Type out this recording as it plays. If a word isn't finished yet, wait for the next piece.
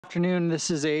Afternoon.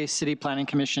 This is a City Planning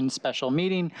Commission special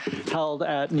meeting held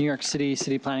at New York City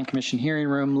City Planning Commission Hearing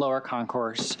Room, Lower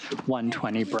Concourse,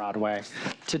 120 Broadway.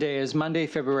 Today is Monday,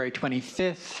 February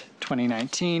 25th,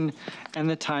 2019, and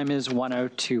the time is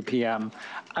 1:02 p.m.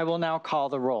 I will now call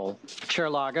the roll. Chair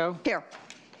Lago? Here.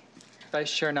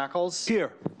 Vice Chair Knuckles?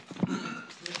 Here.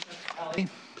 Kelly?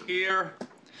 Here.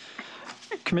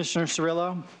 Commissioner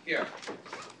Cirillo? Here.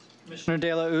 Commissioner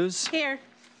De La Uz? Here.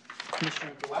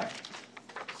 Commissioner Dweck?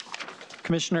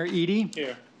 Commissioner Edie?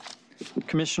 Here.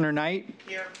 Commissioner Knight?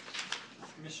 Here.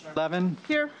 Commissioner Levin?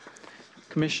 Here.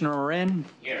 Commissioner Marin?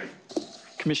 Here.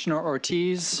 Commissioner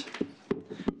Ortiz?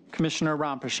 Commissioner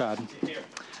Ramprashad? Here.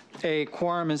 A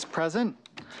quorum is present.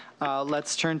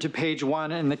 Let's turn to page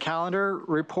 1 in the calendar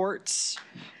reports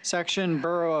section.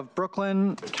 Borough of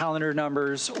Brooklyn, calendar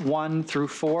numbers 1 through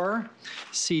 4,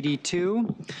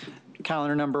 CD2,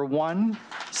 calendar number 1,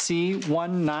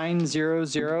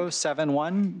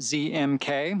 C190071,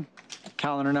 ZMK,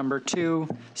 calendar number 2,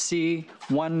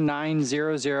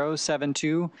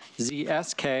 C190072,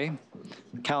 ZSK,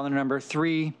 calendar number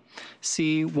 3,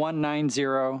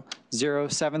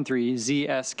 C190073,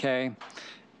 ZSK,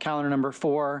 calendar number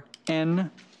 4,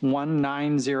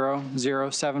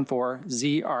 N190074,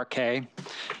 ZRK.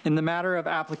 In the matter of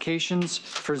applications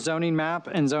for zoning map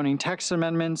and zoning text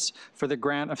amendments for the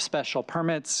grant of special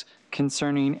permits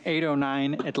concerning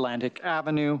 809 Atlantic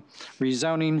Avenue,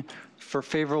 rezoning for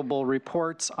favorable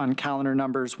reports on calendar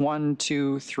numbers 1,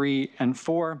 2, 3, and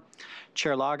 4.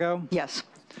 Chair Lago? Yes.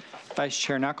 Vice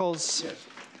Chair Knuckles? Yes.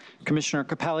 Commissioner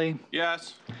Capelli?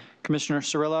 Yes. Commissioner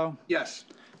Cirillo? Yes.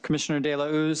 Commissioner De La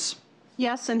Uz?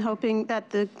 Yes, and hoping that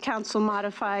the council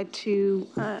modified to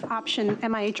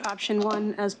MIH option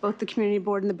 1 as both the community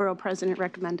board and the borough president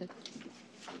recommended.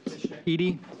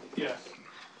 Edie? Yes.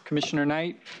 Commissioner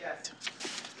Knight? Yes.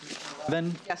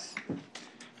 Levin? Yes.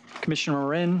 Commissioner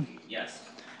Marin? Yes.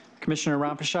 Commissioner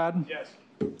Ramprashad? Yes.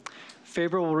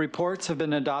 Favorable reports have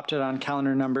been adopted on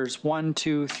calendar numbers 1,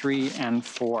 2, 3, and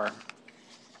 4.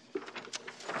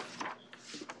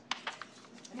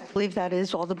 I believe that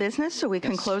is all the business, so we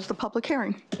can close the public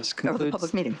hearing. This Or the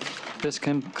public meeting. This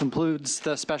concludes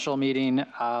the special meeting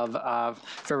of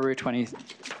February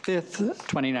 25th,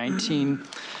 2019.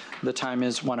 The time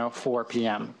is 1:04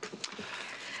 p.m.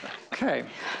 Okay.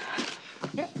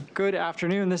 Good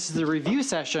afternoon. This is the review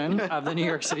session of the New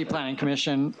York City Planning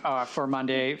Commission for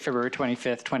Monday, February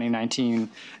 25th, 2019.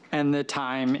 And the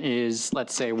time is,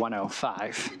 let's say,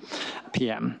 1:05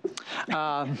 p.m.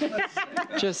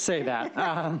 Just say that.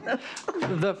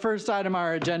 The first item on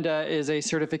our agenda is a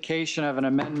certification of an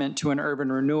amendment to an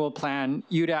urban renewal plan,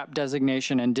 UDAP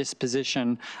designation and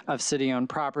disposition of city-owned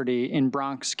property in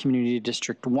Bronx Community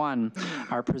District 1.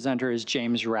 Our presenter is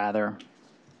James Rather.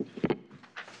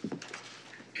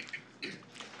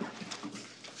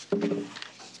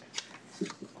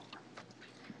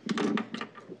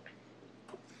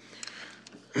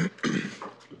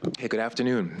 Hey, good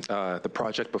afternoon. The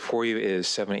project before you is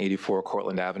 784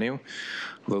 Cortlandt Avenue,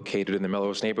 located in the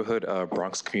Melrose neighborhood of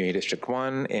Bronx Community District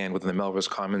 1 and within the Melrose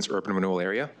Commons urban renewal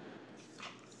area.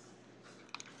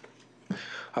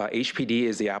 HPD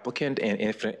is the applicant and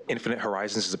Infinite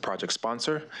Horizons is the project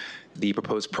sponsor. The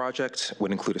proposed project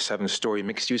would include a 7-story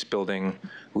mixed-use building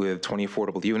with 20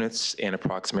 affordable units and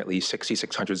approximately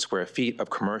 6,600 square feet of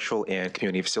commercial and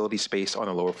community facility space on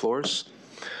the lower floors.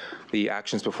 The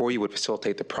actions before you would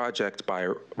facilitate the project by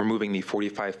removing the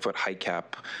 45-foot height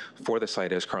cap for the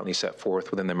site as currently set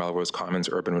forth within the Melrose Commons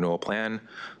urban renewal plan,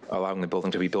 allowing the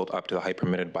building to be built up to the height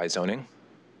permitted by zoning.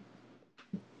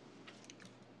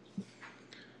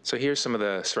 So here's some of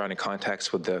the surrounding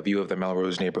context with the view of the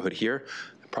Melrose neighborhood here.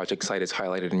 The project site is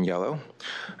highlighted in yellow.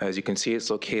 As you can see, it's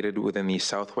located within the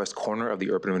southwest corner of the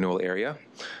urban renewal area.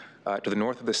 To the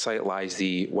north of the site lies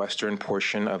the western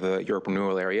portion of the urban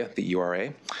renewal area, the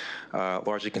URA,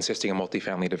 largely consisting of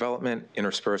multifamily development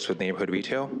interspersed with neighborhood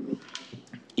retail.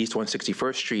 East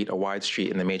 161st Street, a wide street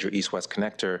in the major east-west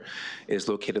connector, is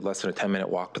located less than a 10-minute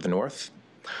walk to the north.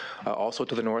 Also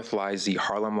to the north lies the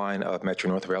Harlem line of Metro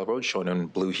North Railroad, shown in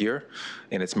blue here,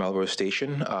 and its Melrose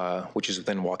Station, which is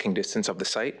within walking distance of the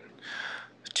site.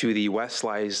 To the west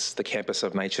lies the campus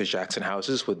of Knight's Jackson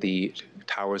Houses with the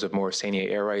towers of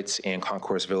Morrisania Air Rights and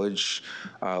Concourse Village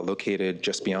located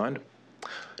just beyond.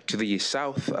 To the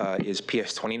south is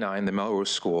PS 29, the Melrose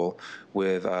School,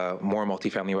 with more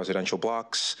multifamily residential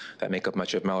blocks that make up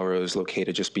much of Melrose,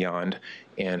 located just beyond.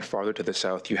 And farther to the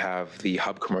south, you have the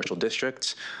Hub Commercial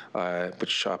District,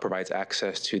 which provides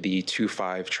access to the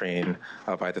 2-5 train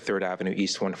via the 3rd Avenue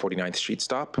East 149th Street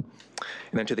stop. And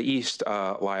then to the east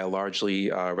lie a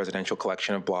largely residential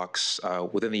collection of blocks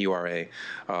within the URA,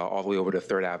 all the way over to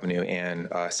 3rd Avenue and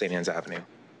St. Anne's Avenue.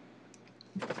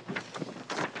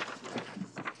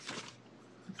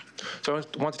 So I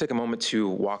want to take a moment to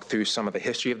walk through some of the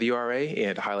history of the URA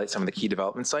and highlight some of the key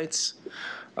development sites.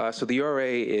 So the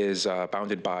URA is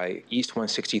bounded by East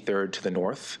 163rd to the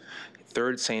north,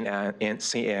 3rd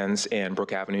St. Anne's and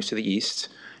Brook Avenues to the east,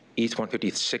 East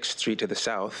 156th Street to the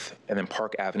south, and then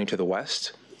Park Avenue to the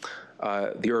west.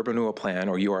 The Urban Renewal Plan,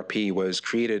 or URP, was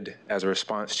created as a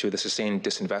response to the sustained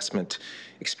disinvestment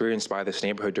experienced by this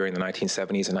neighborhood during the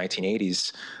 1970s and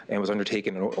 1980s, and was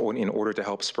undertaken in order to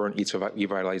help spur its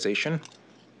revitalization.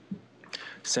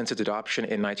 Since its adoption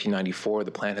in 1994,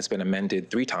 the plan has been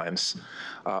amended 3 times.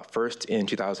 First in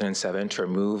 2007 to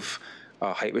remove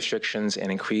height restrictions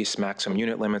and increase maximum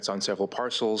unit limits on several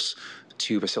parcels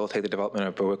to facilitate the development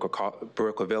of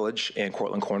Baroqua Village and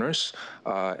Cortlandt Corners,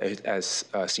 as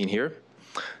seen here.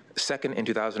 Second, in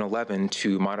 2011,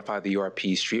 to modify the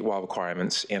URP street wall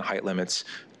requirements and height limits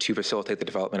to facilitate the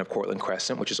development of Cortlandt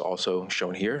Crescent, which is also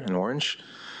shown here in orange.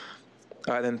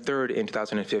 Then third, in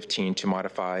 2015, to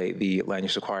modify the land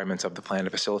use requirements of the plan to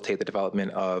facilitate the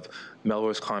development of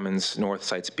Melrose Commons North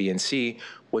Sites B and C,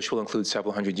 which will include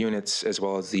several hundred units, as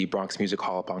well as the Bronx Music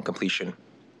Hall upon completion.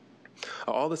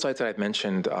 All the sites that I've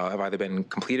mentioned have either been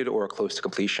completed or close to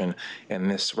completion,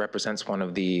 and this represents one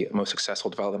of the most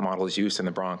successful development models used in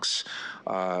the Bronx.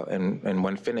 And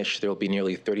when finished, there will be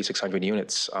nearly 3,600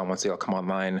 units once they all come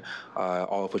online,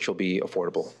 all of which will be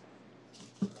affordable.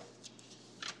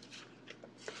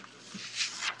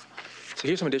 So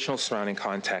here's some additional surrounding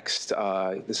context.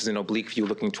 This is an oblique view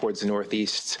looking towards the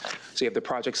northeast. So you have the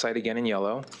project site again in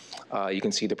yellow. You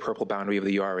can see the purple boundary of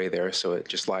the URA there, so it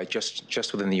just lies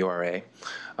just within the URA.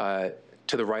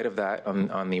 To the right of that,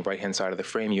 on the right-hand side of the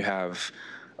frame, you have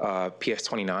PS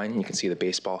 29. You can see the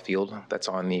baseball field that's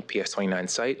on the PS 29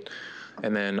 site.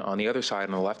 And then on the other side,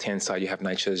 on the left-hand side, you have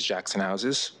NYCHA's Jackson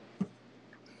Houses.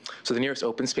 So the nearest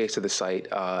open space to the site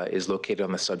is located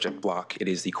on the subject block. It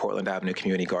is the Cortlandt Avenue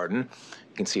Community Garden.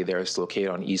 You can see there it's located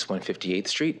on East 158th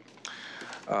Street.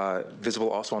 Visible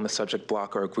also on the subject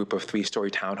block are a group of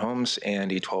 3-story townhomes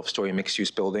and a 12-story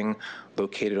mixed-use building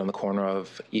located on the corner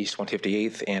of East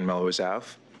 158th and Melrose Ave.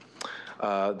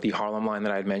 The Harlem line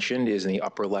that I had mentioned is in the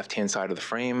upper left-hand side of the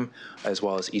frame, as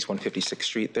well as East 156th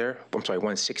Street there. I'm sorry,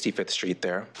 165th Street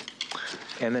there.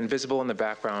 And then visible in the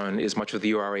background is much of the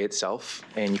URA itself,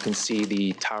 and you can see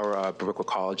the tower of Baroqua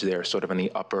College there, sort of in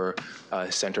the upper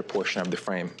center portion of the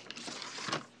frame.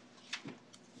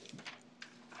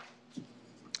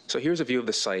 So here's a view of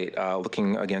the site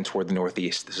looking again toward the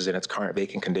northeast. This is in its current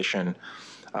vacant condition.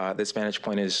 This vantage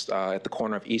point is at the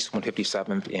corner of East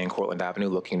 157th and Cortlandt Avenue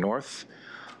looking north.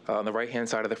 On the right-hand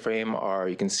side of the frame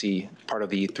you can see part of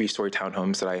the 3-story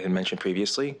townhomes that I had mentioned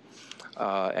previously.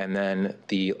 And then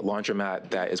the laundromat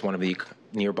that is one of the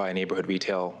nearby neighborhood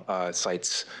retail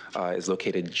sites is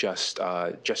located just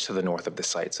to the north of the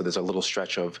site. So there's a little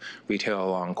stretch of retail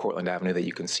along Cortlandt Avenue that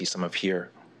you can see some of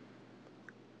here.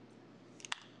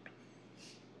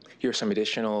 Here are some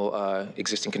additional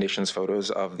existing conditions photos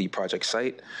of the project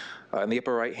site. On the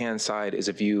upper right-hand side is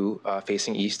a view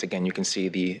facing east. Again, you can see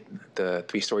the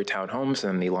 3-story townhomes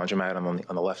and the laundromat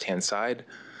on the left-hand side.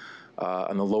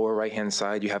 On the lower right-hand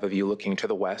side, you have a view looking to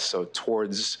the west, so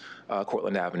towards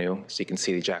Cortlandt Avenue. So you can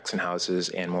see the Jackson Houses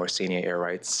and Morrisania air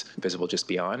rights visible just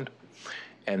beyond.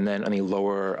 And then on the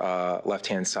lower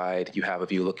left-hand side, you have a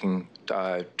view looking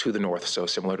to the north, so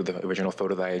similar to the original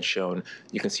photo that I had shown.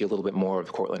 You can see a little bit more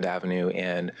of Cortlandt Avenue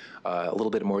and a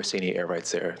little bit of Morrisania air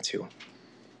rights there, too.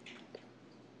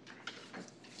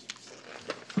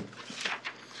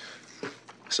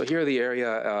 So here are the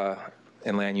area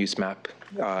and land use map.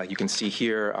 You can see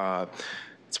here,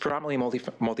 it's predominantly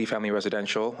multifamily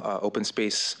residential. Open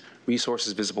space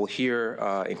resources visible here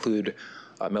include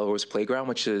Melrose Playground,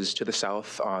 which is to the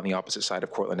south on the opposite side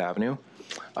of Cortlandt Avenue.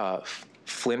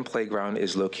 Flynn Playground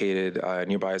is located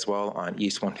nearby as well on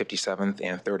East 157th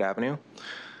and 3rd Avenue.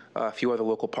 A few other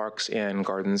local parks and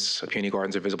gardens, community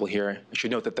gardens, are visible here. I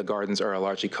should note that the gardens are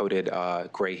largely coated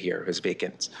gray here as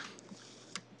vacant.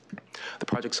 The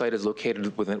project site is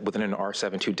located within an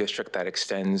R72 district that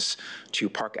extends to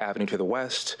Park Avenue to the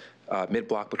west,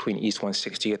 mid-block between East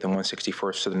 160th and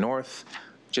 161st to the north,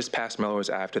 just past Melrose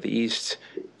Ave to the east,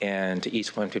 and to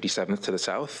East 157th to the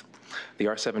south. The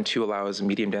R72 allows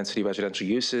medium-density residential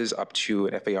uses up to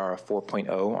an FAR of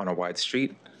 4.0 on a wide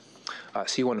street.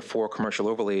 C14 commercial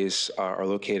overlays are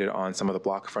located on some of the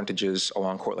block frontages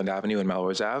along Cortlandt Avenue and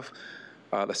Melrose Ave.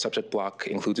 The subject block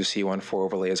includes a C14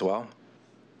 overlay as well.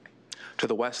 To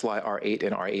the west lie R8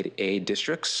 and R8A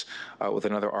districts, with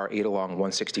another R8 along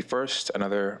 161st,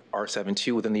 another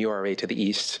R72 within the URA to the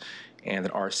east, and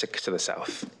an R6 to the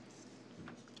south.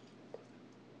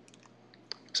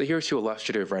 So here are two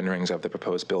illustrative renderings of the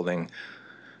proposed building.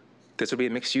 This would be a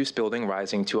mixed-use building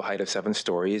rising to a height of 7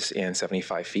 stories and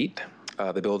 75 feet.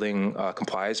 The building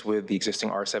complies with the existing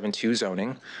R72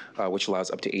 zoning, which allows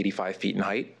up to 85 feet in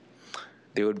height.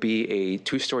 There would be a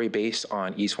 2-story base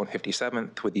on East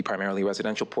 157th, with the primarily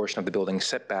residential portion of the building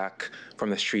set back from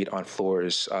the street on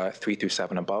floors 3 through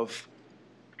 7 above.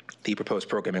 The proposed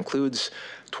program includes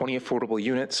 20 affordable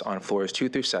units on floors 2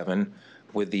 through 7,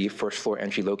 with the first floor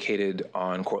entry located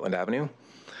on Cortlandt Avenue.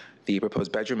 The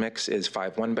proposed bedroom mix is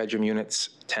 5 one-bedroom units,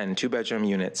 10 two-bedroom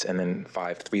units, and then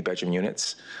 5 three-bedroom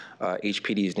units.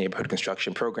 HPD's neighborhood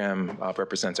construction program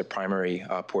represents a primary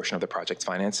portion of the project's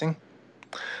financing.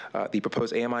 The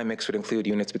proposed AMI mix would include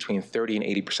units between 30 and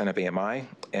 80% of AMI,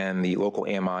 and the local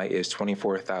AMI is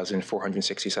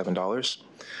 $24,467.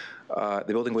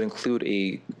 The building would include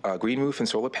a green roof and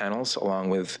solar panels, along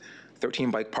with 13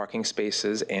 bike parking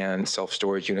spaces and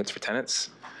self-storage units for tenants.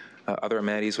 Other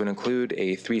amenities would include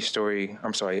a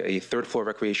third floor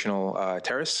recreational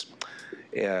terrace,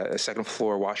 a second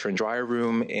floor washer and dryer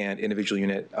room, and individual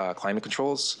unit climate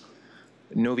controls.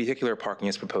 No vehicular parking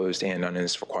is proposed and none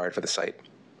is required for the site.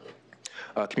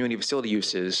 Community facility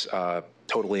uses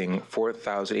totaling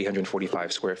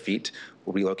 4,845 square feet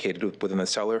will be located within the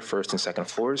cellar, first and second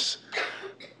floors.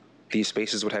 These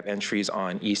spaces would have entries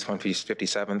on East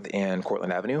 157th and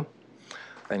Cortlandt Avenue.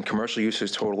 And commercial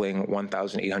uses totaling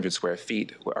 1,800 square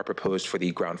feet are proposed for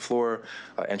the ground floor.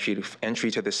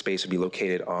 Entry to this space would be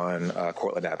located on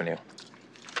Cortlandt Avenue.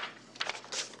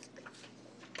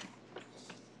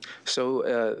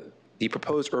 So the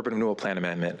proposed urban renewal plan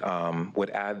amendment would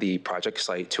add the project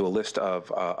site to a list of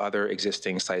other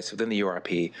existing sites within the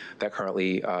URP that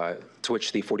currently, to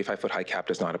which the 45-foot high cap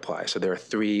does not apply. So there are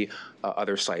 3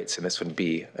 other sites, and this would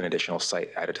be an additional site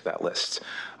added to that list.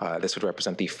 This would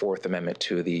represent the 4th amendment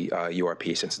to the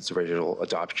URP since its original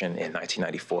adoption in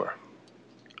 1994.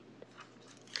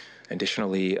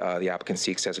 Additionally, the applicant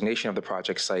seeks designation of the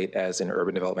project site as an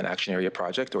Urban Development Action Area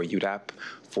project, or UDAP,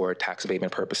 for tax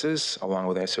abatement purposes, along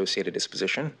with an associated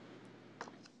disposition.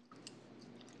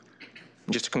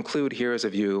 And just to conclude, here is a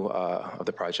view of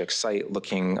the project site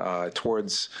looking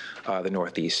towards the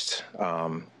northeast.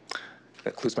 That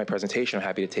concludes my presentation. I'm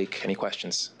happy to take any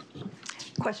questions.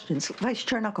 Questions? Vice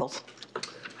Chair Knuckles.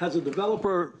 Has a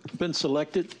developer been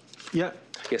selected yet?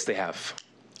 Yes, they have.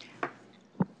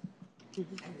 It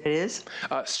is?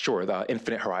 Sure, the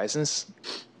Infinite Horizons.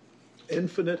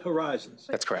 Infinite Horizons.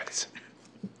 That's correct.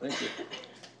 Thank you.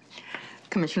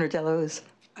 Commissioner Delos.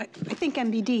 I think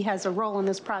MBD has a role in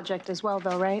this project as well,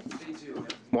 though, right?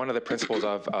 One of the principals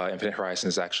of Infinite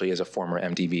Horizons actually is a former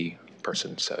MDB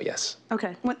person, so yes.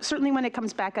 Okay. Certainly when it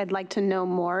comes back, I'd like to know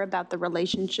more about the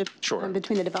relationship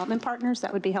between the development partners.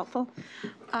 That would be helpful.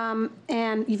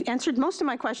 And you've answered most of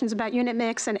my questions about unit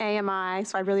mix and AMI,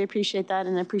 so I really appreciate that,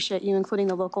 and I appreciate you including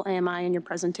the local AMI in your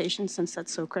presentation since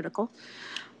that's so critical.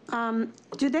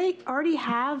 Do they already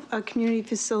have a community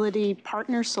facility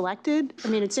partner selected? I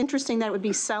mean, it's interesting that it would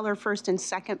be cellar, first and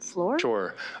second floor.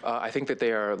 Sure. I think that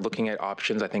they are looking at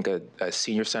options. I think a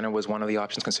senior center was one of the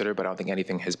options considered, but I don't think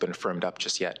anything has been firmed up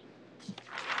just yet.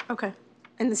 Okay.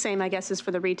 And the same, I guess, is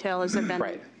for the retail. Has there been?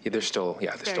 Right. Yeah, they're still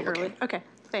Very looking. early. Okay.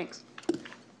 Thanks.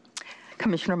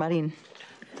 Commissioner Marin.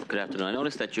 Good afternoon. I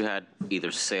noticed that you had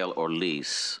either sale or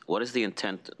lease. What is the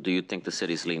intent do you think the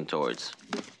city's lean towards?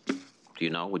 Do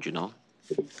you know? Would you know?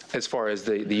 As far as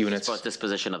the units? As far as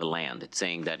disposition of the land, it's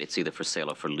saying that it's either for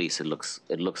sale or for lease. It looks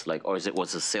like, or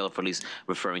was the sale for lease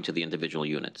referring to the individual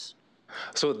units?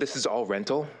 So this is all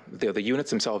rental. The units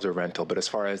themselves are rental, but as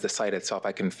far as the site itself,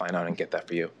 I can find out and get that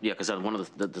for you. Yeah, because on one of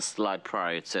the slide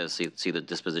prior, it says it's either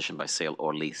disposition by sale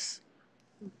or lease.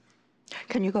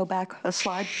 Can you go back a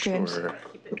slide, James? Sure.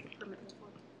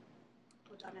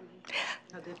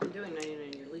 They've been doing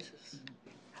 99-year leases.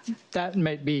 That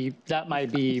might be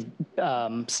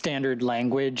standard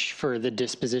language for the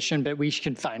disposition, but we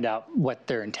can find out what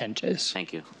their intent is.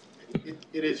 Thank you.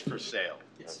 It is for sale.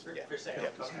 It's for sale.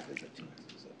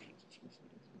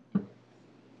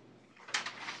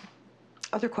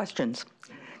 Other questions?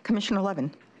 Commissioner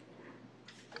Levin.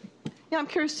 Yeah, I'm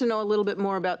curious to know a little bit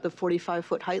more about the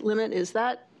 45-foot height limit. Is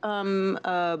that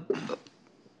a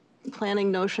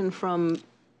planning notion from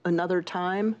another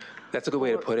time? That's a good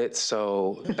way to put it.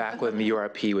 So back when the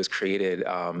URP was created,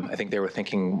 I think they were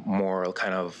thinking more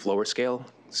kind of lower scale.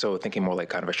 So thinking more like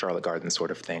kind of a Charlotte Gardens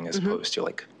sort of thing as opposed to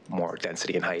like more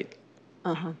density and height.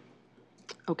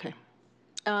 Okay.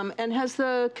 And has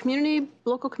the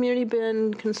local community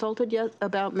been consulted yet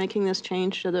about making this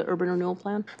change to the urban renewal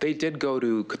plan? They did go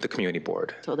to the community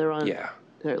board. So they're Yeah.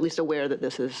 at least aware that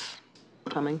this is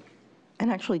coming?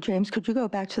 And actually, James, could you go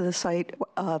back to the site,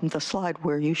 the slide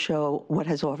where you show what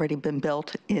has already been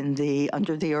built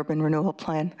under the urban renewal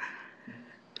plan?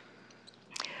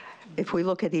 If we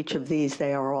look at each of these,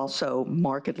 they are also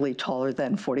markedly taller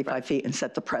than 45 feet and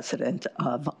set the precedent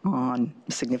on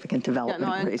significant Yeah, development.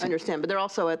 no, I understand, but they're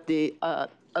also at the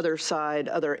other side,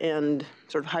 other end,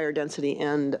 sort of higher density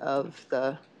end of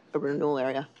the urban renewal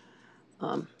area.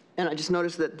 And I just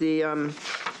noticed that the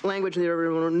language of the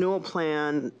urban renewal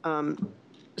plan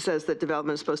says that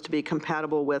development is supposed to be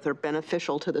compatible with or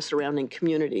beneficial to the surrounding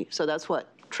community. So that's what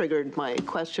triggered my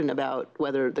question about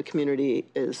whether the community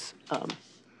has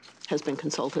been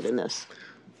consulted in this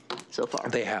so far.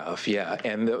 They have, yeah.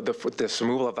 And this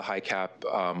removal of the high cap,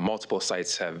 multiple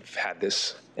sites have had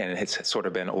this, and it's sort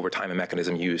of been over time a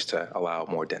mechanism used to allow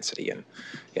more density and,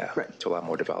 to allow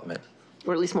more development.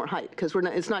 Or at least more height, because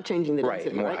it's not changing the density,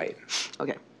 Right, more height.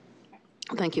 Okay.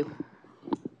 Thank you.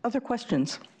 Other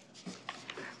questions?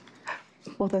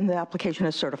 Well, then the application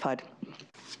is certified.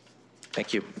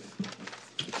 Thank you.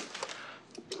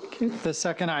 The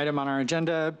second item on our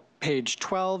agenda, page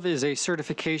 12, is a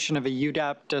certification of a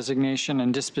UDAP designation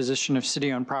and disposition of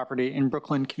city-owned property in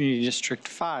Brooklyn Community District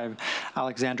 5.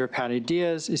 Alexandra Patty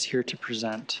Diaz is here to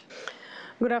present.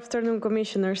 Good afternoon,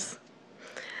 Commissioners.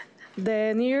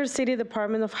 The New York City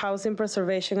Department of Housing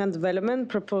Preservation and Development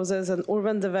proposes an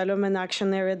Urban Development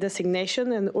Action Area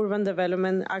designation and Urban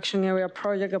Development Action Area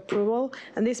project approval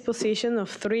and disposition of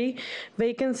 3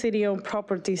 vacant city-owned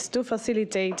properties to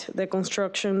facilitate the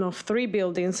construction of 3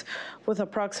 buildings with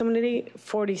approximately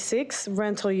 46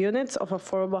 rental units of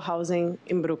affordable housing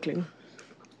in Brooklyn.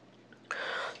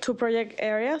 2 project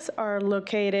areas are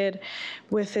located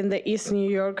within the East New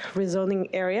York rezoning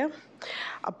area.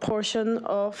 A portion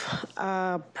of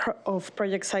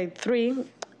project site 3,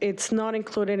 it's not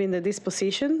included in the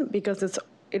disposition because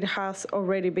it has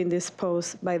already been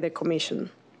disposed by the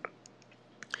commission.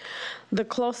 The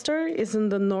cluster is in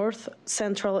the north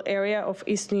central area of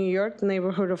East New York,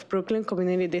 neighborhood of Brooklyn,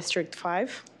 Community District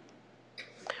 5.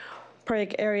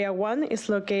 Project Area 1 is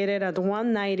located at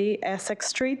 190 Essex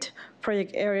Street.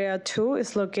 Project Area 2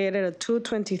 is located at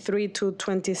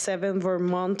 223-227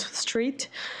 Vermont Street.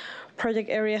 Project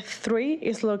Area 3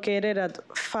 is located at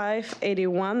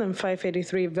 581 and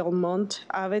 583 Belmont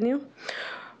Avenue.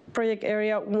 Project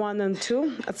Area 1 and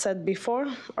 2, as said before,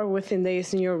 are within the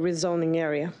East New York rezoning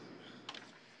area.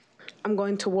 I'm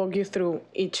going to walk you through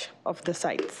each of the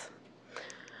sites.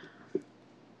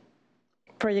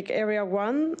 Project Area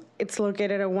 1, it's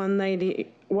located at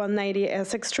 190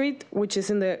 Essex Street, which is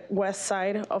in the west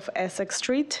side of Essex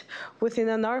Street, within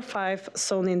an R5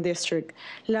 zoning district.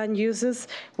 Land uses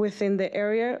within the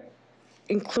area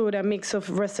include a mix of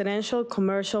residential,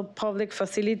 commercial, public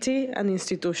facility, and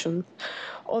institution.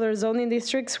 Other zoning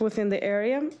districts within the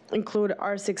area include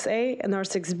R6A and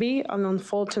R6B along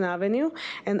Fulton Avenue,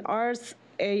 and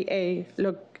RAA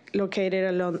located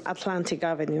along Atlantic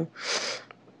Avenue.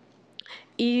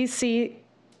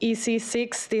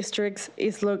 EC6 district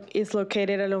is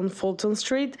located along Fulton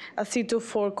Street. A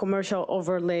C24 commercial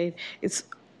overlay is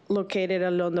located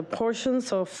along the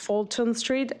portions of Fulton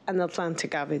Street and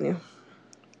Atlantic Avenue.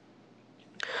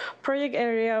 Project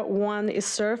Area 1 is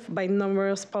served by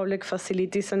numerous public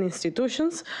facilities and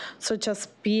institutions, such as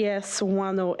PS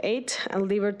 108 and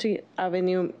Liberty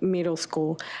Avenue Middle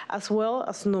School, as well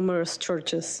as numerous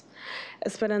churches.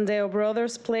 Esperandeo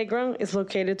Brothers Playground is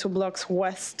located 2 blocks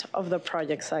west of the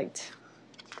project site,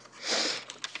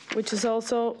 which is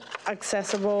also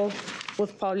accessible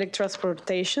with public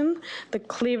transportation. The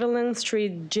Cleveland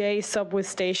Street J subway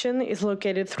station is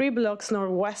located 3 blocks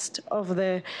northwest of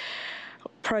the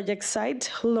project site.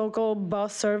 Local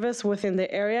bus service within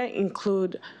the area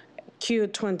include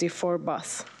Q24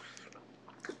 bus.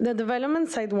 The development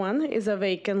site 1 is a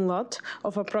vacant lot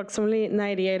of approximately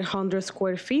 9,800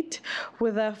 square feet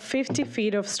with a 50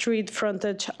 feet of street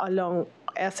frontage along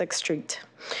Essex Street.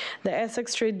 The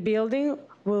Essex Street building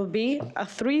will be a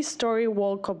 3-story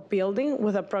walk-up building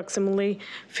with approximately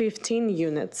 15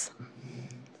 units.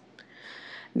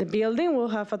 The building will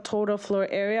have a total floor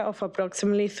area of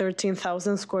approximately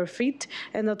 13,000 square feet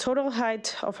and a total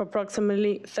height of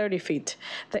approximately 30 feet.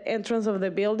 The entrance of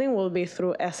the building will be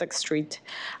through Essex Street.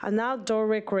 An outdoor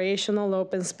recreational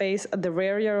open space at the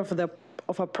rear of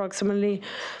of approximately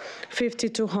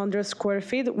 5,200 square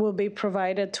feet will be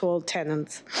provided to all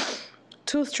tenants.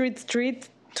 Two street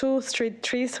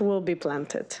trees will be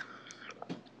planted.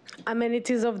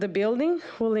 Amenities of the building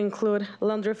will include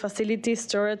laundry facility,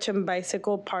 storage, and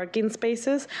bicycle parking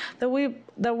spaces that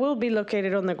will be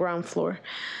located on the ground floor.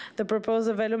 The proposed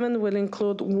development will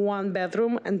include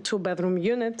 1-bedroom and 2-bedroom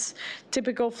units.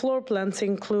 Typical floor plans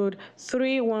include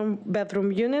 3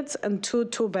 1-bedroom units and 2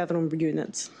 2-bedroom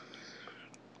units.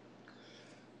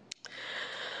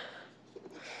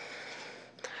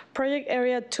 Project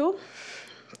Area 2,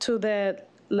 to the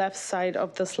left side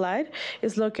of the slide,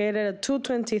 is located at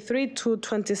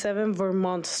 223-227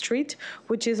 Vermont Street,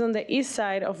 which is on the east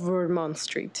side of Vermont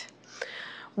Street.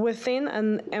 Within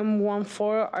an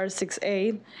M14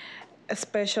 R6A, a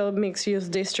special mixed-use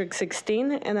district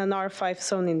 16, and an R5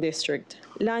 zoning district.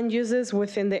 Land uses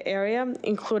within the area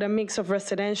include a mix of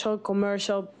residential,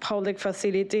 commercial, public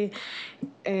facility,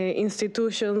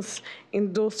 institutions,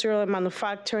 industrial and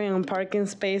manufacturing, and parking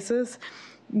spaces,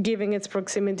 given its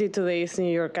proximity to the East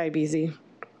New York IBZ.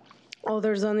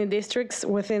 Other zoning districts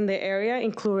within the area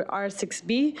include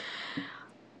R6B,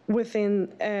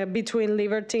 between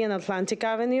Liberty and Atlantic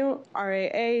Avenue,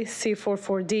 RAA,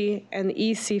 C44D, and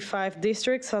EC5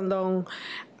 districts along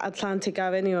Atlantic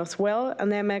Avenue as well,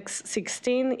 and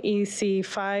MX16,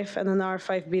 EC5, and an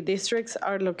R5B districts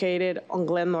are located on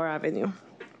Glenmore Avenue.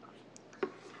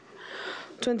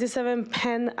 27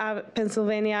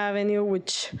 Pennsylvania Avenue,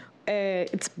 which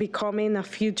it's becoming a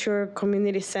future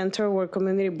community center where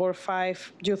Community Board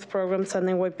 5, youth programs, and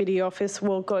NYPD office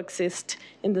will coexist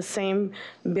in the same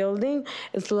building.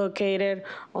 It's located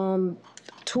on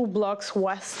 2 blocks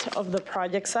west of the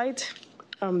project site.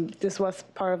 This was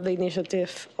part of the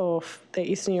initiative of the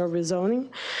East New York rezoning.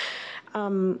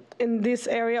 In this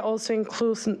area also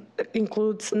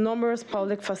includes numerous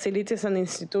public facilities and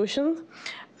institutions,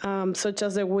 such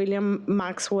as the William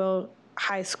Maxwell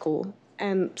High School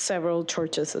and several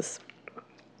churches.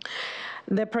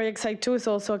 The project site 2 is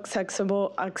also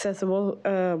accessible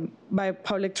by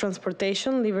public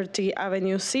transportation. Liberty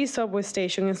Avenue C subway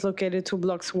station is located 2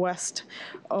 blocks west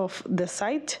of the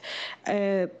site.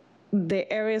 The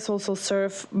area is also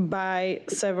served by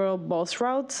several bus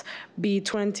routes,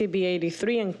 B20,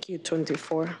 B83, and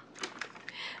Q24.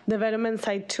 Development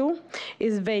Site 2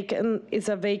 is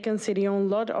a vacant city-owned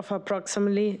lot of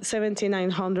approximately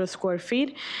 7,900 square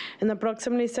feet and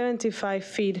approximately 75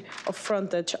 feet of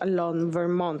frontage along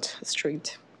Vermont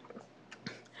Street.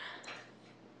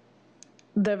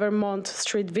 The Vermont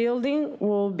Street building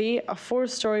will be a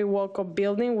 4-story walk-up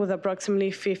building with approximately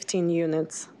 15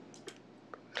 units.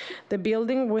 The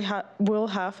building will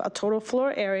have a total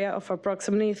floor area of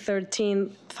approximately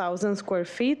 13,000 square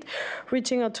feet,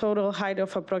 reaching a total height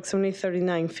of approximately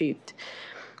 39 feet.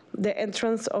 The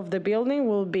entrance of the building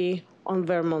will be on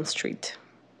Vermont Street.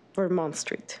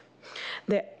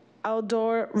 The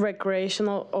outdoor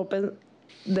recreational open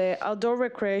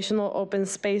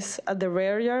space at the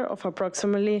rear yard of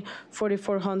approximately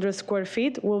 4,400 square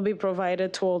feet will be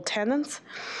provided to all tenants.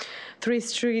 3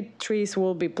 street trees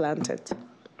will be planted.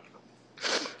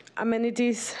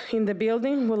 Amenities in the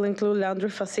building will include laundry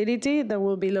facility that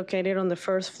will be located on the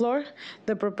 1st floor.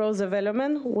 The proposed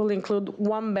development will include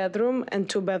 1-bedroom and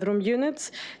 2-bedroom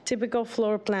units. Typical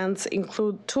floor plans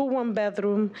include 2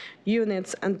 1-bedroom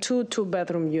units and 2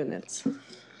 2-bedroom units.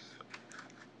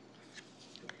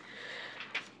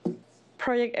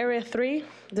 Project Area 3,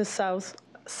 the south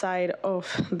side of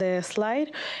the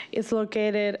slide, is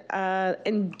located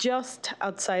in just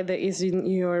outside the East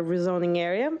New York rezoning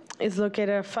area. It's located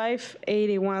at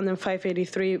 581 and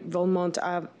 583 Belmont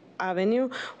Avenue,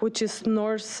 which is in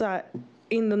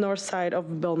the north side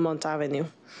of Belmont Avenue,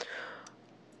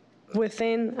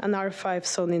 within an R5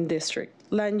 zoning district.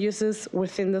 Land uses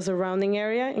within the surrounding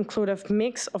area include a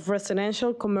mix of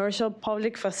residential, commercial,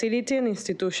 public facility, and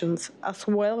institutions, as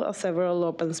well as several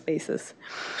open spaces.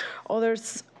 Other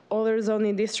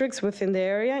zoning districts within the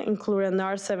area include an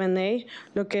R7A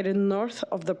located north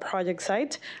of the project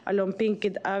site along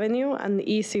Pinkett Avenue, and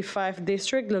EC5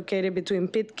 district located between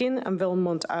Pitkin and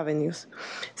Belmont Avenues.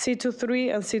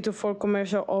 C23 and C24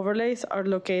 commercial overlays are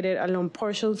located along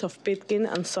portions of Pitkin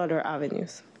and Sutter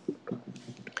Avenues.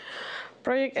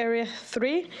 Project Area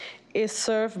 3 is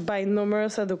served by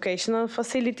numerous educational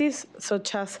facilities,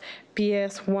 such as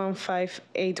PS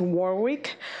 158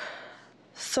 Warwick.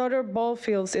 Sutter Ball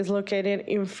Fields is located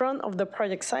in front of the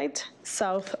project site,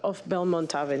 south of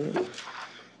Belmont Avenue.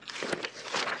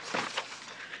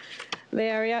 The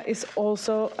area is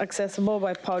also accessible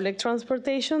by public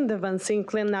transportation. The Van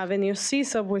Sinclair Avenue C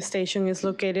subway station is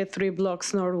located 3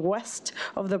 blocks northwest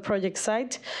of the project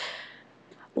site.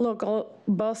 Local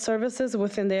bus services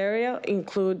within the area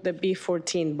include the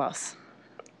B14 bus.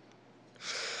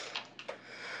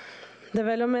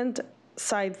 Development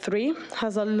Site 3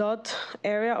 has a lot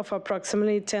area of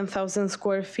approximately 10,000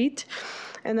 square feet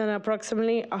and an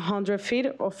approximately 100 feet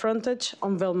of frontage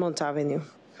on Belmont Avenue.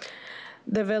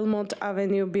 The Belmont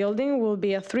Avenue building will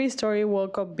be a 3-story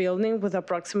walk-up building with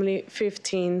approximately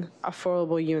 15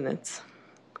 affordable units.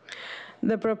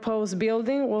 The proposed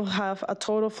building will have a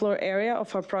total floor area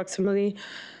of approximately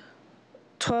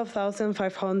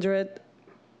 12,500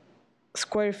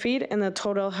 square feet and a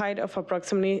total height of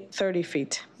approximately 30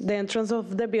 feet. The entrance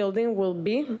of the building will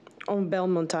be on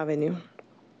Belmont Avenue.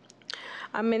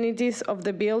 Amenities of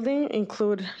the building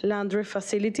include laundry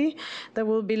facility that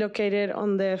will be located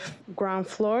on the ground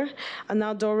floor, an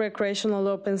outdoor recreational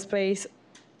open space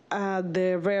at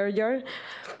the rear yard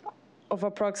of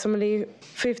approximately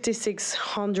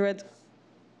 5,600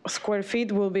 square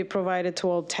feet will be provided to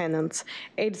all tenants.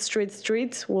 8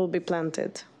 streets will be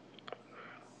planted.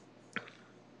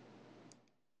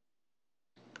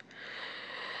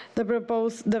 The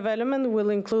proposed development will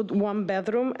include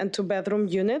 1-bedroom and 2-bedroom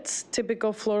units.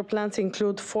 Typical floor plans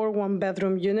include 4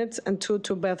 1-bedroom units and 2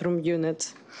 2-bedroom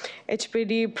units.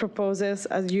 HPD proposes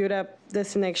a URAP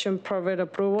designation private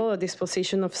approval, a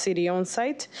disposition of city-owned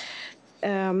site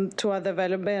to a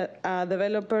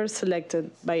developer selected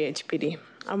by HPD.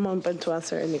 I'm open to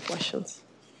answer any questions.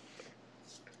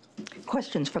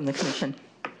 Questions from the commission?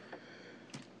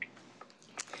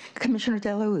 Commissioner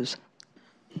Delauze.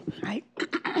 Hi.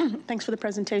 Thanks for the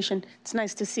presentation. It's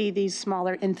nice to see these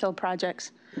smaller infill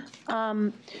projects.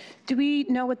 Do we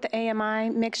know what the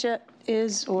AMI mix yet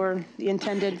is, or the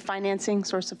intended financing,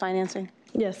 source of financing?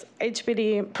 Yes,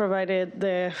 HPD provided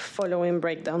the following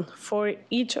breakdown. For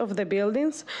each of the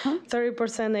buildings,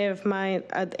 30% AMI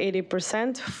at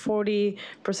 80%,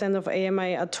 40% of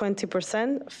AMI at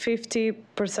 20%,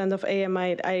 50% of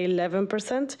AMI at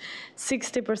 11%,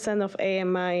 60% of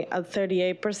AMI at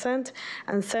 38%,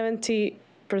 and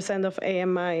 70% of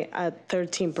AMI at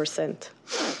 13%.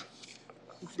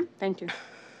 Thank you.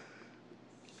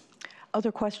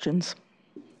 Other questions?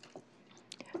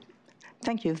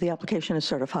 Thank you. The application is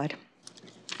certified.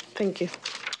 Thank you.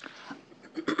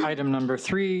 Item number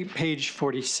 3, page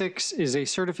 46, is a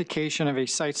certification of a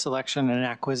site selection and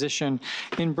acquisition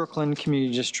in Brooklyn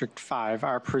Community District 5.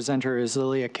 Our presenter is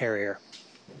Lilia Carrier.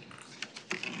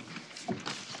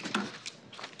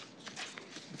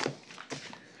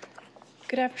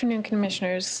 Good afternoon,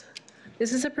 Commissioners.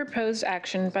 This is a proposed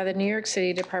action by the New York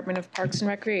City Department of Parks and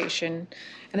Recreation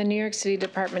and the New York City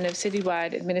Department of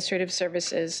Citywide Administrative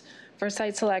Services for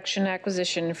site selection and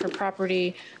acquisition for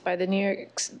property by the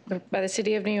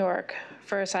City of New York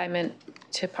for assignment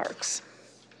to parks.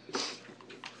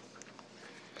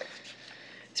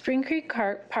 Spring Creek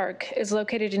Park is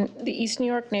located in the East New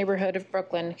York neighborhood of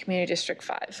Brooklyn, Community District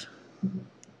 5.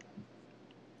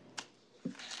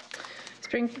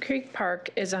 Spring Creek Park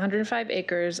is 105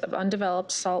 acres of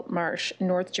undeveloped salt marsh in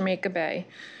North Jamaica Bay.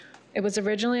 It was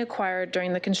originally acquired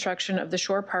during the construction of the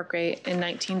Shore Parkway in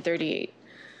 1938.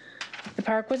 The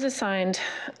park was assigned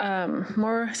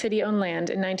more city-owned land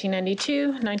in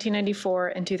 1992, 1994,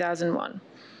 and 2001.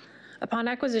 Upon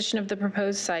acquisition of the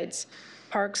proposed sites,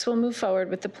 Parks will move forward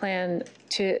with the plan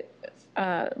to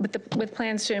with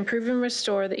plans to improve and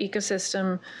restore the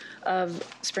ecosystem of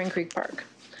Spring Creek Park.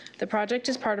 The project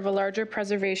is part of a larger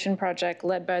preservation project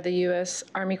led by the U.S.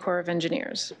 Army Corps of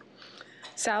Engineers.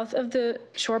 South of the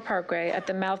Shore Parkway, at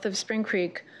the mouth of Spring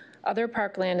Creek, other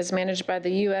parkland is managed by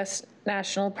the U.S.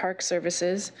 National Park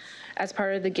Services as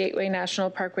part of the Gateway National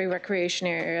Parkway Recreation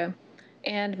Area,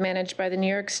 and managed by New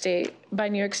York State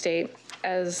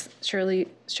as Shirley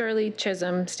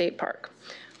Chisholm State Park,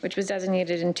 which was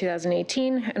designated in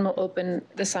 2018 and will open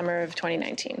the summer of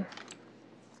 2019.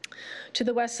 To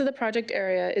the west of the project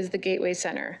area is the Gateway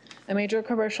Center, a major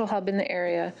commercial hub in the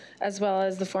area, as well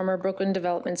as the former Brooklyn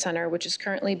Development Center, which is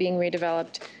currently being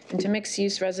redeveloped into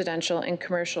mixed-use residential and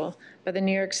commercial by the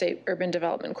New York State Urban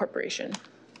Development Corporation.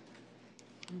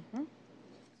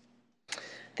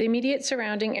 The immediate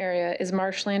surrounding area is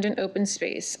marshland and open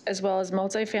space, as well as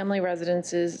multifamily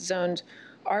residences zoned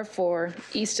R4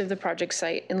 east of the project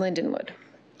site in Lindenwood.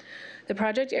 The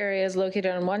project area is located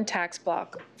on one tax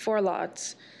block, 4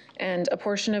 lots, and a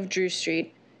portion of Drew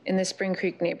Street in the Spring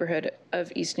Creek neighborhood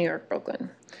of East New York, Brooklyn.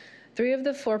 3 of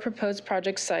the 4 proposed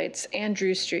project sites and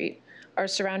Drew Street are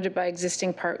surrounded by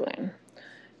existing parkland,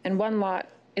 and 1 lot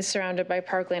is surrounded by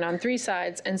parkland on 3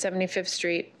 sides and 75th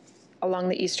Street along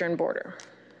the eastern border.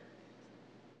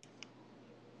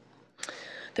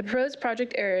 The proposed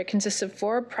project area consists of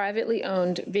 4 privately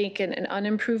owned, vacant, and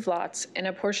unimproved lots and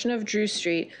a portion of Drew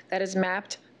Street that is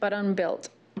mapped but unbuilt,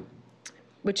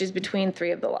 which is between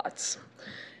 3 of the lots.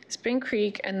 Spring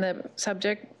Creek and the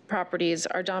subject properties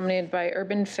are dominated by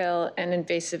urban fill and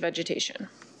invasive vegetation.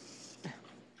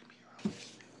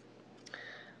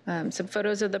 Some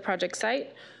photos of the project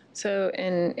site. So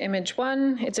in image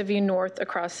 1, it's a view north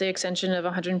across the extension of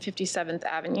 157th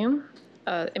Avenue.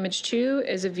 Image 2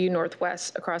 is a view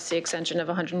northwest across the extension of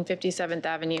 157th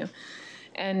Avenue.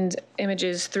 And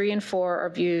images 3 and 4 are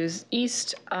views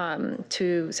east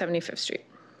to 75th Street.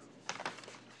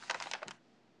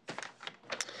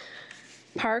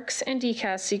 Parks and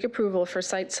DCAS seek approval for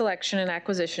site selection and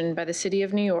acquisition by the City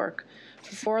of New York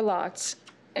for 4 lots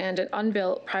and an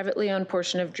unbuilt, privately owned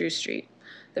portion of Drew Street.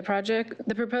 The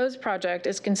proposed project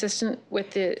is consistent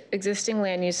with the existing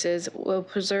land uses, will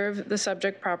preserve the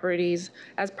subject properties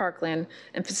as parkland,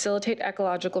 and facilitate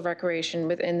ecological recreation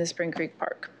within the Spring Creek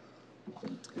Park.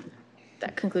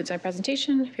 That concludes my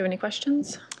presentation. If you have any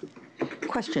questions.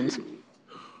 Questions?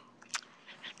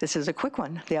 This is a quick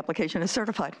one. The application is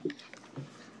certified.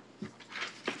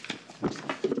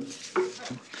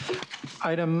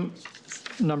 Item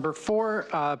number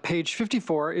 4, page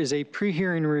 54, is a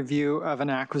pre-hearing review of an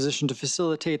acquisition to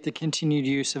facilitate the continued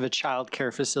use of a child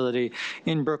care facility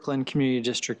in Brooklyn Community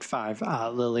District 5.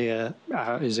 Lilia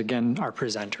is again our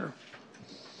presenter.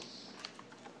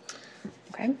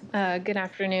 Okay, good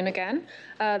afternoon again.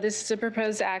 This is a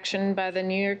proposed action by the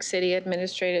New York City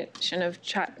Administration of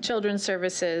Children's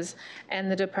Services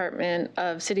and the Department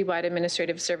of Citywide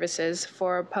Administrative Services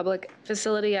for public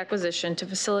facility acquisition to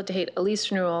facilitate a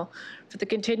lease renewal for the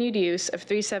continued use of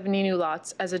 370 new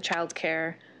lots as a child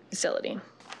care facility.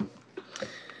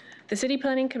 The City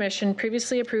Planning Commission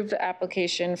previously approved the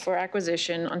application for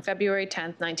acquisition on February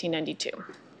 10th, 1992.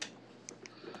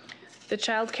 The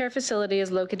child care facility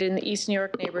is located in the East New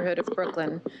York neighborhood of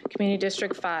Brooklyn, Community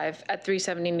District 5 at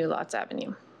 370 New Lots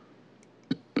Avenue.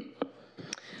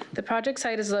 The project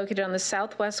site is located on the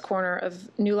southwest corner of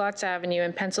New Lots Avenue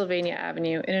and Pennsylvania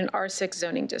Avenue in an R6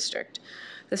 zoning district.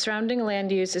 The surrounding land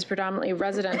use is predominantly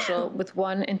residential with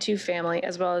 1 and 2 family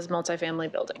as well as multifamily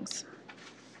buildings.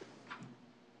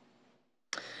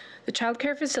 The child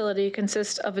care facility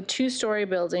consists of a 2-story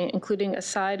building, including a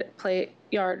side play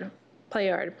yard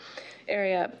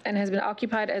area, and has been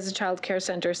occupied as a child care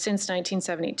center since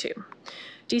 1972.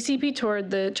 DCP toured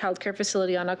the child care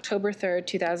facility on October 3rd,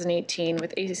 2018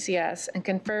 with ACS and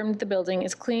confirmed the building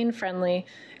is clean, friendly,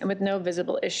 and with no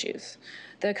visible issues.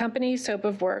 The company's scope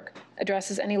of work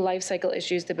addresses any life cycle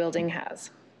issues the building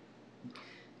has.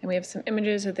 And we have some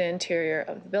images of the interior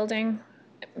of the building,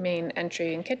 main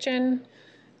entry and kitchen,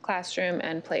 classroom,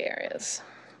 and play areas.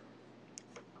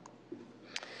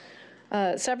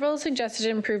 Several suggested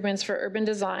improvements for urban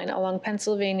design along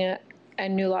Pennsylvania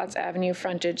and New Lots Avenue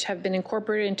frontage have been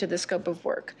incorporated into the scope of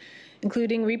work,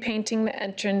 including repainting the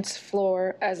entrance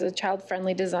floor as a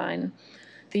child-friendly design,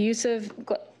 the use of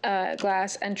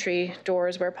glass entry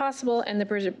doors where possible, and the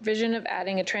provision of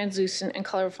adding a translucent and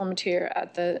colorful material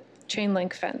at the chain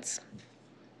link fence.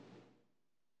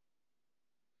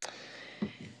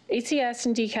 ACS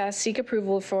and DCAS seek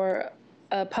approval for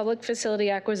a public facility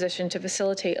acquisition to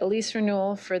facilitate a lease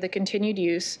renewal for the continued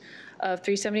use of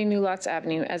 370 New Lots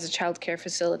Avenue as a child care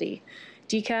facility.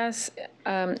 DCAS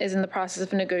is in the process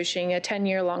of negotiating a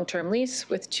 10-year long-term lease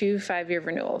with 2 5-year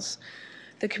renewals.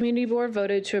 The community board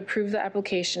voted to approve the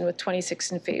application with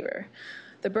 26 in favor.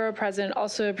 The borough president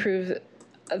also approved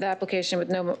the application with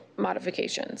no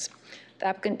modifications. The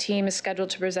applicant team is scheduled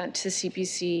to present to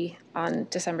CPC on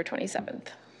December 27th.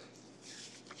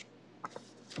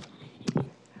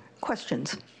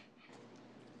 Questions?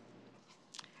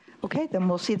 Okay, then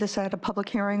we'll see this at a public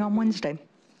hearing on Wednesday.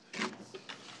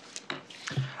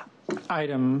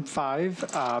 Item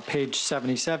 5, page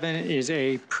 77, is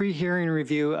a pre-hearing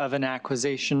review of an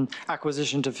acquisition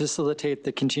to facilitate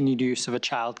the continued use of a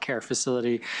child care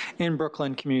facility in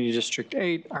Brooklyn Community District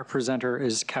 8. Our presenter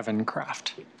is Kevin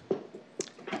Kraft.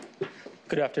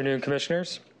 Good afternoon,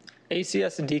 Commissioners.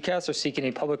 ACS and DCAS are seeking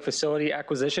a public facility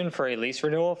acquisition for a lease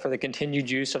renewal for the continued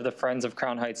use of the Friends of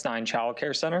Crown Heights 9 Child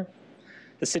Care Center.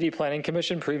 The City Planning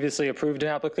Commission previously approved an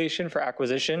application for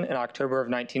acquisition in October of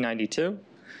 1992.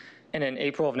 And in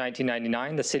April of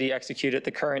 1999, the city executed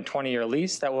the current 20-year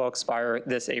lease that will expire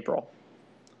this April.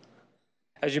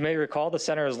 As you may recall, the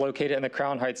center is located in the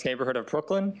Crown Heights neighborhood of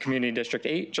Brooklyn, Community District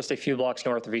 8, just a few blocks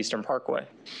north of Eastern Parkway.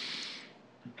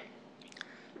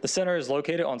 The center is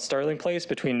located on Sterling Place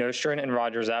between Nostrand and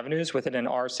Rogers Avenues within an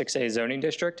R6A zoning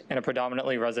district in a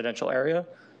predominantly residential area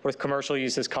with commercial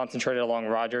uses concentrated along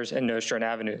Rogers and Nostrand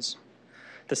Avenues.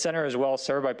 The center is well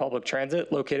served by public transit,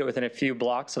 located within a few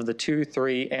blocks of the 2,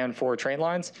 3, and 4 train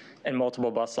lines and multiple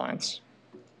bus lines.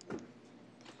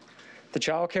 The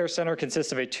Child Care Center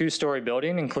consists of a 2-story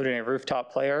building, including a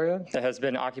rooftop play area that has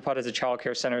been occupied as a child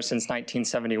care center since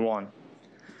 1971.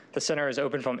 The center is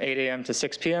open from 8 a.m. to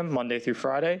 6 p.m. Monday through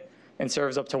Friday and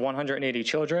serves up to 180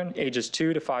 children ages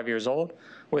 2 to 5 years old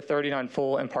with 39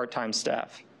 full and part-time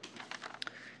staff.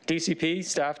 DCP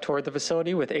staff toured the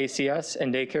facility with ACS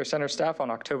and daycare center staff on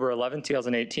October 11,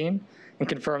 2018, and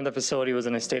confirmed the facility was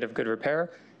in a state of good repair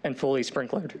and fully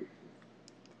sprinklered.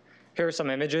 Here are some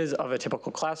images of a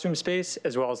typical classroom space,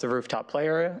 as well as the rooftop play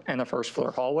area and the first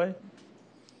floor hallway.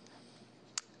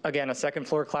 Again, a second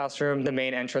floor classroom, the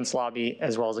main entrance lobby,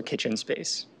 as well as a kitchen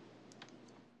space.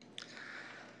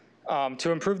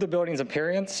 To improve the building's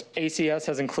appearance, ACS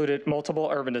has included multiple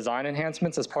urban design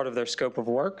enhancements as part of their scope of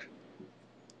work.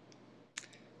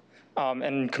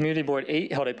 And Community Board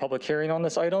 8 held a public hearing on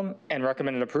this item and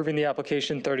recommended approving the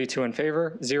application, 32 in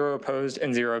favor, 0 opposed,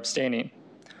 and 0 abstaining.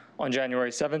 On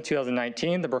January 7,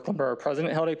 2019, the Brooklyn Borough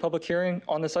President held a public hearing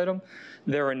on this item.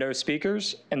 There were no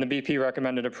speakers, and the BP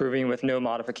recommended approving with no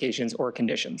modifications or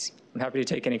conditions. I'm happy to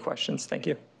take any questions. Thank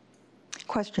you.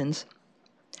 Questions?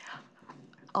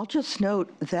 I'll just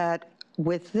note that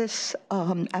with this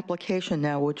application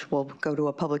now, which will go to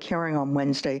a public hearing on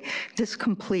Wednesday, this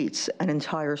completes an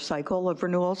entire cycle of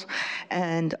renewals.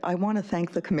 And I want to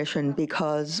thank the Commission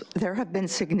because there have been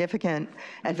significant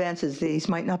advances. These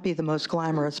might not be the most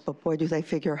glamorous, but boy, do they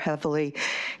figure heavily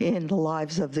in the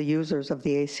lives of the users of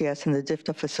the ACS and the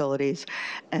DIFTA facilities.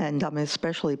 And I'm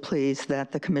especially pleased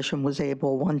that the Commission was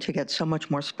able, one, to get so much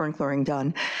more sprinklering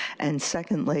done, and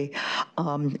secondly,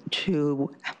 to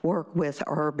work with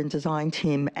our urban design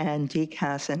team and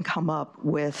DCAS and come up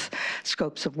with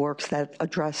scopes of works that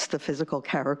address the physical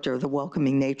character, the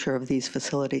welcoming nature of these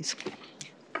facilities.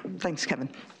 Thanks, Kevin.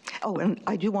 Oh, and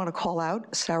I do want to call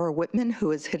out Sarah Whitman,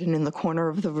 who is hidden in the corner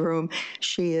of the room.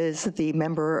 She is the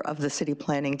member of the city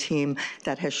planning team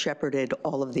that has shepherded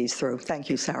all of these through. Thank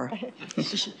you, Sarah.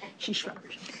 She's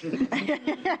shrugged.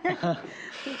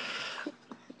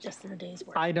 Just in a day's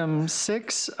work. Item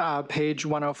 6, page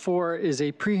 104, is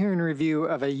a pre-hearing review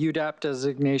of a UDAP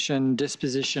designation,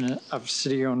 disposition of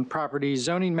city-owned property,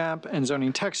 zoning map, and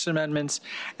zoning text amendments,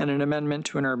 and an amendment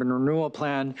to an urban renewal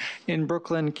plan in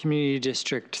Brooklyn Community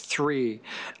District 3.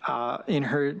 In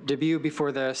her debut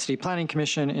before the City Planning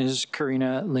Commission is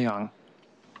Karina Leong.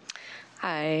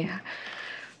 Hi.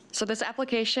 So this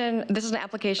is an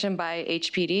application by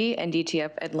HPD and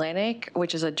DTF Atlantic,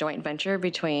 which is a joint venture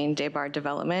between Daybar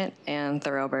Development and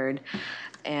Thoroughbird.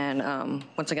 And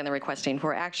once again, they're requesting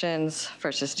 4 actions.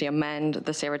 First is to amend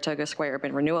the Saratoga Square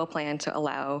Urban Renewal Plan to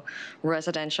allow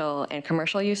residential and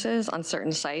commercial uses on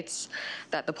certain sites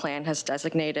that the plan has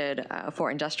designated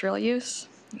for industrial use.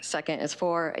 Second is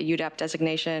for a UDAP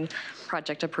designation,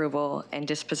 project approval, and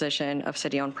disposition of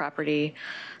city-owned property.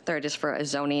 Third is for a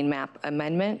zoning map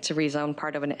amendment to rezone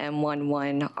part of an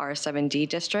M11 R7D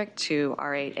district to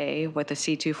R8A with a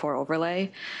C24 overlay.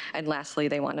 And lastly,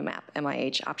 they want to map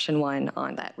MIH option 1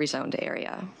 on that rezoned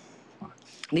area.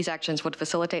 These actions would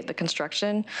facilitate the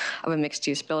construction of a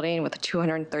mixed-use building with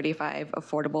 235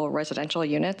 affordable residential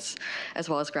units, as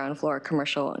well as ground floor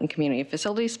commercial and community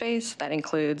facility space that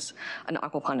includes an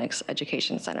aquaponics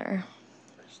education center.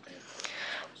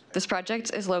 This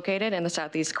project is located in the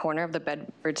southeast corner of the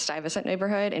Bedford-Stuyvesant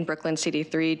neighborhood in Brooklyn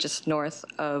CD3, just north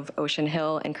of Ocean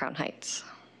Hill and Crown Heights.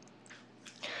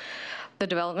 The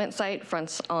development site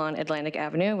fronts on Atlantic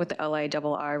Avenue with the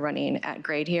LIRR running at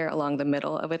grade here along the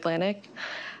middle of Atlantic.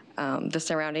 The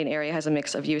surrounding area has a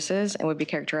mix of uses and would be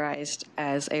characterized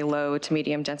as a low to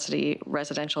medium density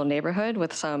residential neighborhood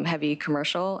with some heavy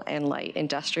commercial and light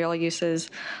industrial uses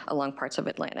along parts of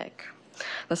Atlantic.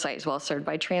 The site is well served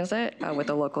by transit with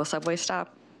a local subway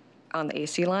stop on the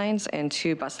AC lines and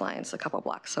 2 bus lines a couple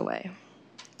blocks away.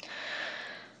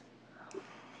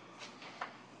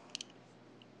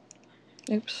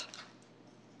 Oops.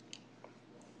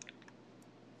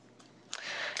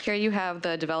 Here you have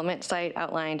the development site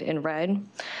outlined in red.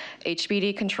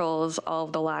 HBD controls all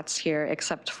of the lots here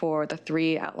except for the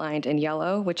 3 outlined in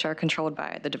yellow, which are controlled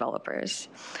by the developers.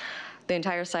 The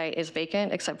entire site is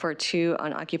vacant except for 2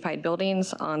 unoccupied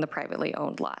buildings on the privately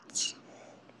owned lots.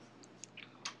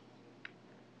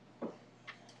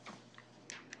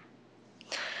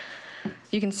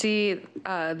 You can see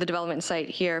the development site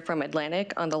here from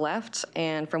Atlantic on the left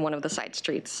and from one of the side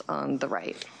streets on the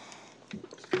right.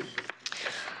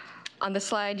 On this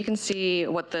slide, you can see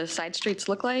what the side streets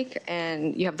look like,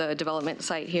 and you have the development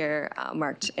site here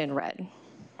marked in red.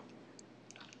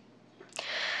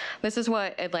 This is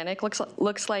what Atlantic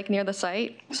looks like near the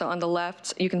site. So on the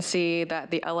left, you can see that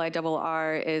the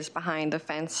LIRR is behind the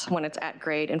fence when it's at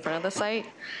grade in front of the site,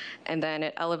 and then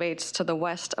it elevates to the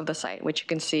west of the site, which you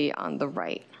can see on the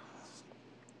right.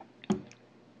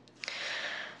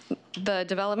 The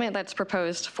development that's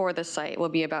proposed for this site will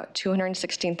be about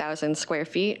 216,000 square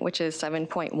feet, which is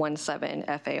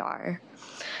 7.17 FAR.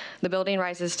 The building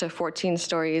rises to 14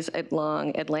 stories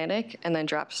along Atlantic and then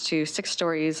drops to 6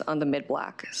 stories on the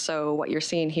mid-block. So what you're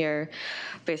seeing here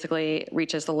basically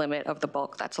reaches the limit of the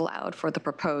bulk that's allowed for the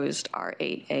proposed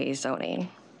R8A zoning.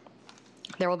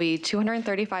 There will be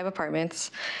 235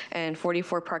 apartments and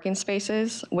 44 parking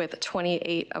spaces, with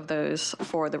 28 of those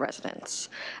for the residents,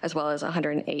 as well as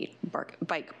 108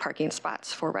 bike parking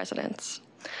spots for residents.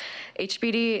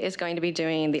 HPD is going to be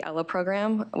doing the ELA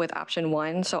program with option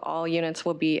 1, so all units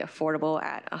will be affordable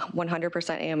at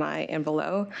 100% AMI and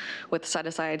below, with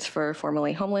set-asides for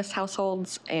formerly homeless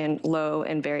households and low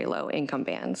and very low income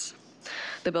bands.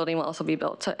 The building will also be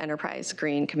built to enterprise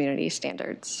green community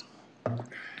standards.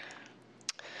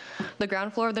 The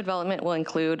ground floor of the development will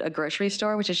include a grocery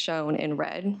store, which is shown in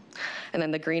red. And then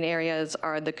the green areas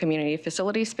are the community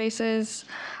facility spaces,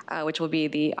 which will be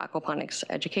the Aquaponics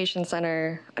Education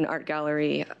Center, an art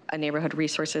gallery, a neighborhood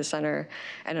resources center,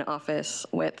 and an office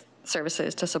with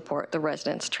services to support the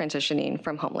residents transitioning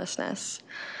from homelessness.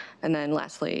 And then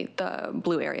lastly, the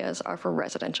blue areas are for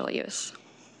residential use.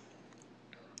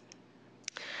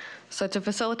 So to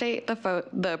facilitate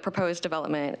the proposed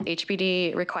development,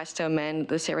 HPD requests to amend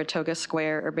the Saratoga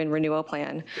Square Urban Renewal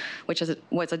Plan, which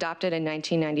was adopted in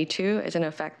 1992, is in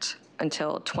effect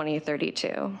until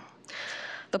 2032.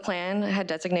 The plan had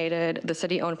designated the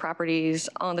city-owned properties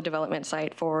on the development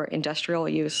site for industrial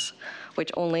use,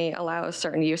 which only allows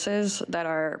certain uses that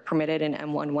are permitted in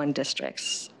M11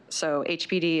 districts. So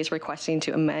HPD is requesting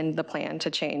to amend the plan to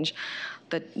change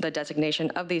the designation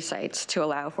of these sites to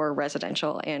allow for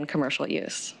residential and commercial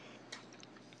use.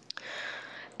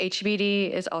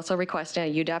 HPD is also requesting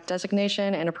a UDAP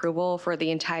designation and approval for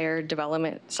the entire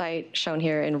development site shown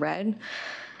here in red,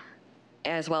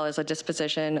 as well as a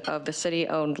disposition of the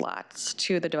city-owned lots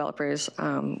to the developers,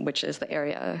 which is the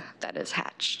area that is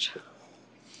hatched.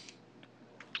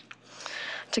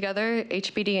 Together,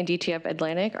 HPD and DTF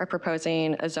Atlantic are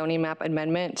proposing a zoning map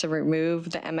amendment to remove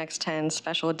the MX10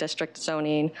 special district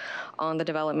zoning on the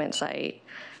development site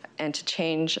and to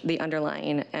change the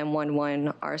underlying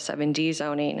M11 R7D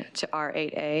zoning to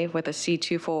R8A with a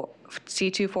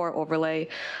C24 overlay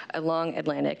along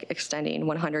Atlantic extending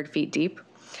 100 feet deep,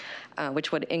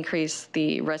 which would increase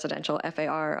the residential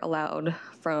FAR allowed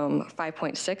from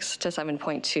 5.6 to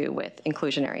 7.2 with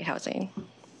inclusionary housing.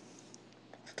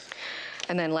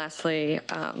 And then lastly,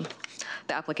 the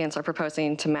applicants are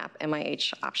proposing to map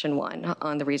MIH option 1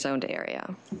 on the rezoned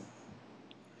area.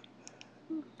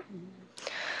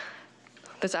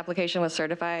 This application was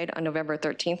certified on November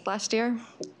 13th last year.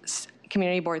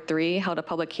 Community Board 3 held a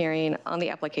public hearing on the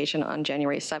application on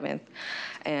January 7th,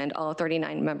 and all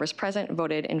 39 members present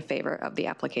voted in favor of the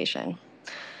application.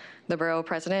 The borough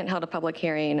president held a public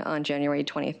hearing on January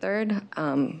 23rd,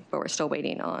 but we're still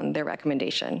waiting on their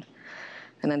recommendation.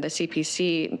 And then the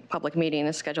CPC public meeting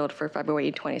is scheduled for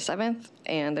February 27th,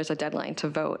 and there's a deadline to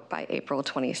vote by April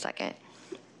 22nd.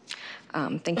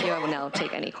 Thank you. I will now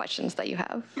take any questions that you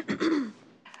have.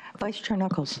 Vice Chair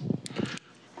Knuckles.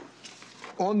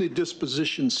 On the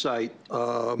disposition site,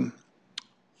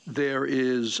 there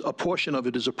is a portion of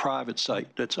it is a private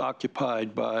site that's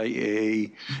occupied by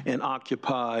an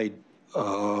occupied,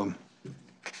 what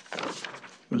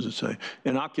does it say?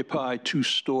 An occupied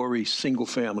two-story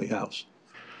single-family house.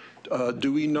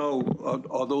 Do we know,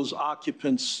 are those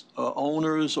occupants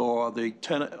owners, or are they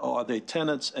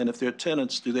tenants? And if they're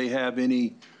tenants, do they have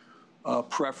any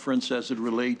preference as it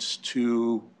relates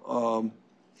to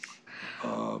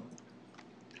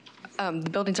the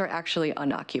buildings are actually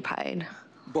unoccupied.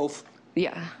 both?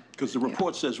 Yeah. Because the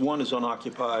report says one is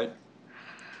unoccupied.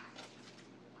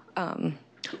 I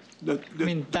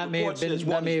mean, that may have been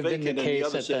the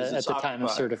case at the time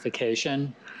of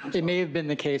certification. It may have been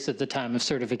the case at the time of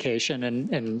certification,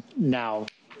 and now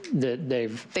that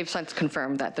they've since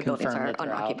confirmed that the buildings are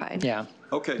unoccupied. Yeah.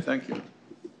 Okay, thank you.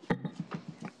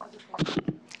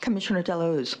 Commissioner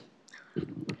Delahoo's.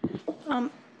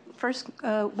 First,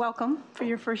 welcome for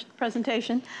your first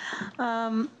presentation.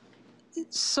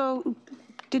 So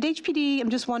did HPD, I'm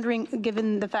just wondering,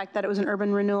 given the fact that it was an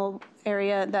urban renewal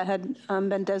area that had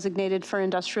been designated for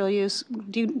industrial use,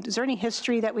 is there any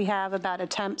history that we have about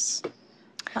attempts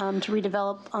to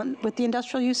redevelop with the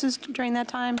industrial uses during that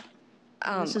time?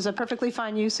 This is a perfectly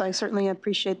fine use. I certainly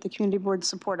appreciate the community board's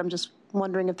support. I'm just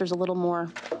wondering if there's a little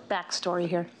more backstory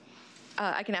here.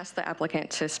 I can ask the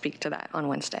applicant to speak to that on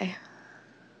Wednesday.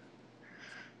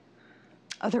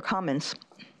 Other comments?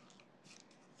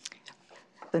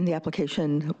 Then the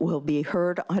application will be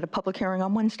heard at a public hearing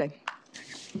on Wednesday.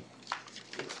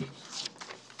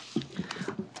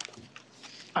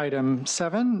 Item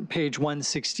 7, page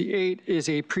 168, is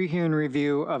a pre-hearing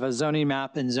review of a zoning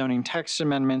map and zoning text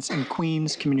amendments in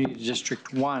Queens Community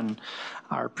District 1.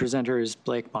 Our presenter is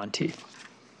Blake Monteith.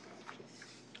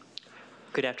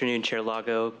 Good afternoon, Chair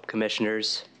Lago,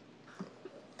 Commissioners.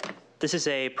 This is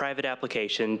a private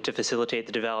application to facilitate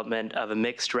the development of a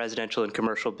mixed residential and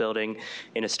commercial building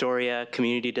in Astoria,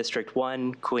 Community District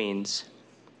 1, Queens.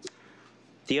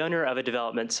 The owner of a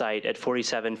development site at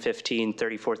 4715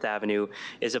 34th Avenue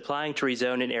is applying to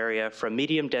rezone an area from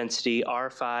medium-density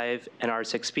R5 and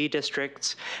R6B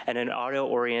districts and an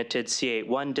auto-oriented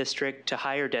C81 district to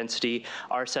higher-density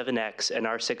R7X and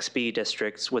R6B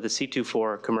districts with a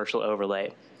C24 commercial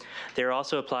overlay. They're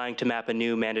also applying to map a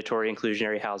new mandatory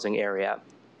inclusionary housing area.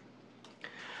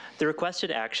 The requested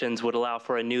actions would allow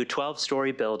for a new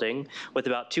 12-story building with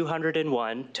about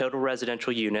 201 total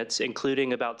residential units,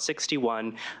 including about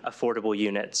 61 affordable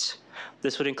units.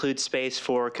 This would include space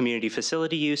for community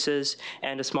facility uses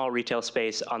and a small retail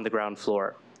space on the ground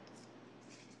floor.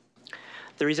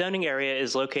 The rezoning area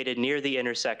is located near the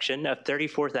intersection of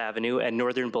 34th Avenue and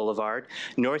Northern Boulevard,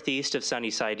 northeast of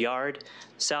Sunnyside Yard,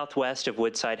 southwest of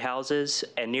Woodside Houses,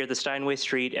 and near the Steinway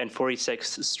Street and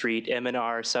 46th Street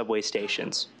M&R subway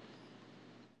stations.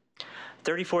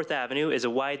 34th Avenue is a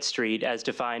wide street as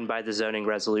defined by the zoning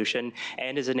resolution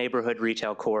and is a neighborhood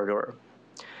retail corridor.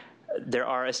 There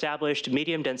are established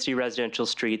medium-density residential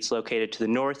streets located to the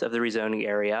north of the rezoning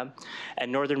area,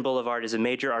 and Northern Boulevard is a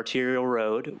major arterial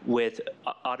road with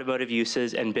automotive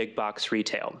uses and big box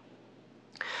retail.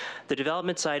 The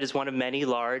development site is one of many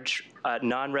large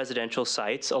non-residential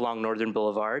sites along Northern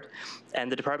Boulevard, and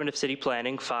the Department of City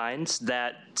Planning finds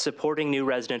that supporting new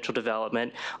residential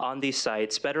development on these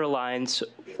sites better aligns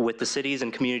with the city's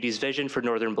and community's vision for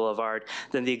Northern Boulevard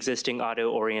than the existing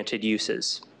auto-oriented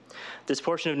uses. This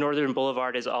portion of Northern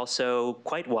Boulevard is also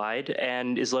quite wide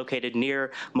and is located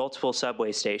near multiple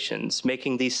subway stations,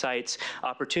 making these sites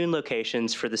opportune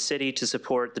locations for the city to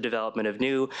support the development of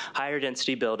new, higher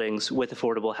density buildings with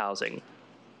affordable housing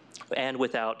and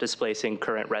without displacing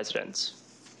current residents.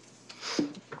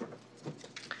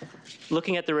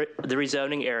 Looking at the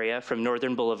rezoning area from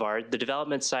Northern Boulevard, the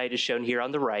development site is shown here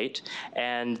on the right,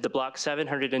 and the Block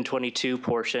 722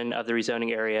 portion of the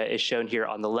rezoning area is shown here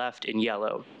on the left in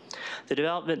yellow. The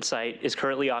development site is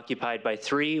currently occupied by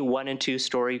 3 1- and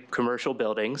 2-story commercial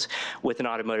buildings with an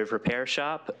automotive repair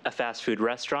shop, a fast food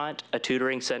restaurant, a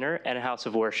tutoring center, and a house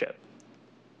of worship.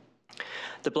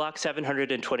 The Block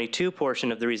 722 portion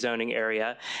of the rezoning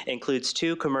area includes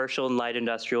 2 commercial and light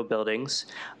industrial buildings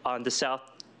on the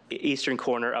southeastern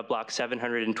corner of Block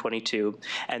 722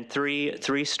 and 3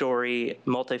 3-story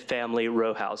multifamily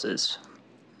row houses.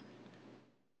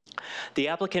 The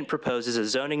applicant proposes a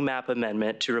zoning map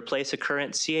amendment to replace a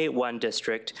current C81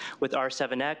 district with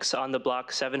R7X on the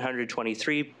Block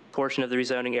 723 portion of the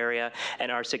rezoning area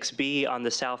and R6B on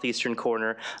the southeastern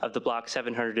corner of the Block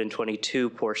 722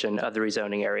 portion of the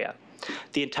rezoning area.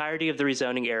 The entirety of the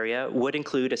rezoning area would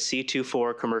include a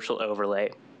C24 commercial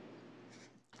overlay.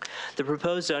 The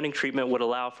proposed zoning treatment would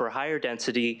allow for higher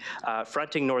density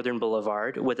fronting Northern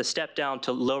Boulevard with a step down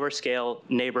to lower scale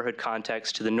neighborhood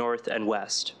context to the north and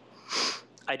west.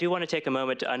 I do want to take a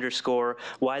moment to underscore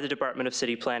why the Department of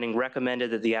City Planning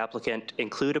recommended that the applicant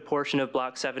include a portion of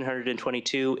Block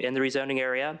 722 in the rezoning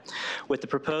area. With the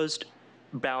proposed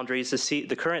boundaries,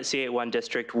 the current C81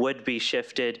 district would be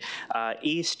shifted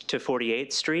east to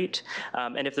 48th Street,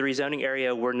 and if the rezoning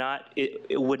area were not,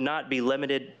 it would not be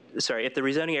limited. Sorry, if the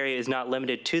rezoning area is not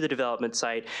limited to the development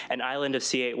site, an island of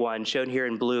C81 shown here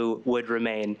in blue would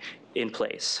remain in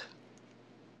place.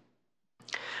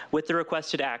 With the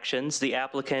requested actions, the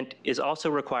applicant is also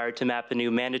required to map a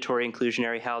new mandatory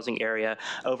inclusionary housing area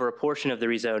over a portion of the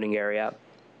rezoning area.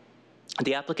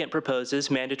 The applicant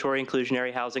proposes mandatory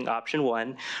inclusionary housing option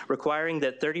 1, requiring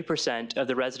that 30% of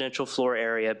the residential floor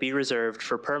area be reserved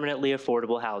for permanently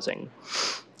affordable housing.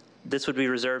 This would be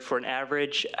reserved for an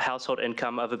average household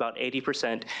income of about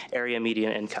 80% area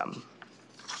median income.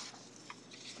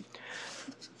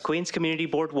 Queens Community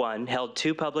Board 1 held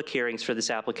 2 public hearings for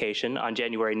this application on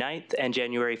January 9th and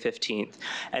January 15th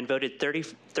and voted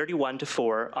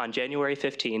 31-4 on January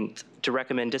 15th to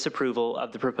recommend disapproval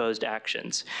of the proposed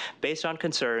actions based on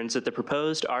concerns that the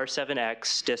proposed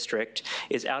R7X district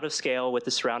is out of scale with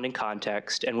the surrounding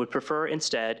context and would prefer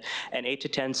instead an 8 to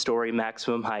 10 story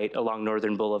maximum height along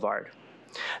Northern Boulevard.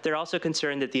 They're also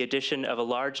concerned that the addition of a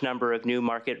large number of new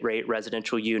market rate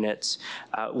residential units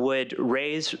would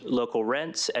raise local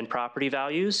rents and property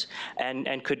values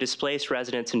and could displace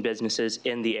residents and businesses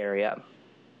in the area.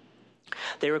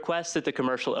 They request that the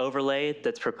commercial overlay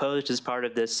that's proposed as part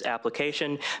of this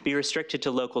application be restricted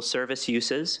to local service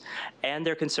uses, and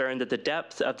they're concerned that the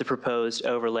depth of the proposed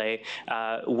overlay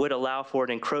would allow for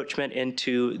an encroachment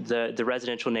into the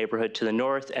residential neighborhood to the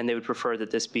north, and they would prefer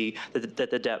that that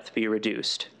the depth be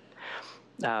reduced.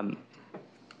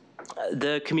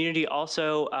 The community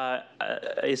also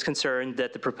is concerned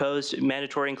that the proposed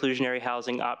mandatory inclusionary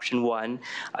housing option 1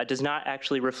 does not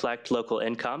actually reflect local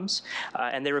incomes,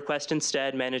 and they request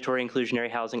instead mandatory inclusionary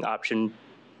housing option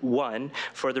 1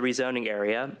 for the rezoning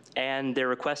area, and they're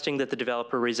requesting that the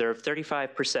developer reserve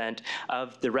 35%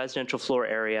 of the residential floor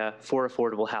area for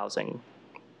affordable housing.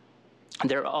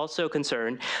 They're also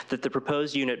concerned that the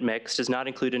proposed unit mix does not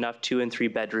include enough 2- and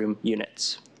 3-bedroom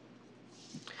units.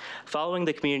 Following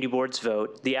the community board's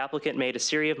vote, the applicant made a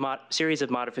series of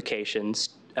modifications,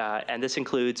 and this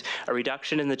includes a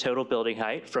reduction in the total building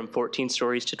height from 14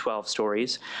 stories to 12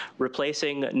 stories,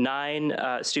 replacing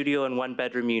 9 studio and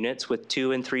 1-bedroom units with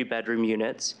 2- and 3-bedroom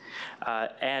units,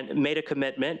 and made a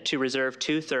commitment to reserve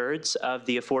 2/3 of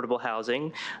the affordable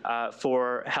housing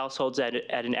for households at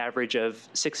an average of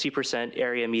 60%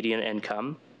 area median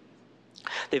income.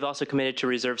 They've also committed to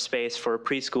reserve space for a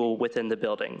preschool within the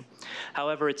building.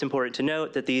 However, it's important to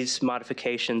note that these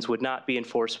modifications would not be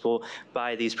enforceable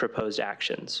by these proposed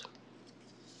actions.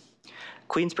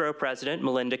 Queensborough President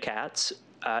Melinda Katz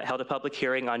held a public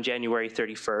hearing on January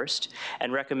 31st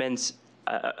and recommends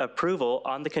approval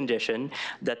on the condition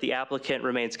that the applicant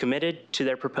remains committed to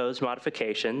their proposed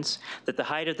modifications, that the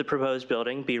height of the proposed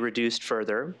building be reduced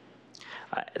further,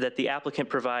 that the applicant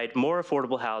provide more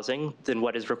affordable housing than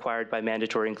what is required by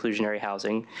mandatory inclusionary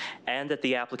housing, and that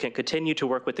the applicant continue to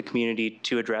work with the community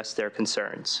to address their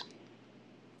concerns.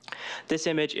 This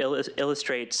image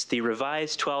illustrates the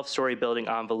revised 12-story building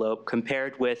envelope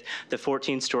compared with the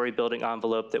 14-story building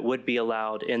envelope that would be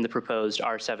allowed in the proposed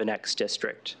R7X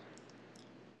district.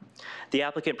 The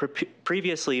applicant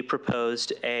previously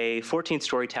proposed a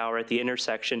 14-story tower at the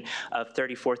intersection of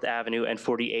 34th Avenue and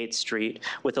 48th Street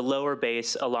with a lower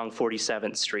base along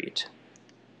 47th Street.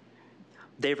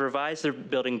 They've revised their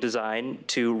building design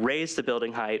to raise the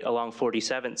building height along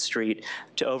 47th Street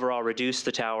to overall reduce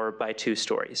the tower by 2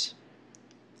 stories.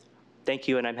 Thank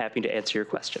you, and I'm happy to answer your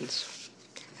questions.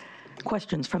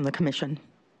 Questions from the commission?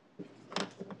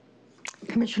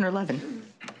 Commissioner Levin.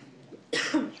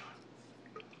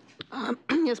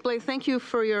 Yes, Blake, thank you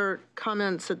for your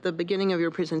comments at the beginning of your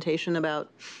presentation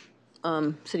about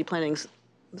city planning's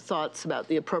thoughts about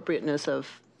the appropriateness of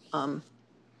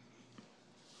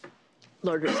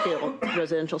larger scale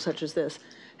residential such as this.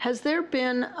 Has there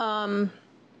been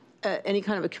any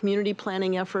kind of a community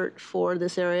planning effort for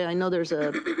this area? I know there's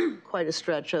quite a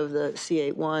stretch of the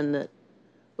C81 that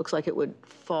looks like it would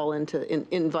fall into,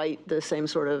 invite the same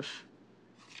sort of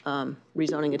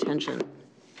rezoning attention.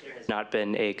 Not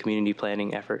been a community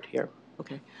planning effort here.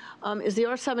 Okay. Is the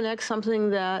R7X something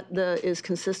that is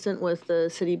consistent with the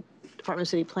Department of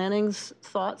City Planning's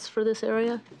thoughts for this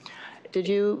area? Did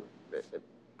you,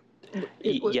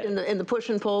 in the push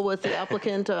and pull with the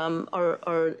applicant,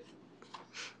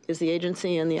 is the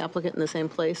agency and the applicant in the same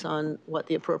place on what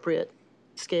the appropriate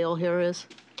scale here is?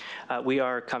 We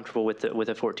are comfortable with a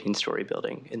 14-story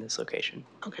building in this location.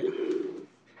 Okay.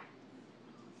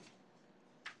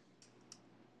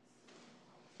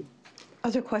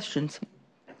 Other questions?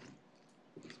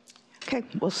 Okay,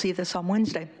 we'll see this on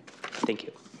Wednesday. Thank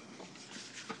you.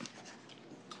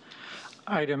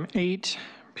 Item 8,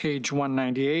 page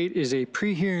 198, is a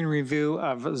pre-hearing review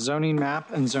of zoning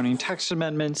map and zoning text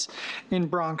amendments in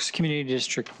Bronx Community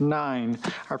District 9.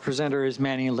 Our presenter is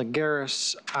Manny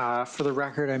Lagares. For the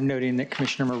record, I'm noting that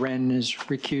Commissioner Marin is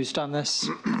recused on this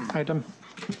item.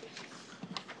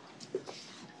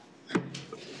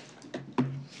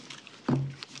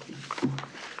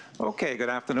 Okay, good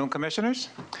afternoon, Commissioners.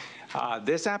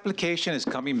 This application is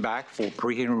coming back for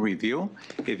pre-hearing review.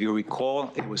 If you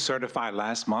recall, it was certified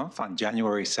last month on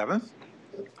January 7th.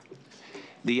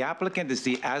 The applicant is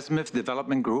the Azimuth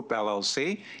Development Group,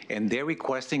 LLC, and they're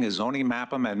requesting a zoning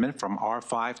map amendment from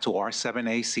R5 to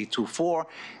R7A C24,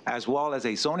 as well as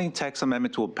a zoning text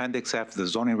amendment to Appendix F, the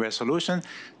zoning resolution,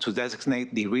 to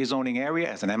designate the rezoning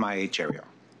area as an MIH area.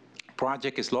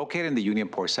 Project is located in the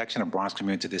Unionport section of Bronx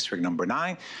Community District number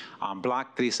 9 on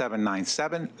block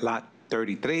 3797, lot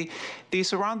 33. The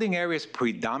surrounding area is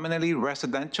predominantly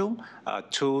residential,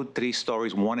 2, 3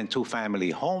 stories, 1 and 2 family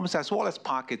homes, as well as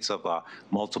pockets of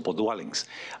multiple dwellings.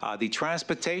 The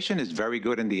transportation is very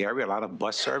good in the area, a lot of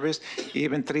bus service,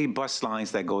 even 3 bus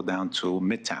lines that go down to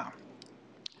Midtown.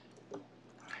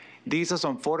 These are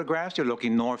some photographs. You're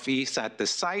looking northeast at the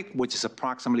site, which is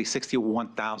approximately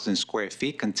 61,000 square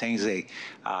feet, contains a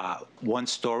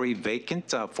 1-story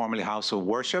vacant, formerly house of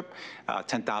worship,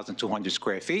 10,200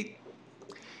 square feet.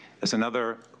 There's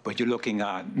another, but you're looking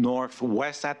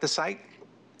northwest at the site.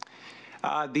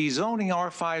 The zoning,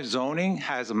 R5 zoning,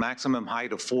 has a maximum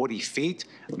height of 40 feet,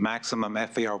 maximum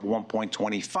FAR of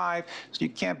 1.25, so you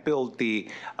can't build the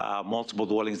multiple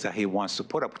dwellings that he wants to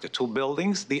put up with the 2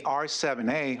 buildings. The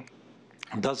R7A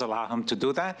does allow him to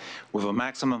do that with a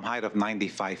maximum height of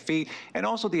 95 feet, and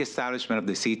also the establishment of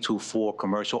the C24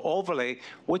 commercial overlay,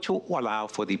 which will allow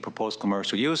for the proposed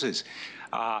commercial uses.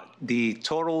 The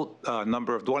total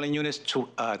number of dwelling units,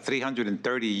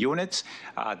 330 units.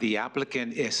 The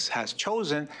applicant has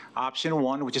chosen option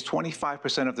 1, which is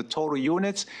 25% of the total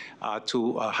units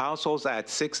to households at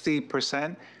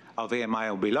 60% of AMI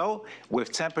or below,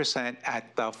 with 10%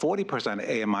 at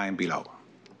 40% AMI and below.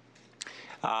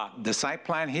 The site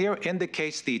plan here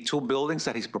indicates the 2 buildings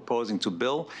that he's proposing to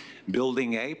build.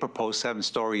 Building A, proposed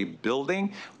 7-story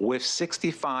building with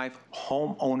 65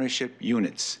 home ownership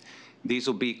units. These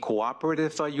will be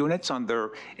cooperative units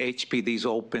under HPD's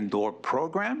open door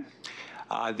program.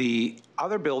 The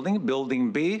other building,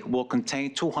 Building B, will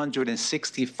contain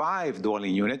 265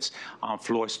 dwelling units on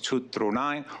floors 2 through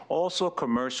 9, also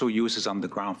commercial uses on the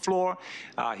ground floor.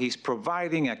 He's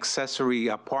providing accessory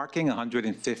parking,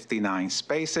 159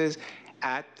 spaces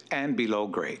at and below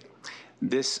grade.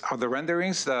 These are the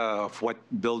renderings of what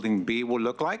Building B will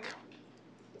look like.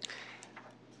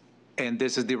 And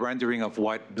this is the rendering of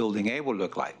what Building A will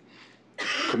look like.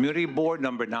 Community Board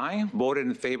number 9 voted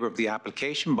in favor of the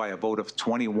application by a vote of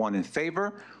 21 in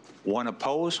favor, 1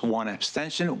 opposed, 1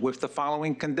 abstention, with the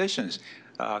following conditions.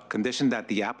 Condition that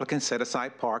the applicant set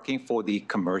aside parking for the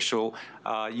commercial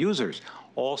users.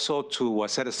 Also to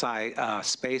set aside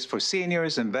space for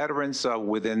seniors and veterans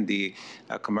within the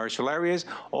commercial areas.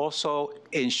 Also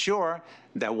ensure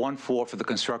that 1/4 of the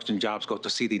construction jobs go to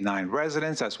CD9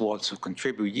 residents, as well as to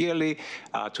contribute yearly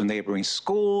to neighboring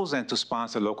schools and to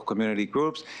sponsor local community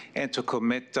groups, and to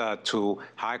commit to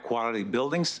high-quality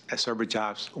buildings and service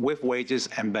jobs with wages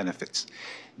and benefits.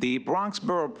 The Bronx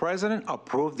Borough President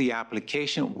approved the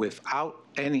application without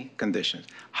any conditions.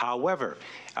 However,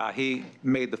 he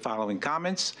made the following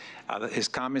comments. His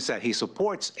comments that he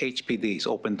supports HPD's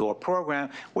open door program,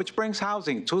 which brings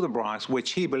housing to the Bronx,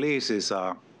 which he believes is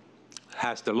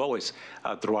has the lowest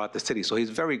throughout the city. So he's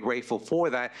very grateful for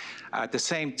that. At the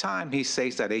same time, he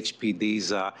says that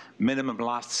HPD's minimum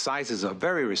lot sizes are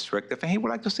very restrictive, and he would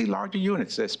like to see larger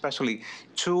units, especially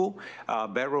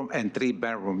 2-bedroom and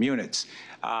 3-bedroom units.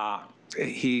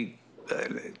 He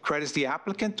credits the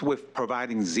applicant with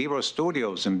providing 0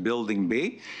 studios in Building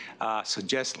B,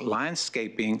 suggests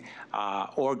landscaping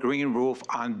or green roof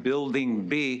on Building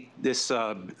B.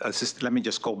 Let me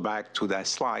just go back to that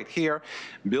slide here.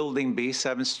 Building B,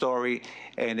 7-story,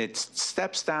 and it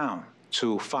steps down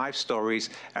to 5 stories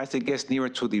as it gets nearer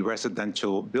to the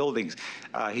residential buildings.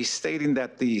 He's stating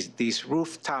that these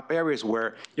rooftop areas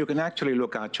where you can actually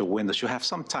look out your windows should have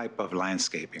some type of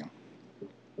landscaping.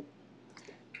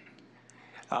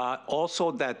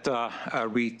 Also that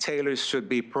retailers should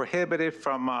be prohibited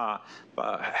from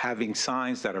having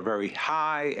signs that are very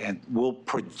high and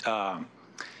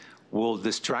will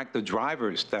distract the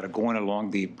drivers that are going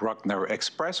along the Bruckner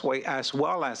Expressway, as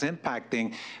well as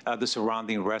impacting the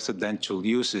surrounding residential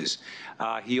uses.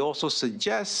 He also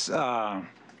suggests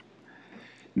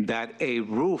that a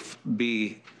roof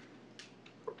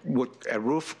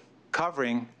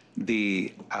covering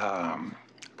the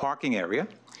parking area.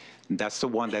 That's the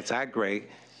one that's at grade.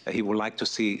 He would like to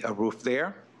see a roof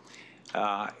there.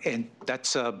 And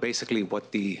that's basically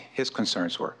what his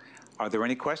concerns were. Are there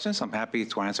any questions? I'm happy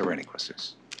to answer any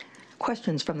questions.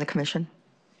 Questions from the commission?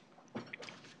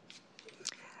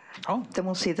 Oh. Then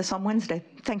we'll see this on Wednesday.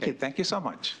 Thank you. Thank you so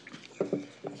much.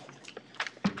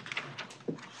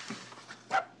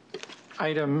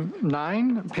 Item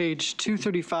 9, page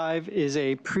 235, is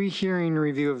a pre-hearing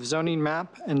review of zoning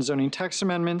map and zoning text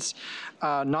amendments,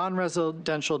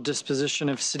 non-residential disposition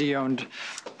of city-owned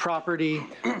property,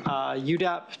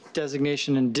 UDAP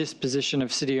designation and disposition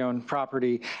of city-owned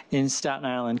property in Staten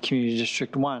Island Community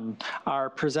District 1. Our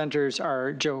presenters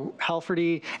are Joe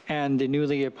Halferty and the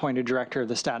newly appointed director of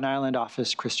the Staten Island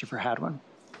office, Christopher Hadwin.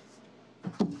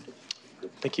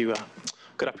 Thank you.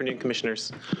 Good afternoon,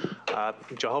 Commissioners.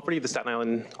 Joe Helferty, the Staten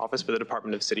Island Office for the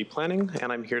Department of City Planning,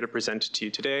 and I'm here to present to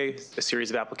you today a series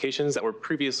of applications that were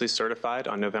previously certified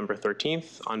on November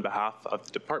 13th on behalf of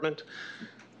the Department.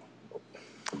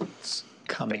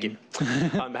 Thank you.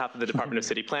 On behalf of the Department of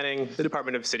City Planning, the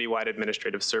Department of Citywide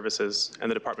Administrative Services, and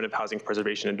the Department of Housing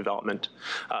Preservation and Development.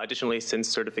 Additionally, since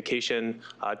certification,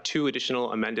 2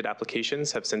 additional amended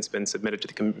applications have since been submitted to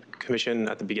the Commission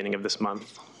at the beginning of this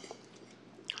month.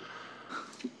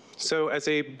 So as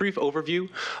a brief overview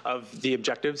of the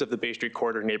objectives of the Bay Street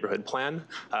Corridor Neighborhood Plan,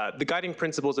 the guiding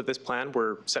principles of this plan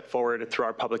were set forward through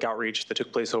our public outreach that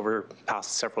took place over the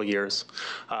past several years.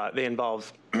 They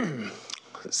involve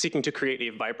seeking to create a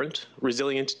vibrant,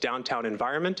 resilient downtown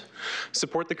environment,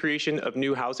 support the creation of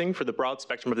new housing for the broad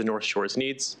spectrum of the North Shore's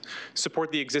needs,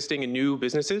 support the existing and new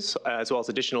businesses, as well as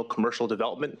additional commercial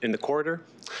development in the corridor,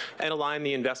 and align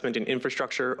the investment in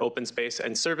infrastructure, open space,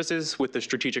 and services with the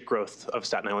strategic growth of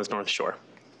Staten Island's North Shore.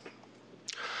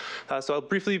 So I'll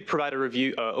briefly provide a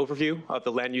overview of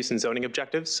the land use and zoning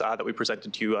objectives that we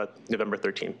presented to you November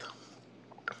 13th.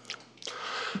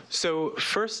 So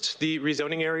first, the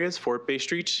rezoning areas for Bay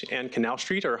Street and Canal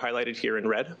Street are highlighted here in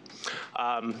red.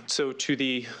 So to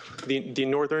the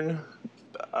northern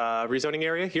rezoning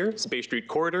area here is Bay Street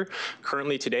Corridor,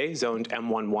 currently today zoned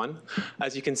M11.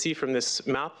 As you can see from this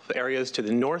map, areas to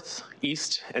the north,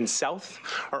 east, and south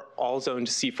are all zoned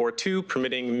C42,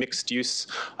 permitting mixed-use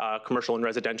commercial and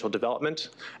residential development,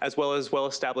 as well as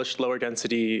well-established lower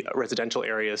density residential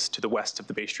areas to the west of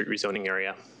the Bay Street rezoning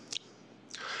area.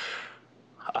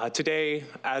 Today,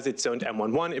 as it's zoned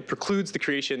M11, it precludes the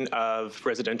creation of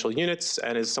residential units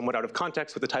and is somewhat out of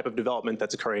context with the type of development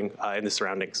that's occurring in the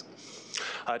surroundings.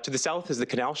 To the south is the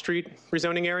Canal Street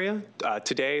rezoning area,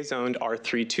 today zoned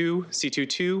R32,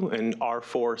 C22, and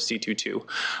R4,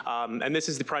 C22. And this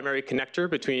is the primary connector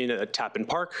between Tappan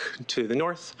Park to the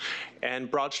north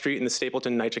and Broad Street and the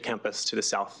Stapleton NYCHA campus to the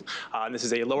south. And this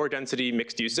is a lower density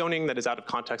mixed-use zoning that is out of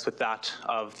context with that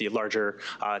of the larger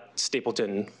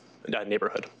Stapleton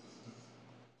neighborhood.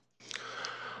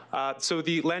 So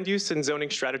the land use and zoning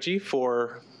strategy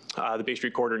for the Bay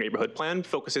Street Corridor Neighborhood Plan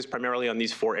focuses primarily on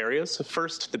these 4 areas.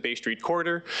 First, the Bay Street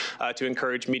Corridor to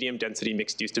encourage medium density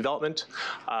mixed use development.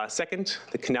 Second,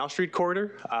 the Canal Street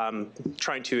Corridor,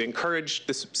 trying to encourage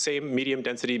this same medium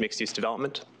density mixed use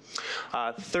development.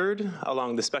 Third,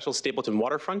 along the special Stapleton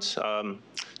waterfront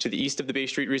to the east of the Bay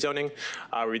Street rezoning,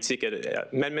 we'd seek an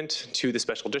amendment to the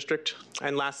special district.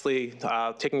 And lastly,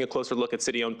 taking a closer look at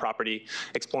city-owned property,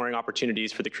 exploring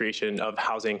opportunities for the creation of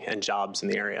housing and jobs in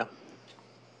the area.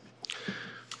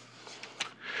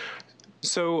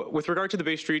 So with regard to the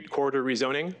Bay Street Corridor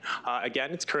rezoning,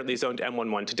 again, it's currently zoned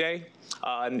M11 today.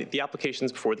 And the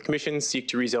applications before the Commission seek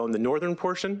to rezone the northern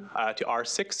portion to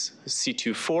R6,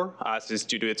 C24. This is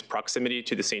due to its proximity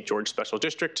to the St. George Special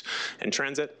District and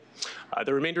transit.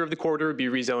 The remainder of the corridor would be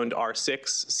rezoned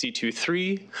R6,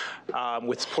 C23,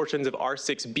 with portions of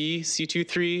R6B,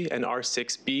 C23, and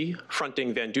R6B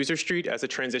fronting Van Duzer Street as a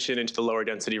transition into the lower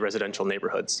density residential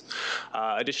neighborhoods.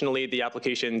 Additionally, the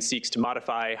application seeks to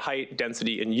modify height,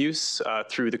 density, and use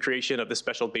through the creation of the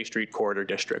special Bay Street Corridor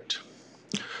District.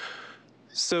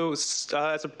 So as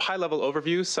a high-level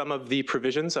overview, some of the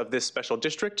provisions of this special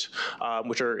district,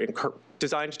 which are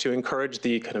designed to encourage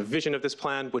the kind of vision of this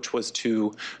plan, which was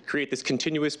to create this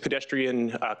continuous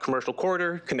pedestrian commercial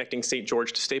corridor connecting St.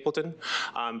 George to Stapleton,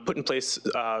 put in place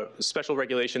special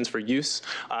regulations for use,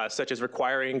 such as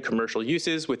requiring commercial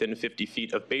uses within 50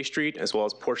 feet of Bay Street, as well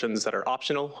as portions that are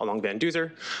optional along Van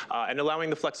Duzer, and allowing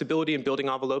the flexibility in building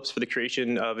envelopes for the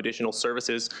creation of additional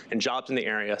services and jobs in the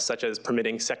area, such as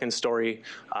permitting second-story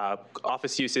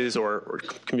office uses or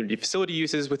community facility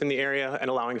uses within the area, and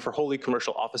allowing for wholly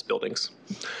commercial office buildings.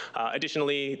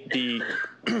 Additionally, the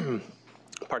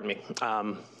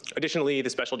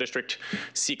special district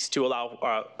seeks to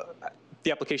allow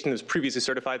the application that was previously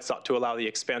certified sought to allow the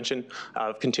expansion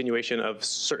of continuation of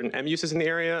certain M uses in the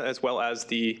area, as well as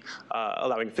the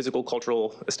allowing physical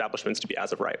cultural establishments to be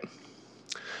as of right.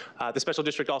 The special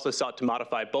district also sought to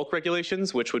modify bulk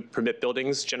regulations, which would permit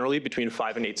buildings generally between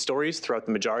 5 and 8 stories throughout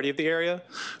the majority of the area,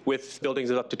 with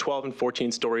buildings of up to 12 and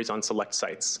 14 stories on select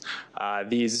sites.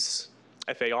 These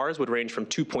FARs would range from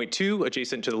 2.2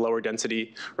 adjacent to the lower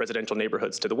density residential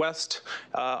neighborhoods to the west,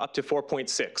 up to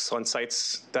 4.6 on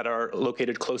sites that are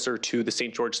located closer to the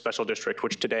St. George Special District,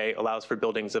 which today allows for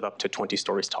buildings of up to 20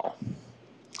 stories tall.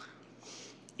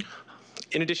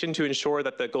 In addition, to ensure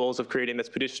that the goals of creating this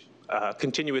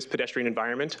continuous pedestrian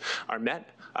environment are met,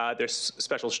 there's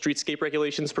special streetscape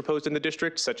regulations proposed in the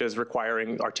district, such as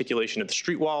requiring articulation of the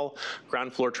street wall,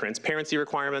 ground floor transparency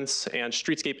requirements, and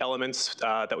streetscape elements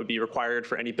that would be required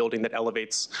for any building that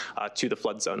elevates to the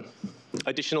flood zone.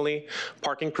 Additionally,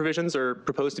 parking provisions are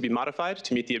proposed to be modified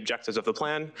to meet the objectives of the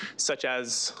plan, such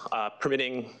as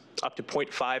permitting up to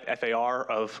 0.5 FAR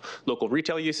of local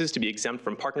retail uses to be exempt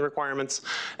from parking requirements,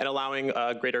 and allowing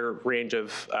a greater range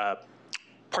of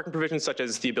parking provisions, such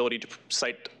as the ability to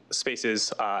site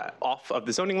spaces off of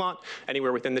the zoning lot,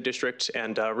 anywhere within the district,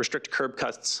 and restrict curb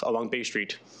cuts along Bay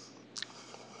Street.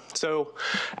 So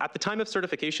at the time of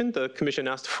certification, the commission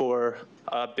asked for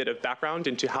a bit of background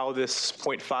into how this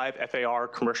 0.5 FAR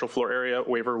commercial floor area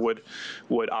waiver would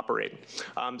operate.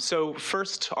 So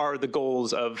first are the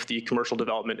goals of the commercial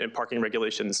development and parking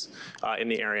regulations in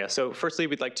the area. So firstly,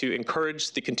 we'd like to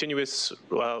encourage the continuous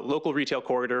local retail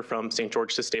corridor from St.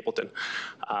 George to Stapleton.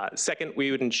 Second,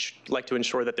 we would like to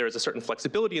ensure that there is a certain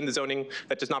flexibility in the zoning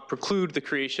that does not preclude the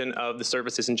creation of the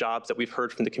services and jobs that we've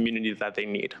heard from the community that they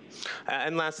need.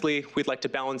 And lastly, we'd like to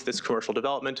balance this commercial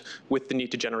development with the need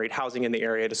to generate housing in the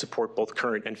area to support both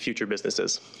current and future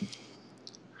businesses.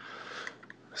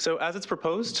 So as it's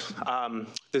proposed,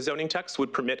 the zoning text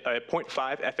would permit a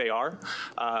 0.5 FAR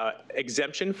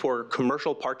exemption for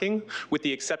commercial parking, with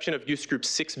the exception of use group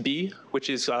 6B, which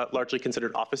is largely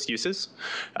considered office uses.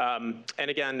 And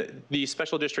again, the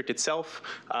special district itself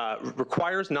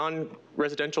requires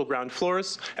non-residential ground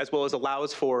floors, as well as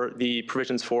allows for the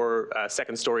provisions for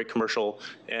second-story commercial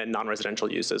and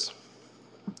non-residential uses.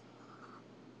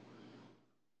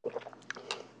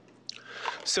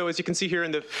 So as you can see here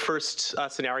in the first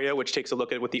scenario, which takes a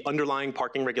look at what the underlying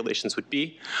parking regulations would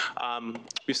be,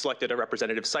 we've selected a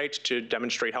representative site to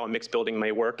demonstrate how a mixed building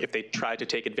may work if they try to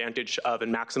take advantage of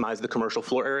and maximize the commercial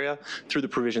floor area through the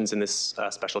provisions in this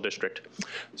special district.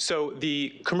 So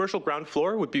the commercial ground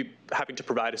floor would be having to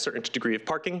provide a certain degree of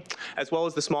parking, as well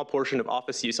as the small portion of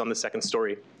office use on the second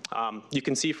story. You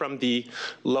can see from the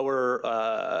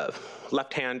lower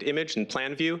left-hand image and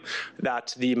plan view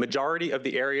that the majority of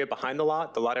the area behind the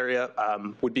lot area,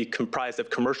 would be comprised of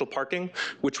commercial parking,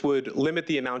 which would limit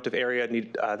the amount of area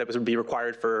that would be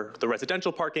required for the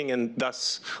residential parking, and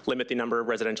thus limit the number of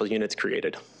residential units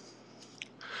created.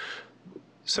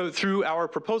 So through our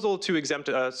proposal to exempt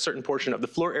a certain portion of the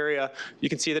floor area, you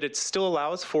can see that it still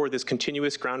allows for this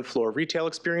continuous ground floor retail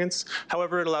experience.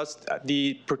 However, it allows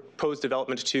the proposed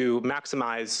development to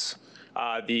maximize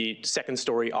the second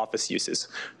story office uses.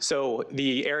 So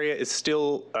the area is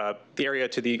still, the area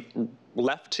to the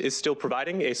left is still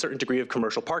providing a certain degree of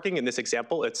commercial parking. In this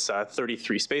example, it's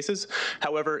 33 spaces.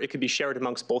 However, it could be shared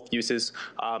amongst both uses,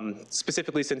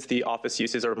 specifically since the office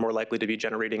uses are more likely to be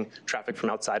generating traffic from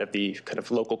outside of the kind of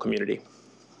local community.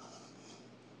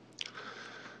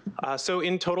 So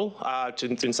in total,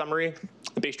 in summary,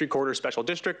 the Bay Street Corridor Special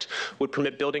District would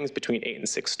permit buildings between 8 and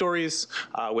 6 stories,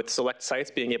 with select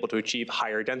sites being able to achieve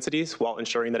higher densities while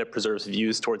ensuring that it preserves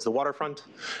views towards the waterfront.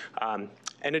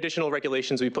 And additional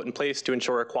regulations we put in place to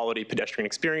ensure a quality pedestrian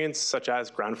experience, such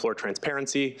as ground floor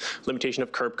transparency, limitation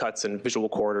of curb cuts, and visual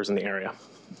corridors in the area.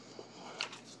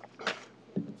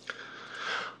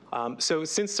 So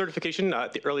since certification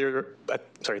at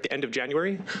the end of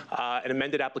January, an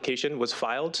amended application was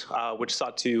filed, which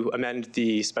sought to amend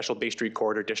the Special Bay Street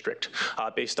Corridor District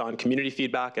based on community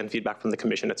feedback and feedback from the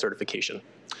Commission at certification.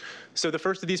 So the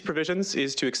first of these provisions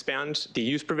is to expand the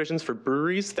use provisions for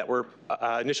breweries that were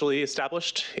initially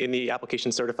established in the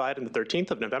application certified on the 13th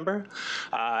of November.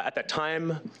 At that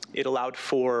time, it allowed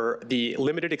for the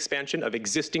limited expansion of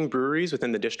existing breweries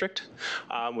within the district,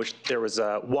 which there was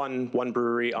one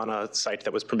brewery on a site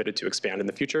that was permitted to expand in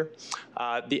the future.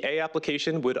 The A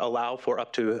application would allow for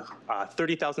up to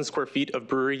 30,000 square feet of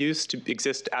brewery use to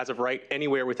exist as of right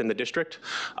anywhere within the district,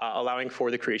 allowing for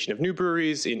the creation of new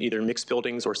breweries in either mixed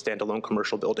buildings or standalone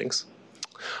commercial buildings.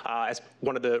 As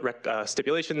one of the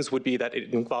stipulations would be that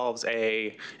it involves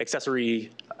a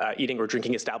accessory eating or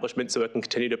drinking establishment, so it can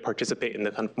continue to participate in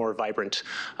the kind of more vibrant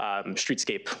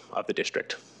streetscape of the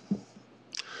district.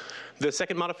 The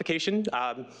second modification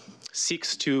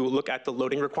seeks to look at the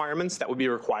loading requirements that would be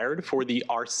required for the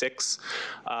R6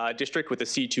 district with a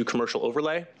C2 commercial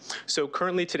overlay. So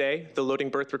currently today, the loading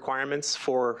berth requirements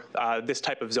for this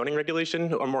type of zoning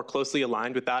regulation are more closely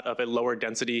aligned with that of a lower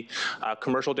density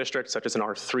commercial district, such as an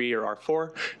R3 or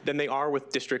R4, than they are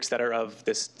with districts that are of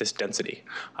this density.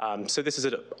 So this is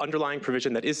an underlying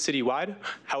provision that is citywide.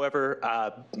 However,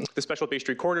 the Special Bay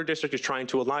Street Corridor District is trying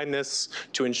to align this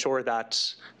to ensure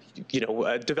that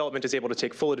development is able to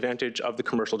take full advantage of the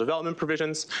commercial development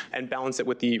provisions and balance it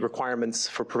with the requirements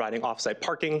for providing off-site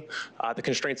parking, the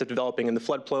constraints of developing in the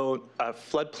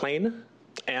floodplain,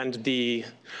 and the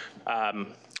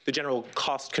general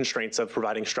cost constraints of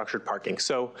providing structured parking.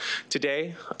 So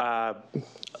today,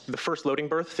 the first loading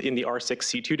berth in the R6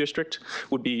 C2 district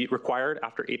would be required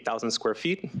after 8,000 square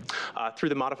feet. Through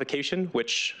the modification,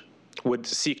 which would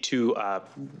seek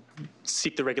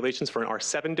the regulations for an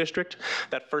R7 district,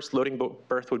 that first loading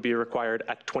berth would be required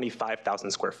at 25,000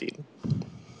 square feet.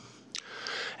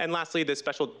 And lastly, the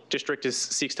special district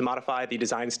seeks to modify the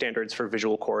design standards for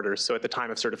visual corridors. So at the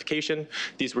time of certification,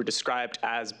 these were described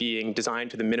as being designed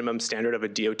to the minimum standard of a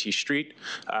DOT street.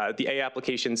 The A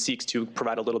application seeks to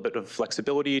provide a little bit of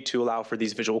flexibility to allow for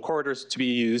these visual corridors to be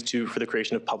used for the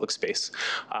creation of public space.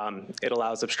 It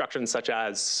allows obstructions such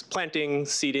as planting,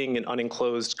 seating, and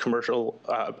unenclosed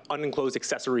unenclosed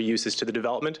accessory uses to the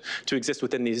development to exist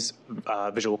within these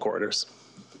visual corridors.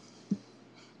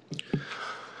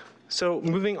 So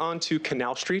moving on to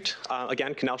Canal Street.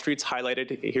 Again, Canal Street's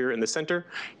highlighted here in the center.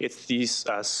 It's this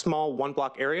small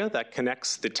one-block area that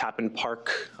connects the Tappan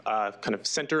Park kind of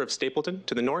center of Stapleton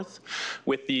to the north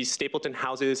with the Stapleton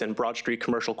houses and Broad Street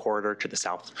commercial corridor to the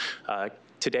south.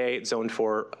 Today, it's zoned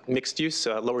for mixed use,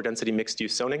 lower density mixed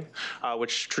use zoning,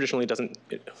 which traditionally doesn't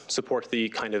support the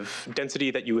kind of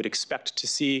density that you would expect to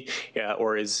see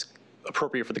or is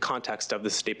appropriate for the context of the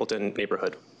Stapleton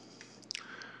neighborhood.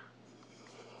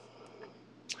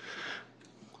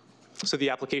 So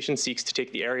the application seeks to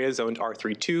take the area zoned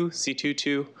R32,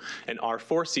 C22, and R4,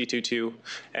 C22,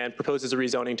 and proposes a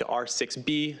rezoning to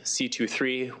R6B,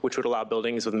 C23, which would allow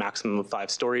buildings with a maximum of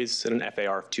 5 stories and an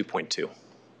FAR of 2.2.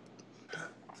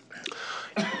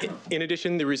 In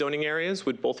addition, the rezoning areas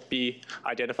would both be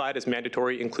identified as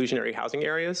mandatory inclusionary housing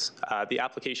areas. The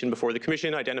application before the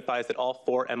commission identifies that all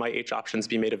 4 MIH options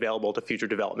be made available to future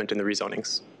development in the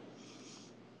rezonings.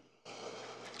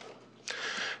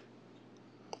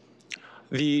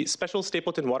 The Special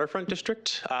Stapleton Waterfront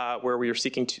District, where we are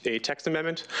seeking a text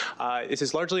amendment, this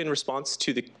is largely in response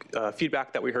to the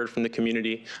feedback that we heard from the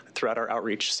community throughout our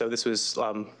outreach. So this was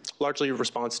largely in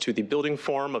response to the building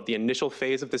form of the initial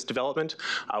phase of this development,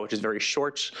 which is very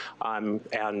short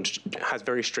and has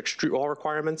very strict street wall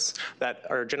requirements that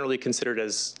are generally considered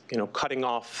as cutting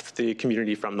off the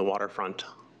community from the waterfront.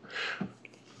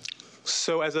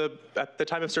 So at the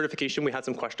time of certification, we had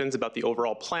some questions about the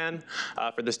overall plan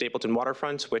for the Stapleton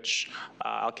waterfront, which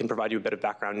I can provide you a bit of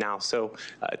background now. So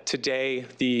today,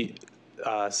 the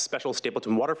Special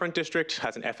Stapleton Waterfront District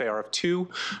has an FAR of 2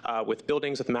 with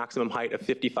buildings with maximum height of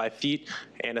 55 feet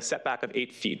and a setback of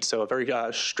 8 feet. So a very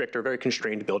strict or very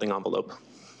constrained building envelope.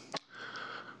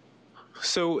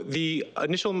 So the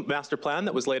initial master plan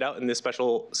that was laid out in the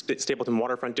Special Stapleton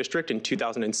Waterfront District in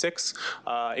 2006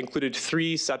 included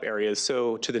 3 sub-areas.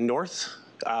 So to the north,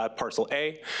 Parcel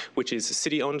A, which is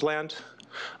city-owned land.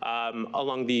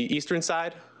 Along the eastern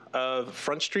side of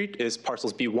Front Street is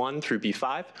parcels B1 through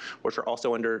B5, which are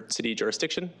also under city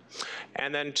jurisdiction.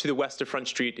 And then to the west of Front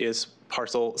Street is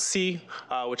Parcel C,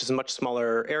 which is a much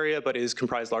smaller area, but is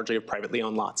comprised largely of privately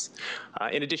owned lots.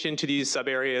 In addition to these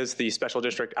sub-areas, the special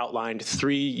district outlined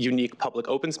 3 unique public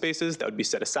open spaces that would be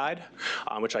set aside,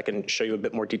 which I can show you a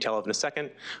bit more detail of in a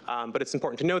second. But it's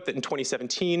important to note that in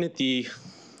 2017, the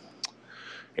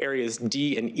areas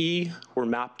D and E were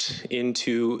mapped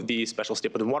into the Special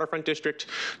Stapleton Waterfront District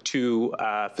to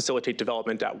facilitate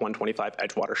development at 125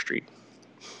 Edgewater Street.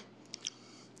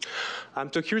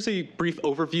 So here's a brief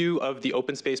overview of the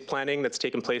open space planning that's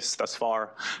taken place thus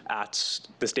far at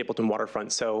the Stapleton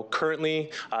Waterfront. So currently,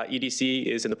 EDC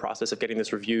is in the process of getting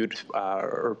this reviewed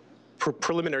or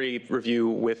preliminary review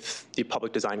with the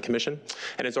Public Design Commission,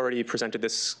 and has already presented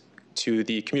this to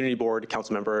the community board,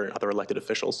 council member, and other elected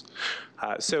officials.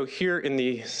 So here in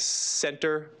the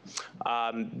center,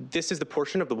 this is the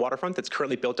portion of the waterfront that's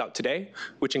currently built out today,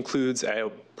 which includes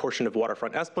a portion of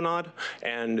waterfront esplanade,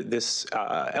 and this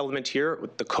element here,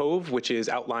 the cove, which is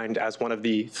outlined as one of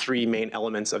the 3 main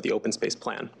elements of the open space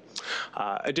plan.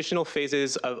 Additional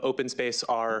phases of open space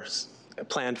are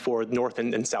planned for north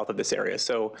and south of this area.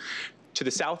 So to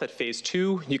the south at phase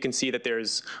 2, you can see that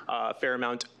there's a fair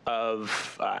amount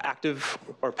of active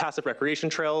or passive recreation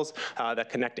trails that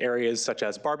connect areas such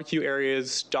as barbecue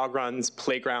areas, dog runs,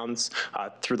 playgrounds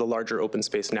through the larger open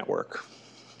space network.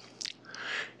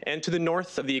 And to the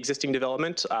north of the existing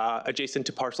development, adjacent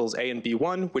to parcels A and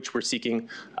B1, which we're seeking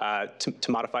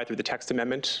to modify through the text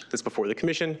amendment that's before the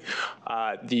commission,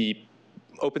 the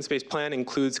open space plan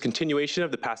includes continuation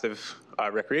of the passive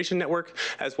recreation network,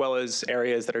 as well as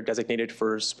areas that are designated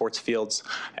for sports fields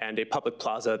and a public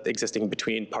plaza existing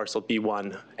between parcel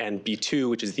B1 and B2,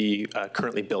 which is the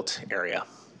currently built area.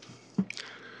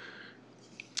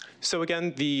 So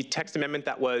again, the text amendment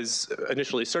that was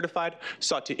initially certified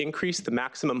sought to increase the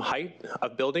maximum height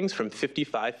of buildings from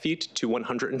 55 feet to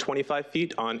 125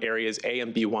 feet on areas A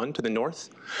and B1 to the north,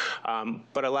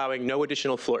 but allowing no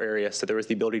additional floor area, so there was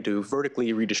the ability to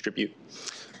vertically redistribute.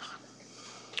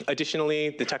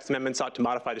 Additionally, the text amendment sought to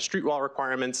modify the street wall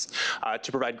requirements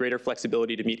to provide greater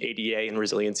flexibility to meet ADA and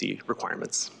resiliency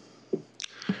requirements.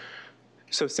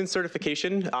 So since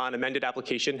certification, an amended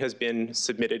application has been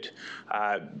submitted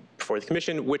for the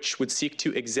commission, which would seek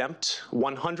to exempt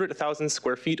 100,000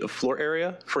 square feet of floor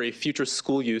area for a future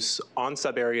school use on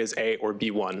subareas A or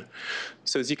B1.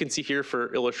 So as you can see here,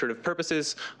 for illustrative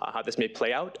purposes, how this may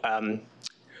play out.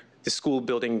 The school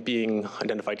building being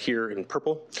identified here in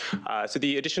purple. So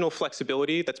the additional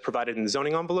flexibility that's provided in the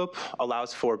zoning envelope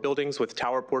allows for buildings with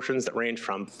tower portions that range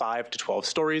from 5 to 12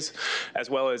 stories, as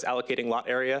well as allocating lot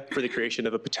area for the creation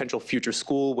of a potential future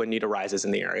school when need arises in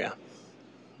the area.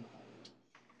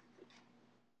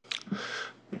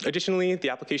 Additionally, the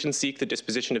applications seek the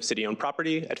disposition of city-owned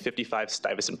property at 55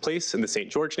 Stuyvesant Place in the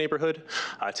St. George neighborhood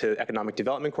to Economic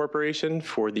Development Corporation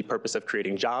for the purpose of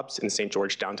creating jobs in St.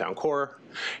 George downtown core,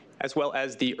 as well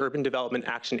as the Urban Development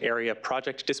Action Area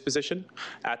project disposition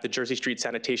at the Jersey Street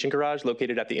Sanitation Garage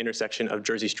located at the intersection of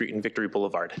Jersey Street and Victory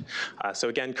Boulevard. So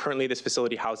again, currently this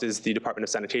facility houses the Department of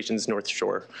Sanitation's North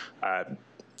Shore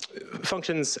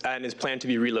functions and is planned to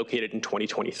be relocated in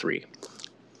 2023.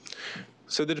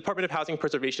 So the Department of Housing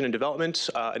Preservation and Development,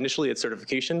 initially at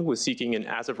certification, was seeking an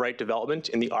as-of-right development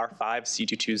in the R5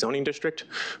 C22 zoning district,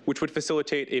 which would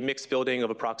facilitate a mixed building of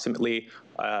approximately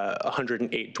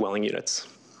 108 dwelling units.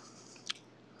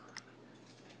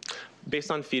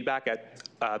 Based on feedback at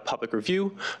public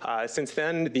review, since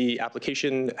then the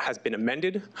application has been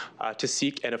amended to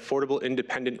seek an affordable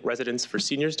independent residence for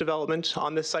seniors development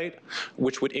on this site,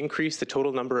 which would increase the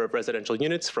total number of residential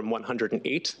units from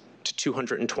 108 to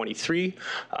 223.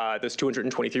 Those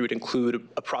 223 would include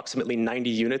approximately 90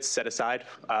 units set aside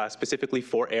specifically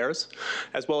for heirs,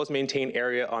 as well as maintain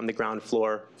area on the ground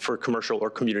floor for commercial or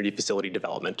community facility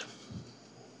development.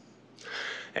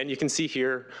 And you can see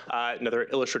here another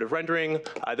illustrative rendering.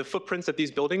 The footprints of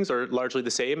these buildings are largely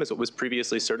the same as what was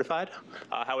previously certified.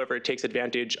 However, it takes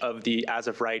advantage of the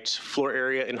as-of-right floor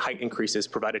area and height increases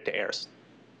provided to heirs.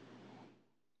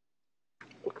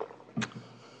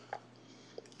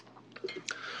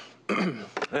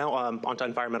 Now onto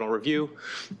environmental review.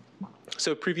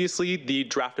 So previously, the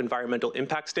draft environmental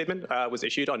impact statement was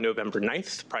issued on November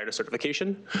 9th prior to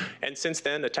certification. And since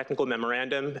then, a technical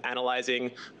memorandum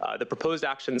analyzing the proposed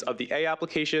actions of the A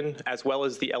application, as well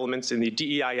as the elements in the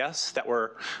DEIS that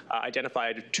were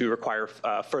identified to require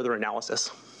further analysis.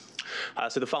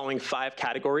 So the following 5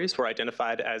 categories were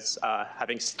identified as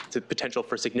having the potential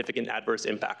for significant adverse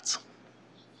impacts.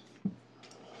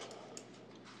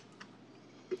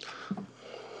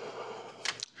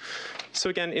 So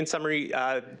again, in summary,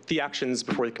 the actions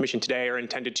before the commission today are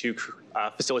intended to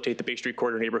facilitate the Bay Street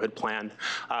Corridor Neighborhood Plan,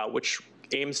 which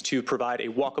aims to provide a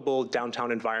walkable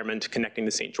downtown environment connecting the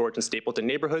St. George and Stapleton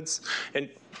neighborhoods, and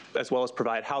as well as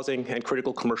provide housing and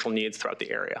critical commercial needs throughout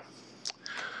the area.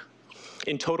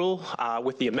 In total,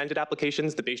 with the amended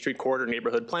applications, the Bay Street Corridor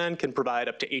Neighborhood Plan can provide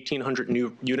up to 1,800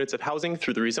 new units of housing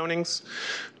through the rezonings,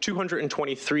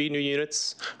 223 new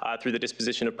units through the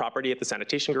disposition of property at the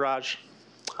sanitation garage,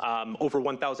 over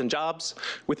 1,000 jobs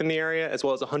within the area, as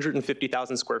well as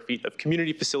 150,000 square feet of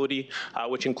community facility,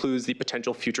 which includes the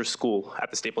potential future school at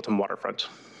the Stapleton waterfront.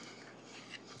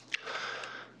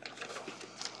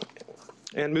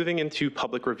 And moving into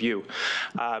public review.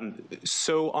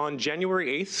 So on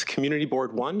January 8th, Community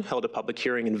Board 1 held a public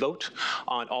hearing and vote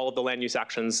on all of the land use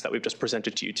actions that we've just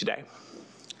presented to you today.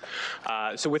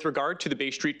 So with regard to the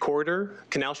Bay Street Corridor,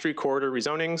 Canal Street Corridor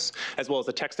rezonings, as well as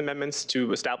the text amendments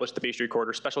to establish the Bay Street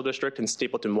Corridor Special District and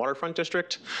Stapleton Waterfront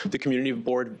District, the Community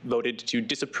Board voted to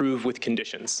disapprove with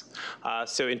conditions.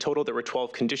 So in total, there were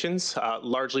 12 conditions,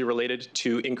 largely related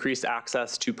to increased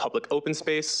access to public open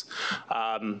space,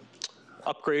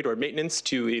 upgrade or maintenance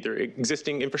to either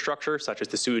existing infrastructure, such as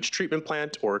the sewage treatment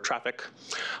plant or traffic,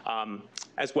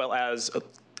 as well as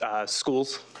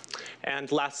schools.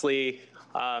 And lastly,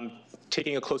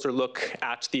 taking a closer look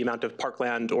at the amount of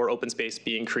parkland or open space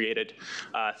being created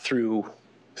through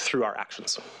our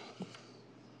actions.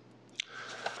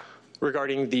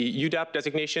 Regarding the UDAP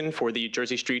designation for the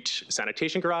Jersey Street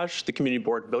Sanitation Garage, the Community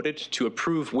Board voted to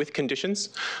approve with conditions.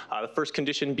 The first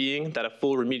condition being that a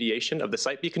full remediation of the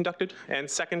site be conducted, and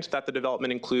second, that the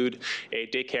development include a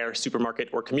daycare, supermarket,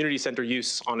 or community center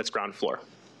use on its ground floor.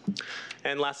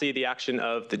 And lastly, the action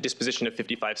of the disposition of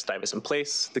 55 Stuyvesant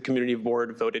Place. The Community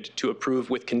Board voted to approve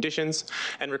with conditions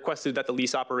and requested that the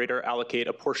lease operator allocate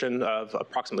a portion of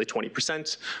approximately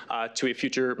 20% to a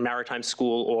future maritime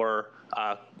school or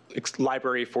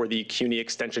library for the CUNY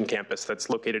Extension Campus that's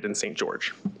located in St.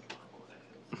 George.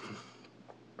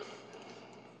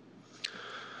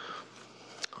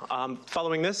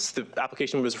 Following this, the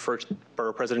application was referred to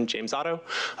Borough President James Otto,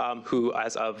 who,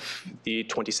 as of the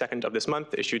 22nd of this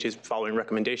month, issued his following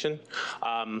recommendation.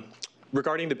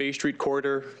 Regarding the Bay Street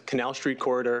Corridor, Canal Street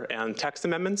Corridor, and text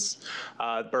amendments,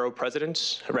 the Borough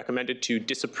President recommended to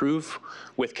disapprove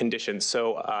with conditions.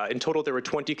 So in total, there were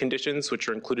 20 conditions which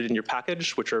are included in your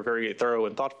package, which are very thorough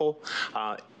and thoughtful.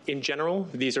 In general,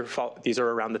 these are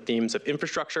around the themes of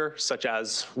infrastructure, such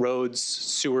as roads,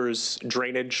 sewers,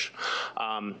 drainage,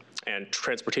 and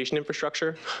transportation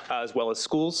infrastructure, as well as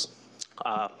schools.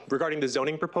 Regarding the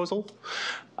zoning proposal,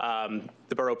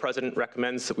 the Borough President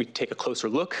recommends that we take a closer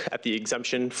look at the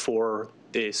exemption for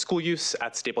the school use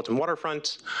at Stapleton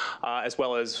Waterfront, as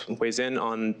well as weighs in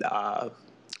on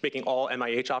making all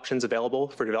MIH options available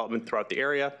for development throughout the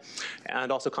area,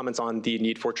 and also comments on the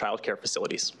need for childcare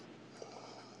facilities.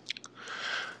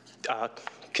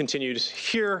 Continued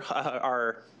here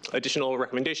are additional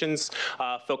recommendations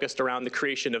focused around the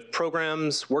creation of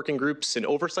programs, working groups, and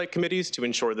oversight committees to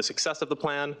ensure the success of the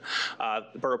plan.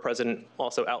 The Borough President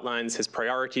also outlines his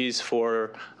priorities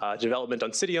for development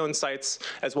on city-owned sites,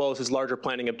 as well as his larger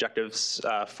planning objectives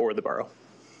for the borough.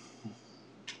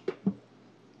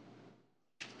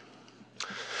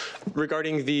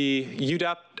 Regarding the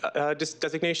UDAP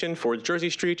designation for Jersey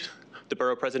Street, the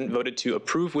Borough President voted to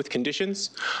approve with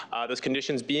conditions. Those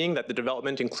conditions being that the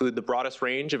development include the broadest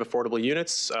range of affordable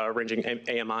units, ranging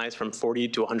AMIs from 40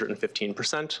 to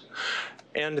 115%,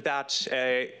 and that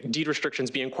deed restrictions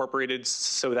be incorporated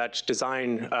so that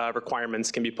design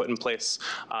requirements can be put in place,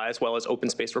 as well as open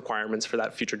space requirements for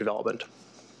that future development.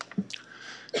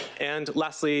 And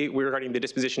lastly, regarding the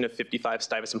disposition of 55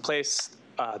 Stuyvesant Place,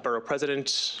 Borough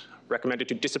President recommended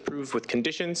to disapprove with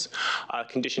conditions,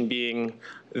 condition being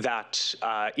that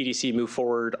EDC move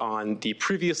forward on the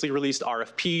previously released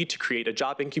RFP to create a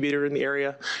job incubator in the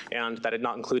area, and that it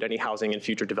not include any housing in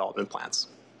future development plans.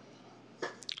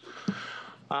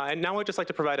 And now I'd just like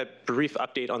to provide a brief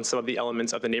update on some of the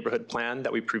elements of the neighborhood plan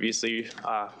that we previously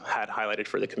had highlighted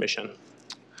for the commission.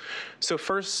 So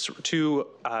first, to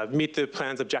meet the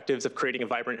plan's objectives of creating a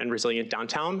vibrant and resilient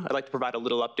downtown, I'd like to provide a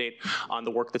little update on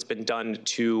the work that's been done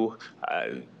to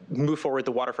move forward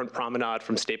the waterfront promenade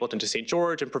from Stapleton to St.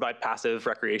 George and provide passive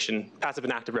and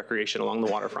active recreation along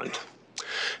the waterfront.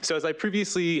 So as I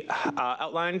previously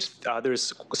outlined,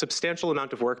 there's a substantial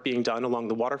amount of work being done along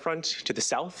the waterfront to the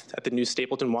south at the new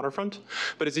Stapleton waterfront.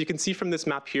 But as you can see from this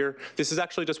map here, this is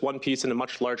actually just one piece in a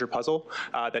much larger puzzle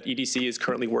that EDC is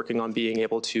currently working on being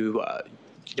able to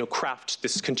craft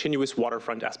this continuous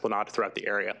waterfront esplanade throughout the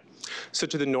area. So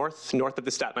to the north of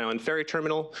the Staten Island Ferry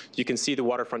Terminal, you can see the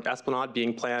waterfront esplanade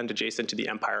being planned adjacent to the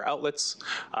Empire Outlets.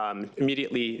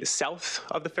 Immediately south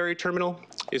of the ferry terminal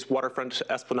is waterfront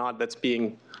esplanade that's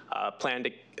being planned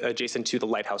adjacent to the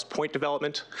Lighthouse Point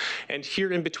development. And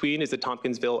here in between is the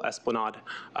Tompkinsville Esplanade,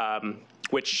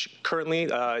 which currently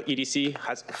EDC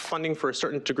has funding for a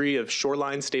certain degree of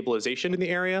shoreline stabilization in the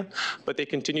area, but they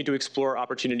continue to explore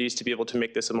opportunities to be able to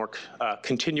make this a more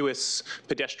continuous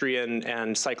pedestrian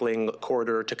and cycling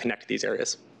corridor to connect these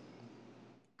areas.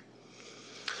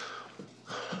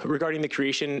 Regarding the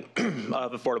creation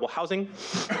of affordable housing,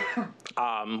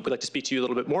 we'd like to speak to you a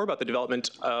little bit more about the development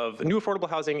of new affordable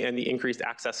housing and the increased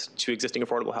access to existing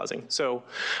affordable housing. So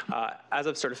as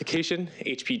of certification,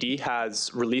 HPD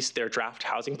has released their draft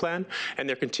housing plan, and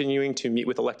they're continuing to meet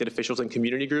with elected officials and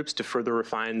community groups to further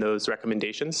refine those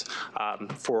recommendations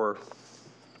for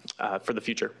the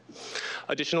future.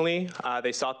 Additionally,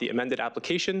 they sought the amended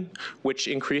application, which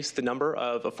increased the number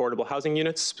of affordable housing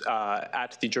units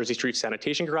at the Jersey Street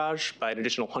Sanitation Garage by an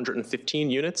additional 115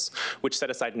 units, which set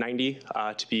aside 90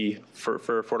 to be for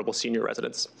affordable senior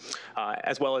residents,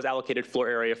 as well as allocated floor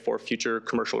area for future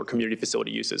commercial or community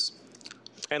facility uses.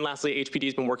 And lastly, HPD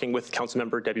has been working with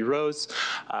Councilmember Debbie Rose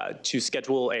to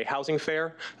schedule a housing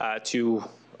fair to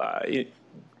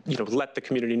let the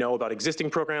community know about existing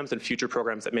programs and future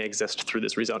programs that may exist through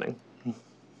this rezoning.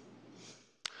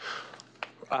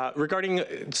 Regarding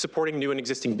supporting new and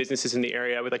existing businesses in the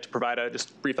area, I would like to provide a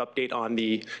just brief update on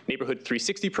the Neighborhood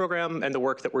 360 program and the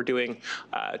work that we're doing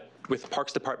with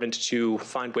Parks Department to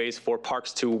find ways for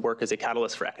parks to work as a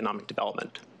catalyst for economic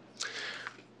development.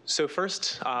 So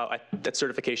first, that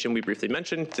certification we briefly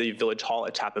mentioned, the Village Hall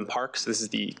at Tappan Park. So this is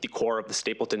the core of the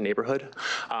Stapleton neighborhood.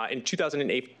 In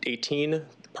 2018, the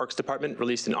Parks Department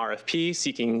released an RFP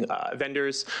seeking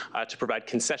vendors to provide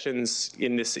concessions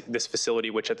in this facility,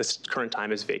 which at this current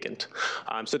time is vacant.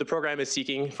 So the program is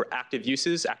seeking for active use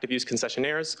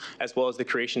concessionaires, as well as the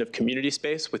creation of community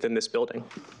space within this building.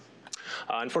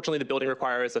 Unfortunately, the building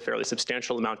requires a fairly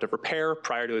substantial amount of repair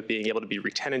prior to it being able to be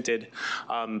retenanted.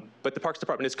 But the Parks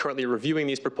Department is currently reviewing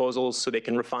these proposals so they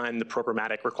can refine the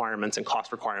programmatic requirements and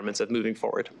cost requirements of moving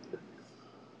forward.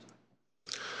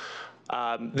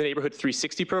 The Neighborhood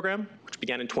 360 program, which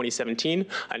began in 2017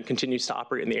 and continues to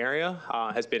operate in the area,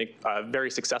 has been very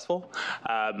successful.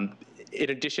 In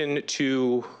addition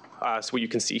to so what you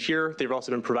can see here, they've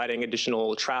also been providing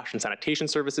additional trash and sanitation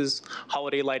services,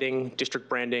 holiday lighting, district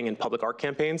branding, and public art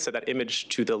campaigns. So that image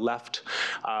to the left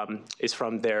is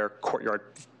from their Courtyard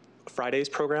Fridays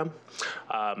program,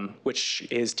 which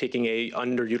is taking a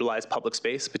underutilized public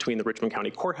space between the Richmond County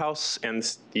Courthouse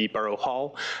and the Borough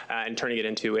Hall and turning it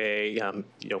into a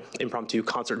impromptu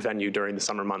concert venue during the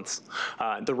summer months.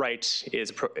 The right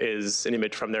is an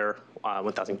image from their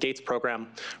 1000 Gates program,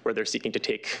 where they're seeking to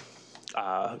take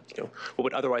what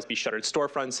would otherwise be shuttered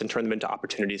storefronts and turn them into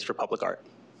opportunities for public art.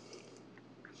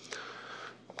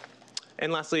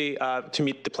 And lastly, to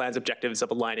meet the plan's objectives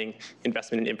of aligning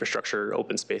investment in infrastructure,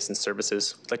 open space, and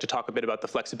services, I'd like to talk a bit about the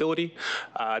flexibility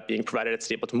being provided at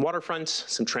Stapleton Waterfront,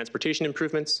 some transportation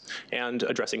improvements, and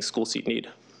addressing school seat need.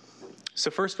 So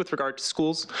first, with regard to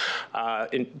schools,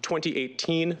 in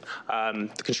 2018,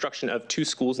 the construction of 2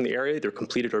 schools in the area either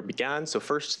completed or began. So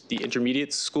first, the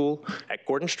intermediate school at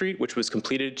Gordon Street, which was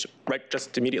completed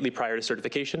just immediately prior to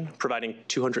certification, providing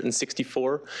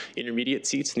 264 intermediate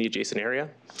seats in the adjacent area,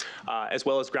 as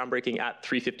well as groundbreaking at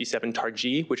 357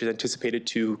 Targee, which is anticipated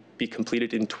to be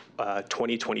completed in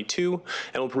 2022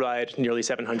 and will provide nearly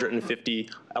 750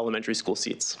 elementary school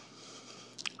seats.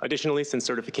 Additionally, since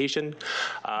certification,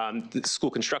 the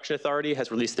School Construction Authority has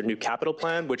released their new capital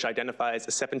plan, which identifies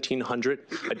 1,700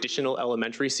 additional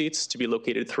elementary seats to be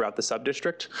located throughout the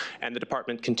subdistrict, and the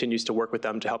department continues to work with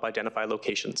them to help identify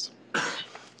locations.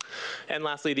 And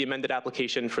lastly, the amended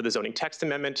application for the zoning text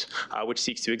amendment, which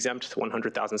seeks to exempt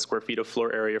 100,000 square feet of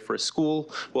floor area for a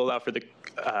school, will allow for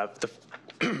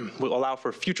will allow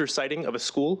for future siting of a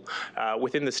school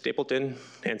within the Stapleton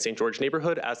and St. George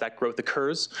neighborhood as that growth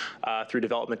occurs through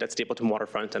development at Stapleton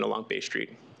Waterfront and along Bay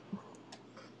Street.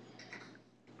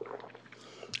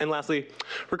 And lastly,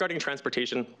 regarding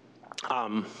transportation,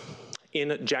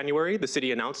 in January, the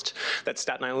city announced that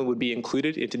Staten Island would be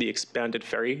included into the expanded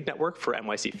ferry network for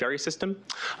NYC Ferry System.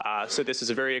 So this is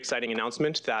a very exciting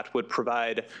announcement that would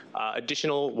provide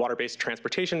additional water-based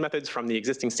transportation methods from the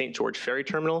existing St. George Ferry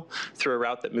Terminal through a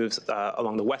route that moves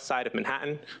along the west side of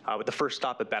Manhattan with the first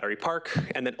stop at Battery Park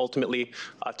and then ultimately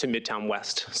to Midtown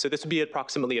West. So this would be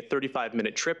approximately a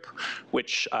 35-minute trip,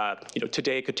 which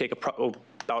today could take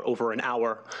about over an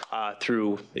hour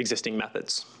through existing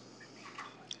methods.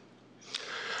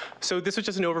 So this was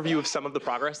just an overview of some of the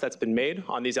progress that's been made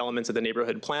on these elements of the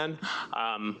neighborhood plan.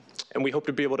 And we hope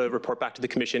to be able to report back to the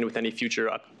commission with any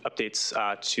future updates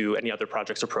to any other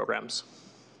projects or programs.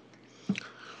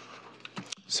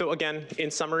 So again,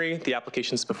 in summary, the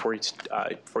applications before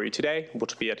you today,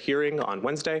 which will be at hearing on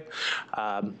Wednesday,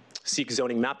 seek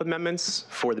zoning map amendments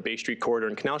for the Bay Street corridor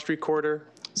and Canal Street corridor,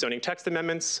 zoning text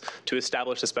amendments to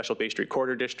establish a special Bay Street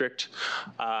corridor district,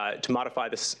 to modify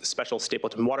the special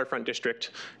Stapleton waterfront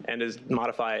district, and to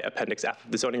modify Appendix F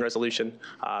of the zoning resolution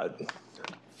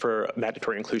for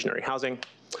mandatory inclusionary housing.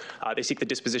 They seek the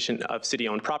disposition of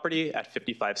city-owned property at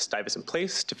 55 Stuyvesant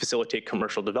Place to facilitate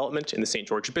commercial development in the St.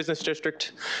 George Business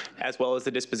District, as well as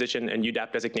the disposition and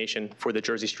UDAP designation for the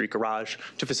Jersey Street Garage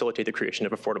to facilitate the creation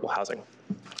of affordable housing.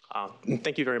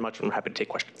 Thank you very much, and I'm happy to take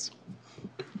questions.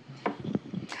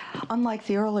 Unlike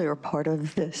the earlier part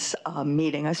of this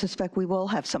meeting, I suspect we will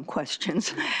have some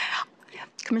questions.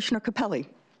 Commissioner Capelli.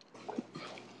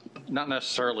 Not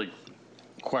necessarily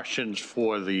questions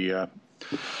for the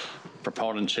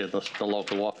proponents here, the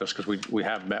local office, because we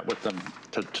have met with them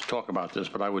to talk about this,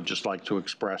 but I would just like to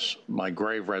express my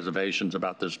grave reservations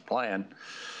about this plan.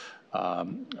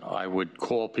 I would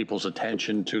call people's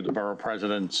attention to the borough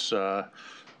president's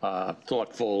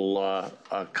thoughtful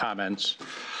comments.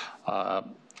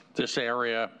 This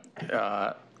area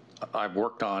I've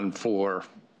worked on for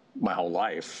my whole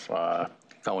life.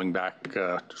 going back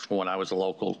to when I was a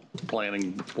local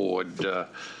planning board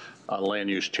land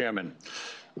use chairman,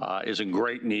 is in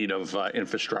great need of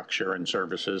infrastructure and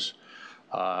services.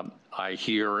 I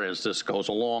hear as this goes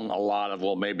along a lot of,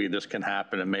 well, maybe this can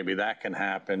happen and maybe that can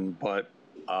happen, but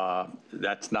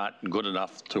that's not good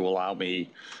enough to allow me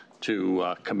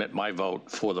to commit my vote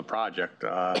for the project.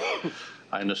 I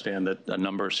understand that a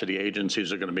number of city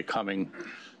agencies are going to be coming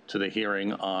to the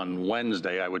hearing on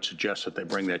Wednesday. I would suggest that they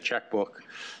bring their checkbook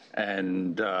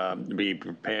and be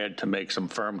prepared to make some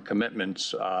firm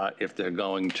commitments if they're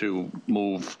going to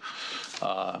move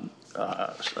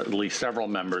at least several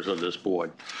members of this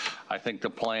board. I think the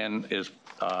plan is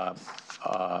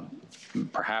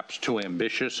perhaps too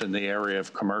ambitious in the area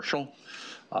of commercial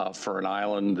for an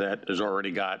island that has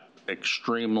already got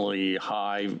extremely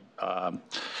high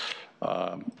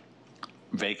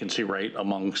vacancy rate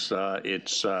amongst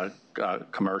its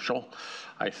commercial.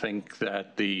 I think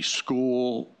that the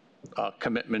school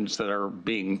commitments that are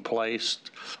being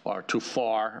placed are too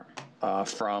far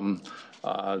from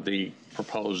the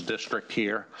proposed district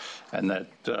here, and that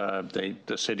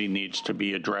the city needs to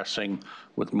be addressing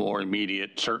with more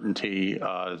immediate certainty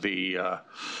the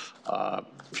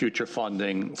future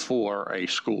funding for a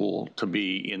school to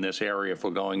be in this area if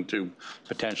we're going to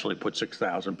potentially put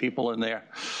 6,000 people in there.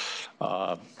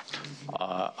 I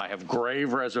have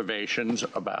grave reservations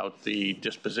about the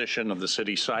disposition of the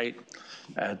city site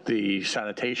at the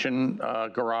sanitation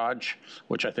garage,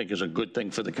 which I think is a good thing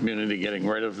for the community, getting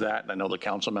rid of that. I know the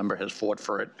council member has fought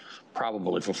for it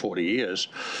probably for 40 years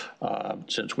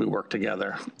since we worked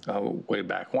together way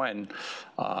back when.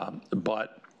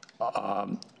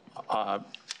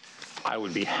 I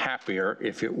would be happier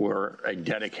if it were a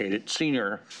dedicated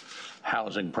senior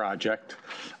housing project.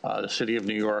 The city of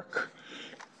New York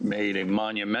made a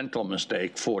monumental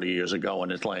mistake 40 years ago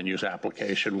in its land use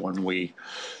application when we,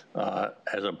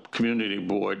 as a community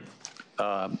board,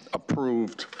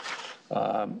 approved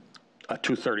a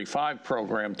 235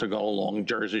 program to go along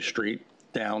Jersey Street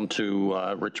down to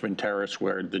Richmond Terrace,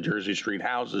 where the Jersey Street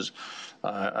houses,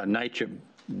 a NYCHA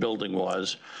building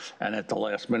was, and at the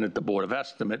last minute, the Board of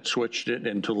Estimate switched it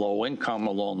into low income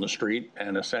along the street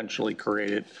and essentially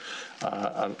created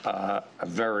a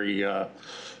very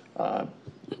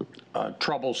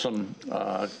troublesome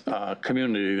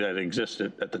community that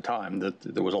existed at the time. That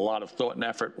there was a lot of thought and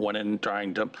effort went in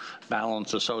trying to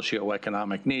balance the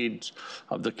socioeconomic needs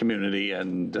of the community,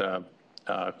 and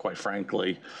quite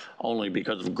frankly, only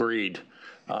because of greed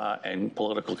and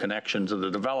political connections of the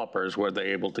developers were they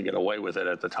able to get away with it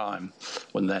at the time,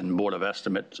 when then Board of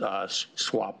Estimate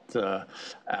swapped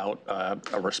out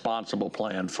a responsible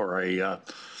plan for a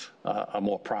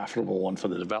more profitable one for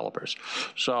the developers.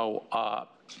 So,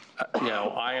 you know,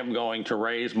 I am going to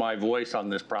raise my voice on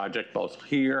this project, both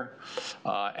here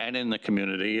and in the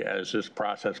community, as this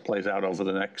process plays out over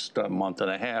the next month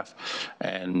and a half.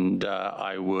 And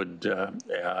I would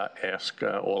ask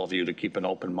all of you to keep an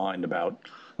open mind about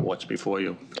what's before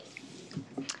you.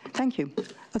 Thank you.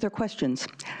 Other questions?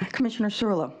 Commissioner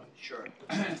Cirillo. Sure.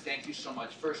 Thank you so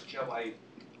much. First, Joe, I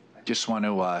just want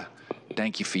to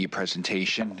thank you for your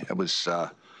presentation. It was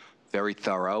very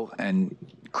thorough. And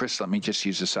Chris, let me just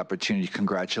use this opportunity to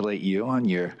congratulate you on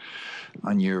your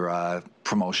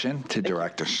promotion to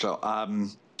director. So,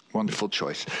 wonderful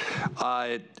choice.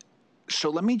 So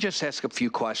let me just ask a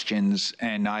few questions,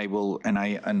 and I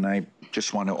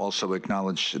just want to also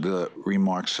acknowledge the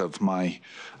remarks of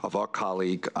our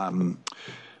colleague. I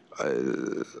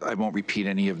won't repeat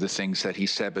any of the things that he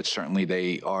said, but certainly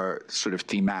they are sort of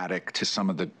thematic to some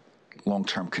of the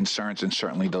long-term concerns, and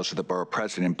certainly those of the borough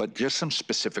president. But just some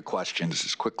specific questions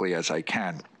as quickly as I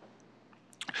can.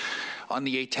 On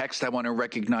the A text, I want to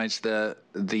recognize the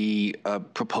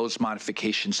proposed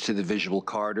modifications to the visual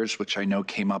corridors, which I know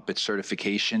came up at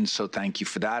certification. So thank you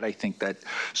for that. I think that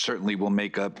certainly will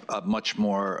make a much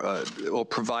more, or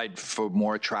provide for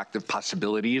more attractive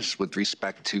possibilities with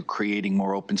respect to creating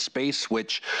more open space,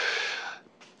 which,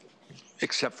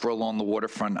 except for along the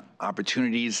waterfront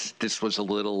opportunities, this was a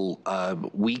little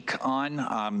weak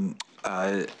on.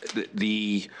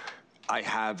 I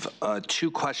have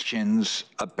two questions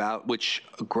about which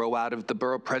grow out of the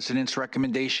borough president's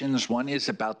recommendations. One is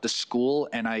about the school,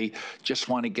 and I just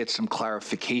want to get some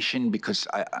clarification because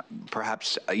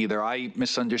perhaps either I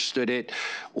misunderstood it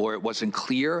or it wasn't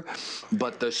clear.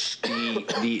 But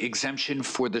the exemption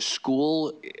for the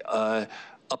school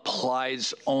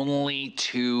applies only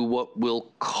to what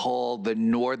we'll call the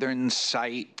northern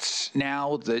sites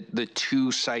now, the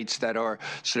two sites that are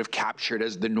sort of captured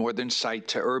as the northern site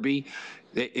to Irby.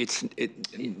 That's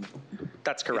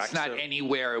correct. It's not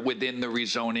anywhere within the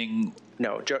rezoning.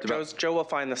 No, Joe will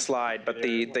find the slide, but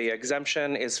the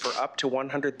exemption is for up to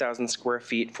 100,000 square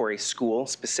feet for a school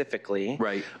specifically.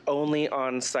 Right. Only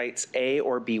on sites A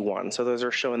or B1. So those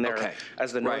are shown there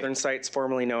as the northern sites,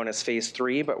 formerly known as Phase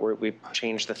 3, but we've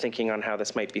changed the thinking on how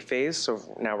this might be phased. So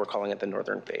now we're calling it the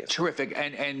northern phase. Terrific.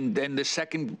 And then the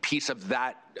second piece of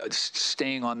that,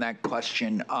 staying on that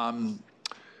question,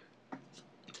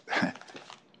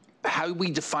 how are we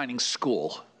defining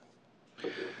school?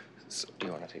 So, do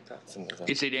you want to take that?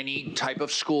 Is it any type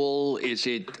of school? Is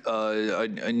it a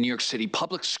New York City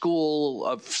public school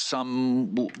of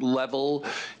some level?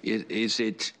 Is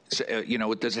it,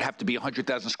 does it have to be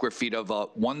 100,000 square feet of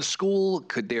one school?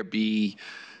 Could there be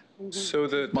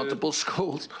multiple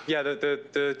schools? Yeah,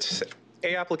 the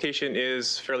A application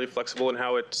is fairly flexible in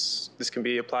how this can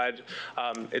be applied.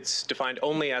 It's defined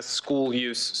only as school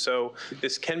use, so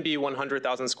this can be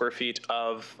 100,000 square feet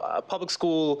of public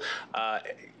school.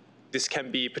 This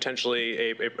can be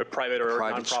potentially a private or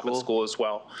nonprofit school as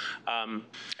well. And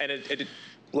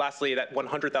lastly, that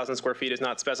 100,000 square feet is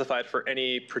not specified for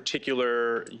any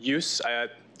particular use.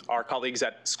 Our colleagues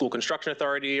at School Construction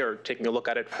Authority are taking a look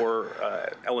at it for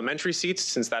elementary seats,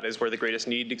 since that is where the greatest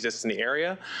need exists in the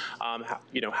area.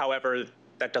 However,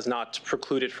 that does not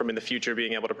preclude it from in the future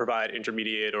being able to provide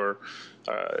intermediate or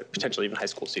potentially even high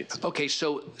school seats. Okay,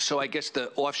 so I guess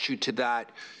the offshoot to that,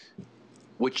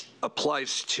 which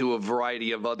applies to a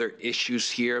variety of other issues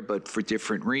here, but for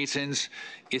different reasons,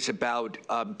 is about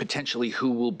potentially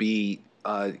who will be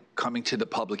coming to the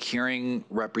public hearing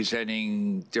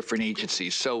representing different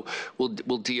agencies. So will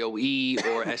DOE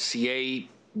or SCA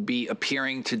be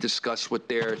appearing to discuss what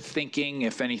they're thinking,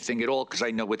 if anything at all? Because I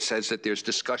know it says that there's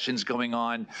discussions going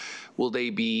on. Will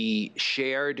they be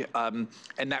shared? And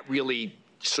that really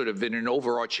sort of in an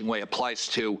overarching way applies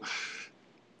to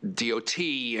DOT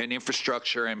and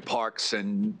infrastructure and parks.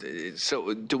 And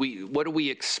so what do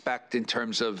we expect in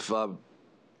terms of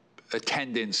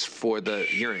attendance for the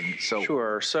hearing?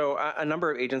 Sure. So a number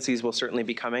of agencies will certainly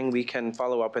be coming. We can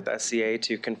follow up with SCA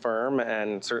to confirm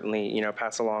and certainly,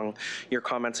 pass along your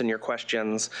comments and your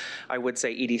questions. I would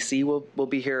say EDC will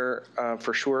be here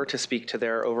for sure to speak to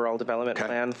their overall development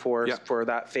plan for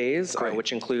that phase,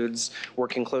 which includes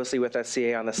working closely with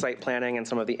SCA on the site planning and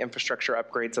some of the infrastructure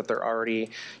upgrades that they're already,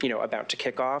 about to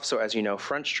kick off. So as you know,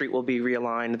 Front Street will be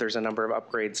realigned. There's a number of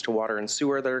upgrades to water and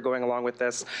sewer that are going along with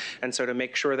this. And so to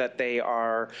make sure that they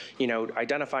are,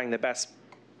 identifying the best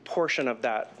portion of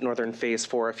that northern phase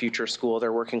for a future school,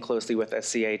 they're working closely with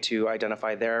SCA to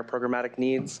identify their programmatic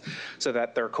needs so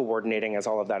that they're coordinating as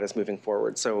all of that is moving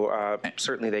forward. So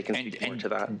certainly they can speak more to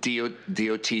that. DOT?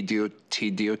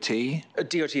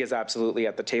 DOT is absolutely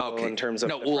at the table in terms of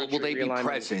will they be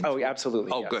present? Oh,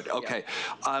 absolutely. Oh, yes. Good. Okay.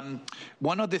 Yeah.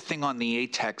 One other thing on the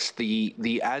ATEX,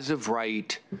 the as of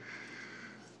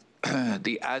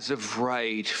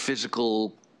right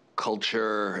physical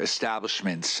culture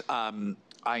establishments,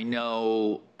 I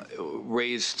know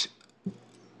raised,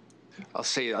 I'll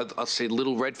say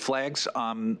little red flags,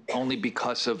 only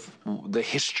because of the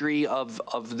history of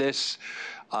this,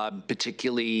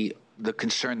 particularly the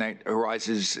concern that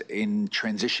arises in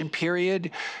transition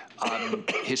period.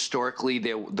 Historically,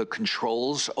 the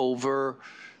controls over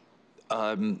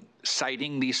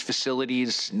citing these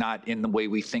facilities, not in the way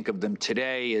we think of them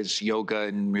today as yoga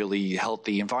and really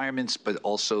healthy environments, but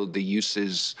also the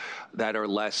uses that are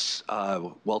less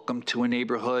welcome to a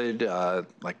neighborhood,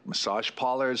 like massage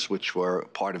parlors, which were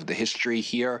part of the history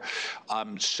here.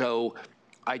 So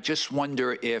I just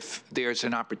wonder if there's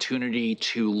an opportunity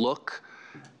to look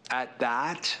at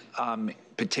that,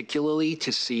 particularly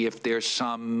to see if there's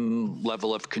some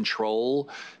level of control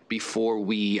before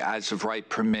we, as of right,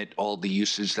 permit all the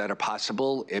uses that are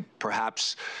possible.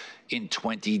 Perhaps in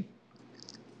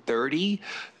 2030,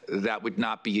 that would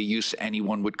not be a use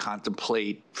anyone would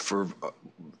contemplate for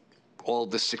all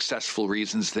the successful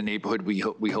reasons the neighborhood we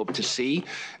hope to see.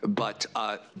 But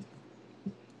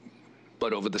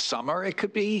over the summer, it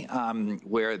could be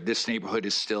where this neighborhood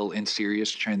is still in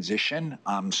serious transition.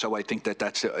 So I think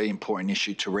that's an important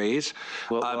issue to raise.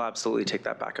 We'll absolutely take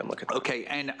that back and look at that. Okay,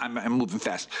 and I'm moving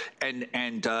fast.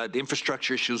 And the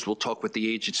infrastructure issues, we'll talk with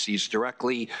the agencies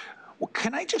directly. Well,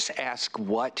 can I just ask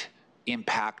what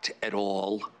impact at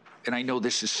all? And I know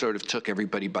this is sort of took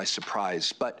everybody by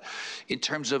surprise, but in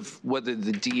terms of whether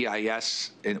the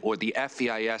DEIS or the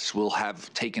FEIS will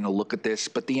have taken a look at this,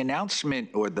 but the announcement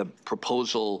or the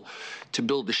proposal to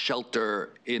build a shelter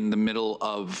in the middle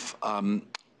of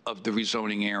the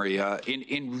rezoning area,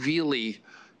 in really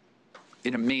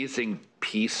an amazing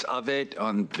piece of it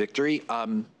on Victory,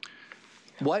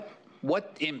 what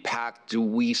what impact do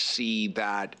we see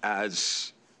that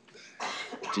as,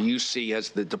 do you see as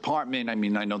the department? I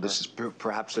mean, I know this is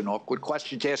perhaps an awkward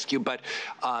question to ask you, but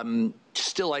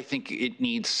still I think it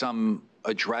needs some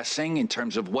addressing in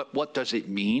terms of what does it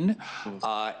mean?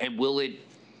 And will it,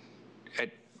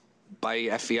 by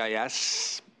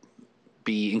FEIS,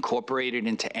 be incorporated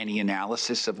into any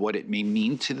analysis of what it may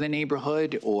mean to the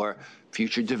neighborhood or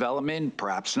future development?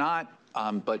 Perhaps not,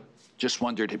 but just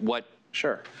wondered what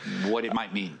it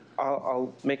might mean.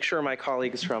 I'll make sure my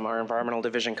colleagues from our environmental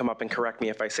division come up and correct me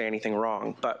if I say anything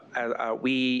wrong, but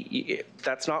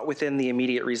that's not within the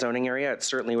immediate rezoning area. It's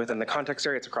certainly within the context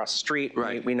area. It's across the street.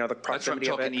 Right. We know the proximity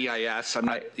of it. That's what I'm talking EIS. I'm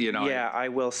not, you know. Yeah, I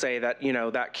will say that,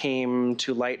 that came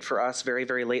to light for us very,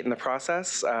 very late in the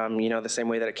process, the same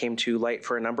way that it came to light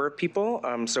for a number of people.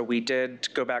 So we did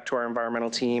go back to our environmental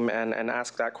team and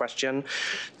ask that question.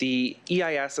 The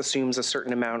EIS assumes a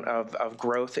certain amount of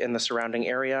growth in the surrounding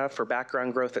area for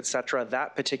background growth, et cetera.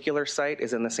 That particular site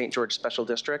is in the St. George Special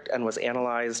District and was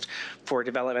analyzed for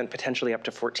development potentially up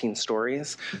to 14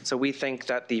 stories. So we think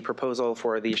that the proposal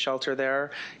for the shelter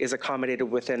there is accommodated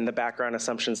within the background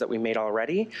assumptions that we made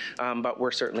already, but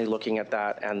we're certainly looking at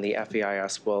that, and the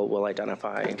FEIS will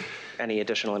identify any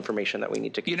additional information that we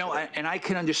need to consider. And I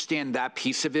can understand that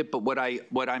piece of it, but what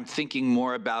I'm thinking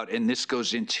more about, and this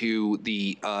goes into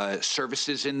the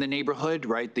services in the neighborhood,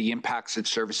 right? The impacts that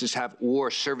services have, or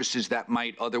services that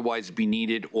might otherwise be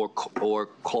needed or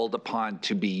called upon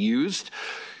to be used,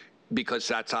 because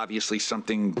that's obviously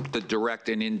something, the direct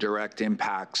and indirect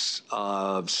impacts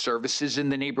of services in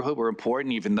the neighborhood were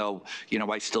important, even though,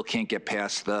 I still can't get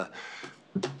past the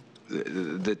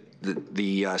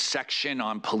section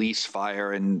on police,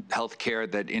 fire, and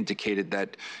healthcare that indicated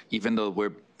that even though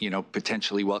we're,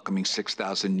 potentially welcoming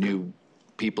 6,000 new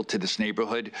people to this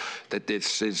neighborhood, that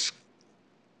this is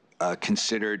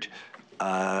considered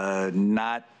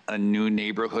not a new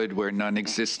neighborhood where none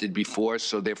existed before,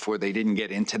 so therefore they didn't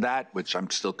get into that, which I'm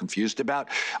still confused about.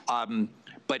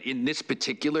 But in this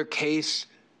particular case,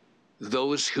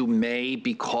 those who may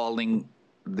be calling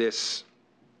this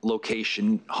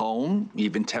location home,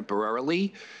 even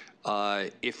temporarily,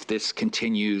 if this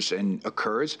continues and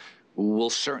occurs, will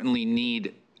certainly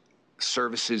need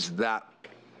services that,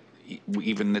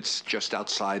 even that's just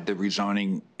outside the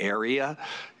rezoning area,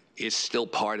 is still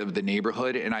part of the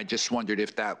neighborhood. And I just wondered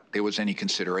if there was any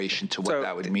consideration to what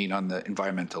that would mean on the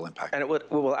environmental impact. And we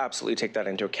will absolutely take that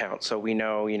into account. So we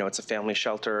know, it's a family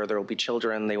shelter, there will be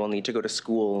children, they will need to go to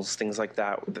schools, things like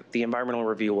that. The environmental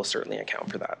review will certainly account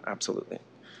for that, absolutely.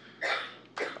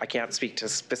 I can't speak to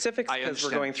specifics because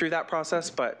we're going through that process,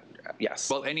 but yes.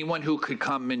 Well, anyone who could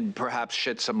come and perhaps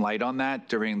shed some light on that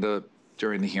during the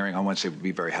hearing on Wednesday would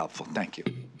be very helpful. Thank you.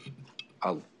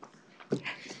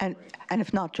 And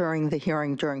if not during the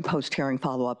hearing, during post-hearing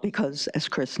follow-up, because as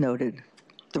Chris noted,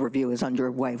 the review is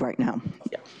underway right now.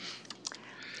 Yeah.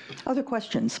 Other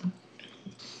questions?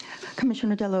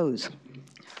 Commissioner Delos.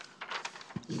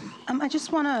 I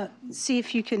just want to see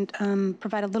if you can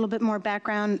provide a little bit more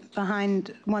background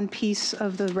behind one piece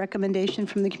of the recommendation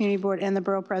from the community board and the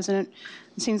borough president.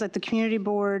 It seems like the community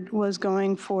board was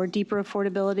going for deeper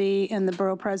affordability and the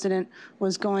borough president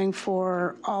was going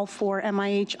for all 4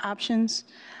 MIH options.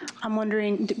 I'm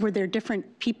wondering, were there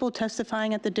different people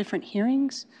testifying at the different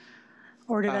hearings?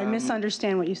 Or did I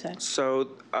misunderstand what you said? So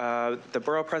the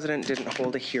borough president didn't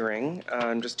hold a hearing,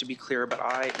 just to be clear, but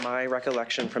my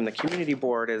recollection from the community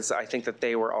board is I think that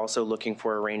they were also looking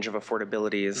for a range of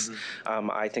affordabilities.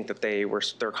 I think that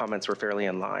their comments were fairly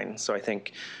in line. So I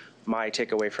think my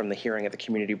takeaway from the hearing at the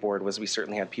community board was we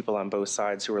certainly had people on both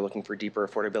sides who were looking for deeper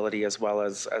affordability as well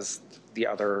as the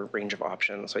other range of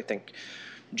options. So I think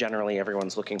generally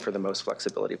everyone's looking for the most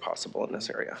flexibility possible in this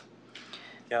area.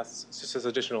 Yes, just as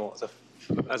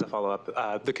as a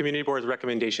follow-up, the community board's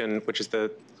recommendation, which is I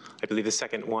believe the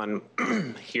second one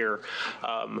here,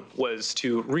 was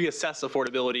to reassess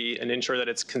affordability and ensure that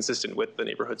it's consistent with the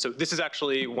neighborhood. So this is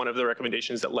actually one of the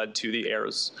recommendations that led to the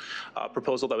AIR's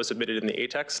proposal that was submitted in the A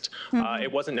text.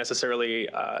 It wasn't necessarily,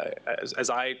 as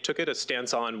I took it, a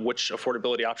stance on which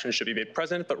affordability options should be made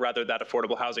present, but rather that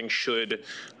affordable housing should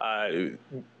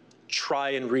try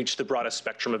and reach the broadest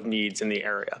spectrum of needs in the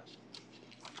area.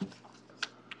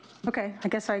 Okay, I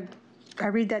guess I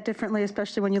read that differently,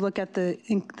 especially when you look at the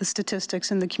statistics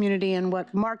in the community and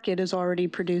what market is already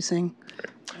producing.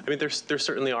 I mean, there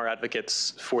certainly are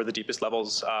advocates for the deepest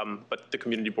levels, but the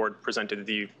community board presented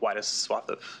the widest swath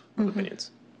of opinions.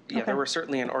 Yeah, there were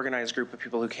certainly an organized group of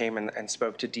people who came and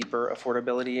spoke to deeper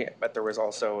affordability, but there was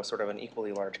also sort of an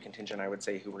equally large contingent, I would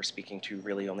say, who were speaking to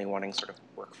really only wanting sort of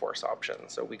workforce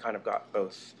options. So we kind of got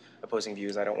both opposing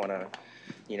views. I don't want to,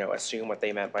 assume what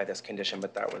they meant by this condition,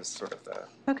 but that was sort of the.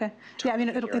 Okay. Yeah, I mean,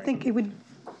 I think it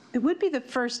would be the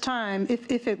first time,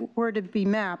 if it were to be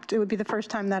mapped, it would be the first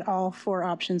time that all 4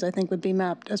 options, I think, would be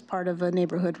mapped as part of a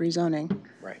neighborhood rezoning.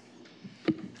 Right.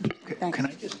 Thanks. Can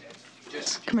I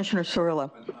just Commissioner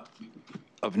Cirillo.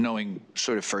 of knowing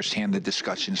sort of firsthand the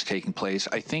discussions taking place,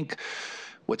 I think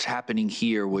what's happening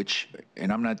here, which,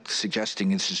 and I'm not suggesting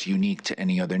this is unique to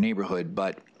any other neighborhood,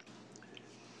 but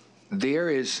there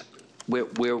is,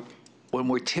 when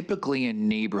we're typically in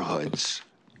neighborhoods,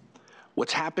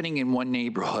 what's happening in one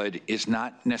neighborhood is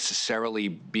not necessarily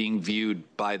being viewed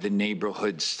by the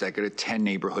neighborhoods that go to 10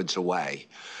 neighborhoods away.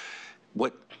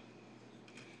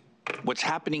 What's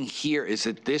happening here is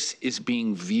that this is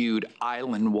being viewed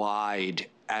island-wide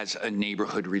as a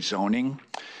neighborhood rezoning,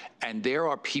 and there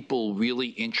are people really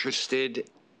interested,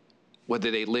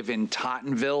 whether they live in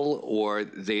Tottenville or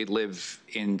they live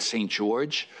in St.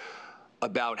 George,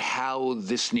 about how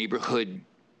this neighborhood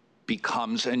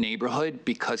becomes a neighborhood,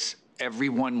 because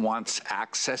everyone wants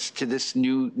access to this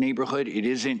new neighborhood. It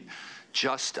isn't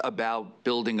just about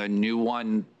building a new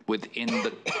one within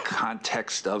the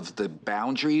context of the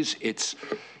boundaries. It's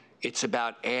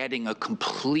about adding a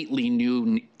completely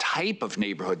new type of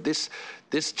neighborhood. This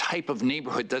type of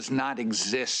neighborhood does not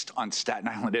exist on Staten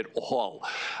Island at all.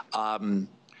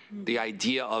 The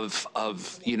idea of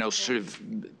sort of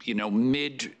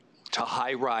mid to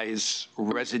high-rise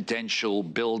residential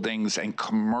buildings and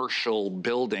commercial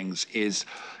buildings is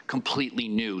completely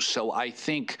new. So I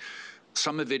think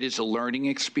some of it is a learning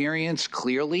experience,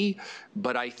 clearly,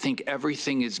 but I think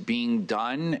everything is being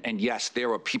done. And yes,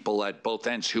 there are people at both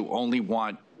ends who only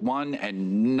want one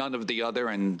and none of the other,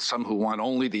 and some who want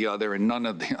only the other and none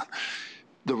of the other.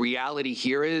 The reality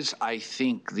here is, I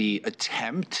think the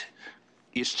attempt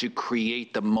is to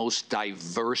create the most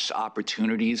diverse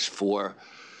opportunities for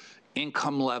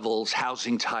income levels,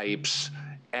 housing types,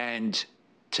 and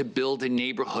to build a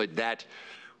neighborhood that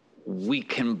we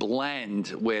can blend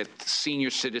with senior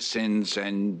citizens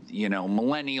and,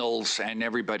 millennials and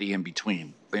everybody in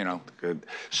between,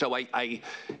 So I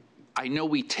know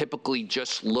we typically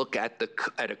just look at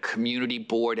a community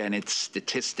board and its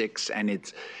statistics and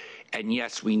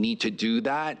yes, we need to do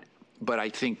that. But I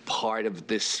think part of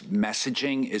this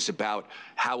messaging is about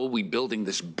how are we building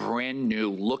this brand new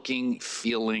looking,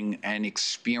 feeling, and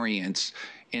experience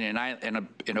in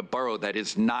a borough that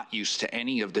is not used to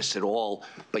any of this at all,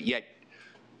 but yet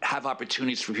have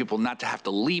opportunities for people not to have to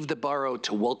leave the borough,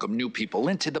 to welcome new people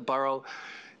into the borough,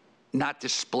 not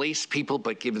displace people,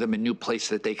 but give them a new place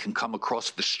that they can come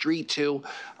across the street to.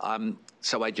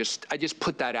 So I just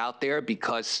put that out there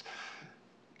because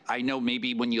I know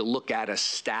maybe when you look at a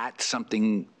stat,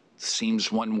 something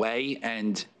seems one way,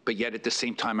 but yet at the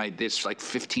same time, there's like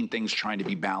 15 things trying to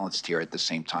be balanced here at the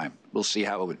same time. We'll see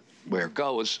where it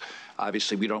goes.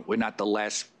 Obviously, we don't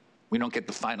get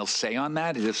the final say on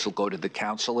that. This will go to the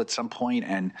council at some point,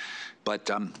 but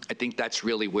I think that's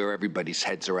really where everybody's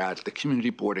heads are at, the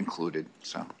community board included.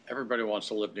 So Everybody wants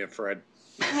to live near Fred.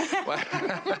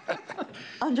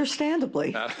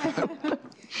 Understandably.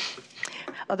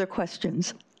 Other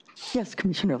questions? Yes,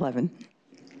 Commissioner Levin.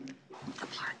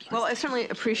 Well, I certainly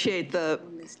appreciate the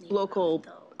local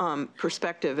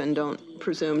perspective and don't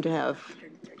presume to have,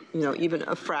 even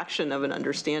a fraction of an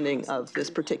understanding of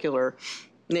this particular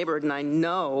neighborhood. And I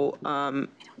know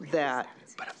that,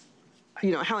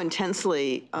 how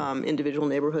intensely individual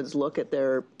neighborhoods look at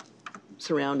their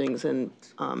surroundings and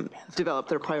develop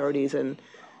their priorities and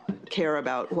care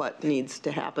about what needs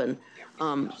to happen.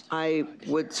 I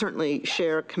would certainly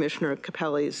share Commissioner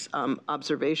Capelli's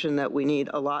observation that we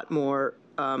need a lot more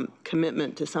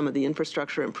commitment to some of the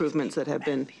infrastructure improvements that have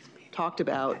been talked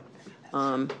about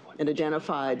and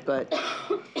identified, but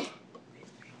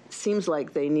seems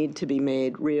like they need to be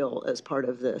made real as part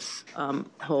of this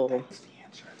whole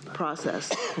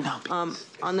process.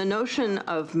 On the notion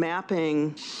of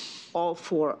mapping all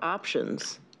 4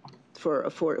 options for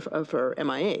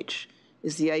MIH,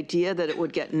 is the idea that it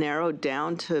would get narrowed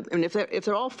down to, if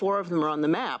they're all 4 of them are on the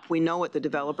map, we know what the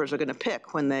developers are going to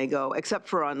pick when they go, except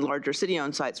for on larger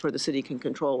city-owned sites where the city can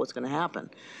control what's going to happen.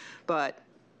 But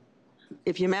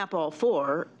if you map all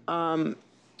 4,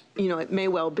 it may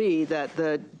well be that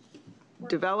the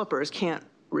developers can't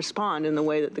respond in the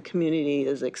way that the community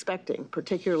is expecting,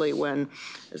 particularly when,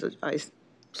 as I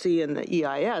see in the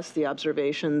EIS, the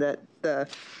observation that the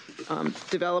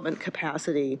development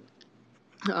capacity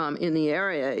in the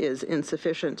area is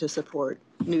insufficient to support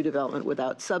new development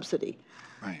without subsidy.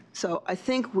 Right. So I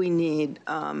think we need,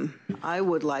 I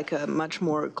would like a much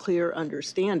more clear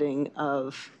understanding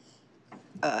of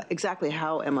exactly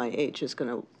how MIH is going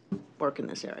to work in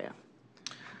this area.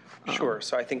 Sure.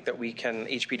 So I think that we can,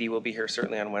 HPD will be here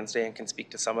certainly on Wednesday and can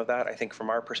speak to some of that. I think from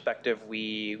our perspective,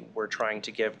 we were trying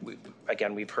to give,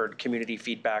 again, we've heard community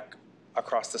feedback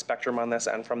across the spectrum on this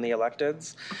and from the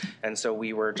electeds. And so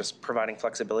we were just providing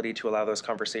flexibility to allow those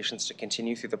conversations to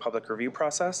continue through the public review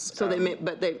process. So they may,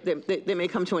 but they may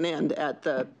come to an end at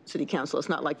the city council. It's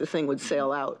not like the thing would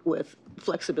sail out with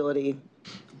flexibility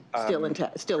still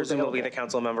intact, still Presumably available. the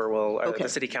council member will, Okay. the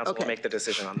city council Okay. will make the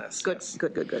decision on this. Good, Yes.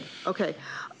 good. Okay.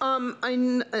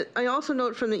 I also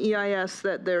note from the EIS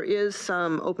that there is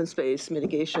some open space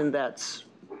mitigation that's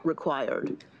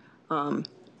required, in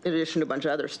addition to a bunch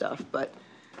of other stuff. But,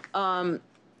 you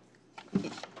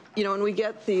know, when we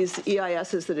get these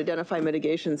EISs that identify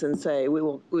mitigations and say we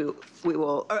will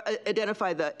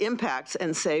identify the impacts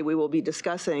and say we will be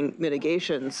discussing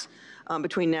mitigations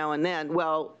between now and then,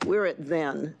 well, we're at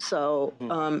then. So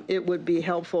it would be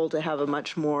helpful to have a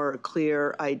much more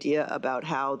clear idea about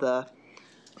how the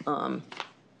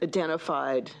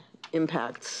identified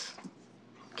impacts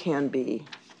can be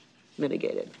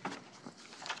mitigated.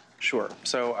 Sure.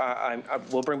 So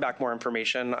we'll bring back more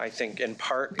information. I think in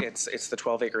part it's the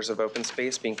 12 acres of open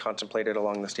space being contemplated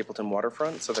along the Stapleton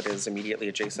waterfront, so that is immediately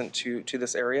adjacent to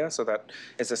this area. So that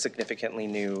is a significantly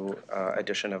new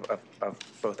addition of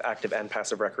both active and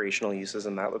passive recreational uses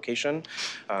in that location.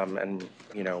 And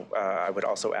you know, I would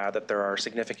also add that there are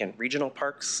significant regional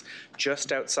parks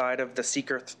just outside of the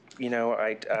seeker. You know,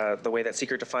 the way that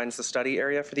seeker defines the study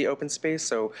area for the open space.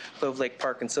 So Clove Lake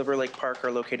Park and Silver Lake Park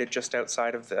are located just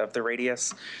outside of the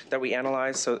radius that we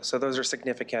analyze. So those are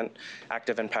significant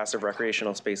active and passive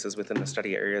recreational spaces within the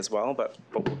study area as well, but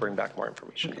we'll bring back more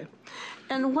information. Okay.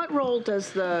 And what role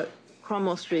does the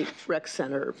Cromwell Street Rec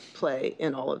Center play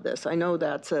in all of this? I know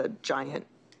that's a giant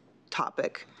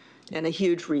topic and a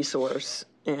huge resource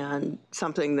and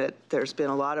something that there's been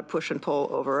a lot of push and pull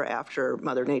over after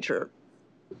Mother Nature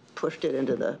pushed it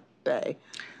into the bay.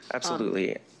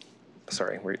 Absolutely.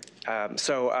 Sorry.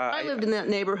 I lived in that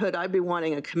neighborhood. I'd be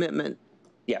wanting a commitment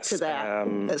to that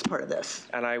as part of this.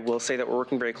 And I will say that we're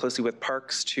working very closely with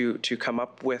Parks to come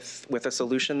up with a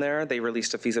solution there. They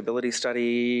released a feasibility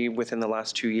study within the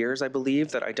last 2 years, I believe,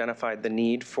 that identified the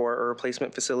need for a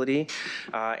replacement facility,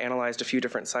 analyzed a few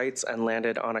different sites, and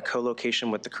landed on a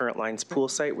co-location with the current Lions Pool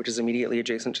site, which is immediately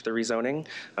adjacent to the rezoning,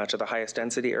 to the highest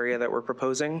density area that we're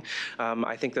proposing.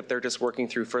 I think that they're just working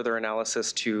through further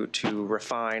analysis to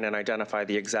refine and identify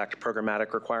the exact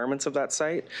programmatic requirements of that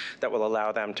site that will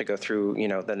allow them to go through, you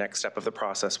know, the next step of the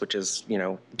process, which is, you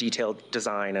know, detailed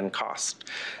design and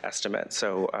cost estimate.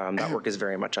 So that work is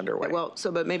very much underway. Well,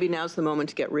 but maybe now's the moment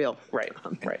to get real. Right,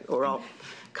 right. We're all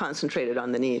concentrated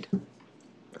on the need.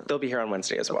 They'll be here on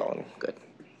Wednesday as well. And good.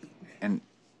 And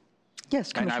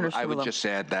yes, Commissioner I would Cirillo. just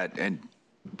add that and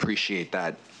appreciate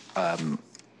that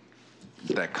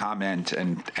that comment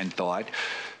and thought.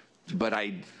 But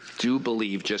I do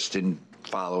believe, just in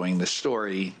following the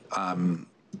story,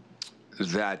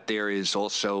 that there is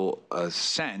also a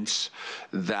sense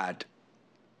that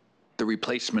the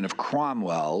replacement of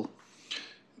Cromwell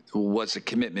was a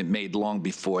commitment made long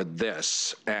before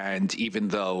this. And even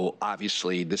though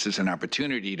obviously this is an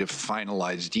opportunity to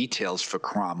finalize details for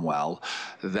Cromwell,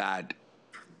 that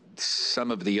some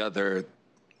of the other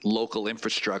local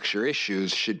infrastructure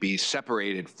issues should be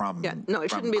separated from No,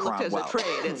 it shouldn't be looked at as a Cromwell.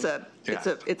 trade.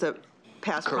 It's a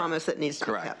past promise that needs to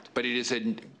be kept. But it is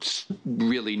a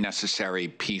really necessary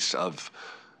piece of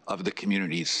the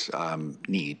community's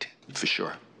need, for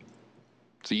sure.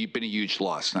 So you've been a huge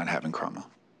loss not having Cromwell.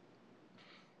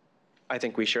 I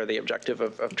think we share the objective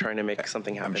of trying to make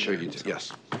something happen. I'm sure you do,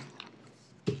 yes.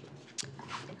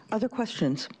 Other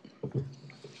questions?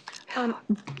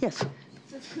 Yes.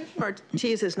 Since Commissioner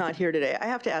Ortiz is not here today, I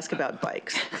have to ask about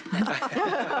bikes.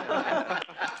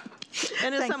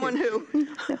 And as someone who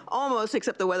almost,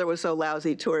 except the weather was so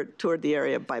lousy, toured the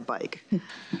area by bike.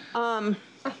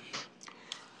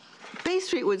 Bay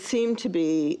Street would seem to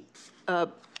be,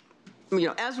 you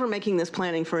know, as we're making this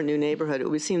planning for a new neighborhood, it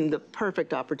would seem the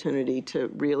perfect opportunity to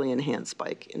really enhance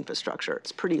bike infrastructure.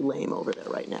 It's pretty lame over there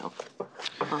right now.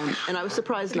 And I was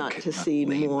surprised not to see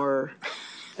more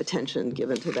attention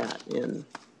given to that in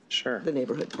the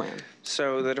neighborhood plan?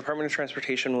 So the Department of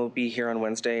Transportation will be here on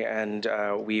Wednesday, and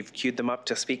we've queued them up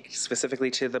to speak specifically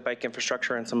to the bike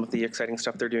infrastructure and some of the exciting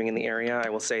stuff they're doing in the area. I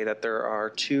will say that there are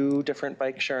 2 different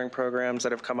bike sharing programs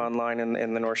that have come online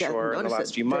in the North Shore in the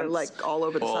last few months. They're like all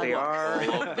over the sidewalk.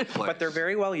 They are, but they're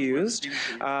very well used.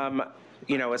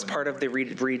 You know, as part of the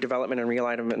redevelopment and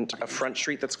realignment of Front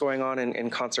Street that's going on in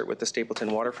concert with the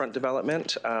Stapleton waterfront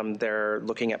development, they're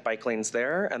looking at bike lanes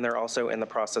there, and they're also in the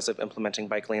process of implementing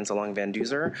bike lanes along Van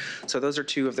Duzer. So those are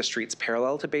 2 of the streets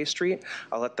parallel to Bay Street.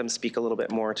 I'll let them speak a little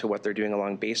bit more to what they're doing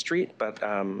along Bay Street, but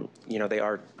you know, they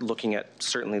are looking at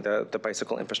certainly the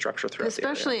bicycle infrastructure throughout the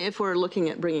area. Especially if we're looking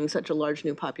at bringing such a large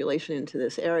new population into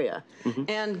this area,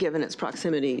 and given its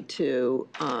proximity to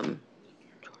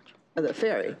the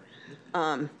ferry.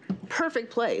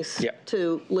 Perfect place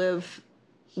to live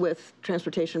with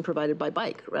transportation provided by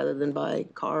bike rather than by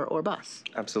car or bus.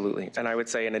 Absolutely. And I would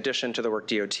say in addition to the work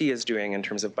DOT is doing in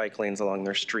terms of bike lanes along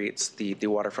their streets, the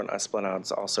waterfront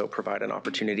esplanades also provide an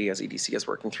opportunity as EDC is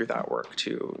working through that work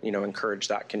to, you know, encourage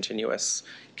that continuous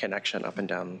connection up and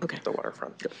down the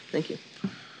waterfront. Good. Thank you.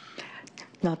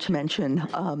 Not to mention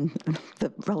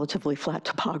the relatively flat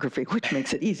topography, which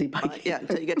makes it easy biking. Yeah,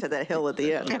 until you get to that hill at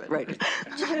the end. Right.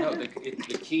 No, the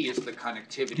key is the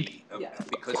connectivity,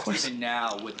 because even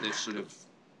now with this sort of,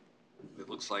 it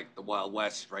looks like the Wild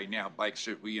West right now, bikes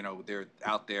are, you know, they're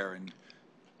out there and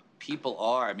people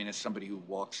are, I mean, as somebody who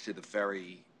walks to the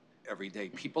ferry every day,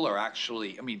 people are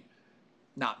actually, I mean,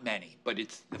 not many, but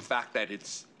it's the fact that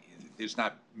there's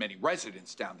not many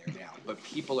residents down there now, but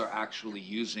people are actually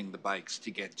using the bikes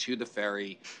to get to the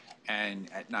ferry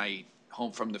and at night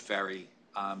home from the ferry.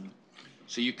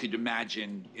 So you could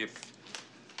imagine if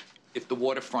the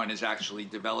waterfront is actually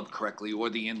developed correctly,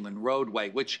 or the inland roadway,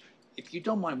 which, if you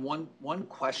don't mind, one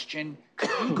question,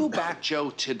 could you go back, Joe,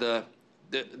 to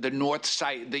the north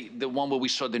side, the one where we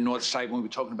saw the north side when we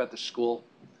were talking about the school?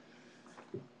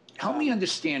 Help me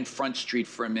understand Front Street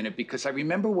for a minute, because I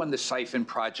remember when the siphon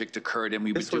project occurred and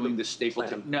we were doing the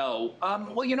Stapleton. No,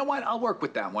 well, you know what? I'll work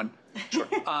with that one. Sure.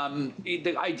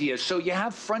 The idea. So you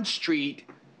have Front Street,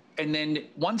 and then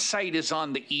one site is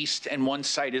on the east and one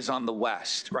site is on the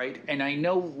west, right? And I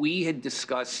know we had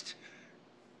discussed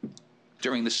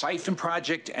during the siphon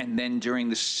project and then during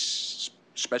the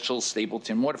special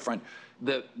Stapleton waterfront,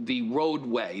 the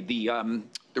roadway, the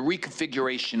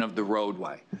reconfiguration of the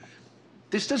roadway.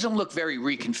 This doesn't look very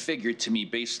reconfigured to me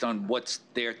based on what's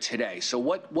there today. So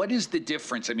what is the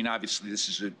difference? I mean, obviously this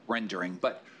is a rendering,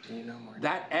 but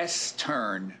that S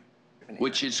turn,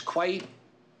 which is quite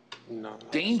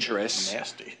dangerous.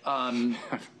 Nasty.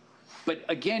 But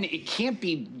again, it can't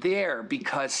be there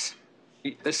because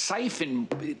the siphon,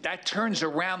 that turns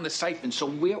around the siphon. So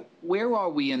where are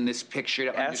we in this picture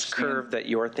to understand? S curve that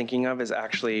you're thinking of is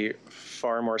actually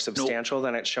far more substantial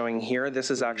than it's showing here. This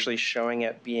is actually showing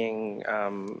it being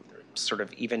sort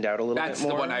of evened out a little bit more. That's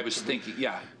the one I was thinking,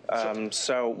 yeah.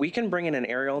 So we can bring in an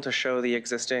aerial to show the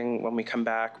existing, when we come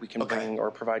back, we can bring or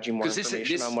provide you more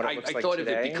information on what it looks like today. I thought of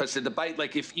it because of the bike,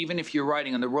 like even if you're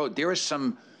riding on the road, there are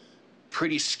some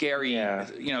pretty scary,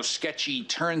 you know, sketchy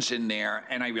turns in there,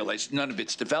 and I realize none of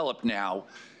it's developed now.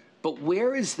 But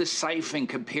where is the siphon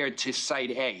compared to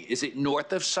Site A? Is it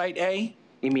north of Site A?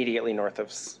 Immediately north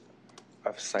of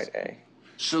Site A,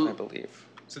 so, I believe.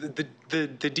 So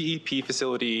the DEP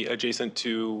facility adjacent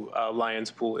to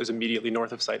Lions Pool is immediately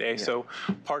north of Site A. Yeah. So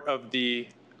part of the,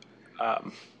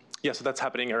 so that's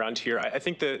happening around here. I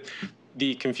think that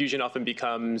the confusion often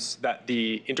becomes that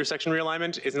the intersection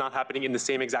realignment is not happening in the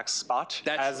same exact spot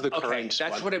as the current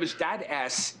that's one. What it was. That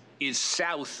S is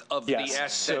south of the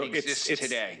S that exists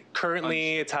today.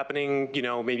 Currently, it's happening, you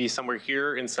know, maybe somewhere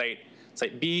here in Site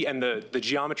B, and the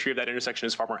geometry of that intersection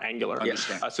is far more angular.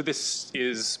 So this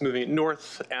is moving it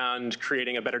north and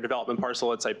creating a better development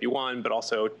parcel at Site B1, but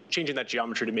also changing that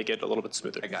geometry to make it a little bit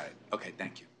smoother. I got it. Okay,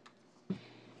 thank you.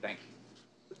 Thank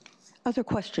you. Other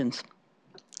questions?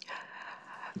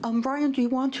 Brian, do you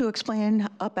want to explain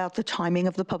about the timing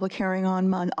of the public hearing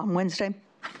on Wednesday?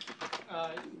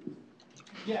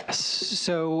 Yes.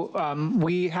 So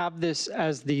we have this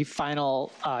as the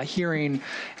final hearing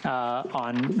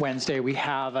on Wednesday. We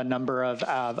have a number of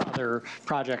other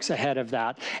projects ahead of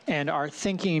that. And our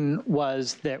thinking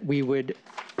was that we would,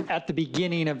 at the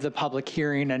beginning of the public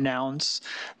hearing, announce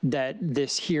that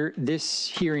this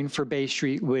hearing for Bay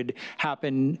Street would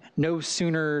happen no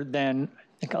sooner than,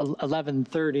 I think,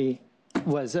 11:30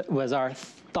 was our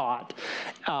thought,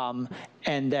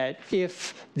 and that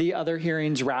if the other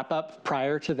hearings wrap up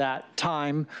prior to that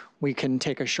time, we can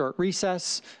take a short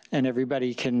recess and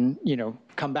everybody can, you know,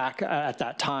 come back at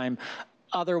that time.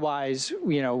 Otherwise,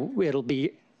 you know, it'll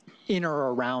be in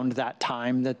or around that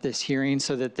time that this hearing,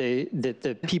 so that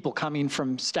the people coming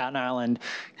from Staten Island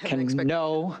can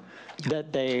know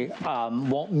that they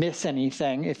won't miss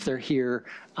anything if they're here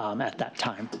at that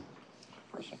time.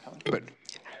 But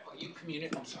are you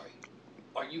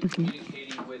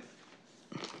communicating with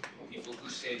people who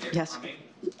say they're coming?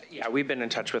 Yeah, we've been in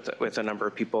touch with a number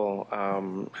of people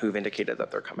who've indicated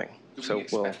that they're coming. Do we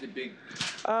expect a big?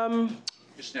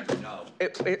 Just never know.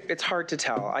 It's hard to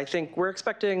tell. I think we're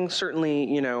expecting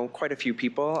certainly, quite a few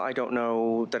people. I don't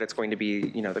know that it's going to be,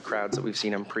 the crowds that we've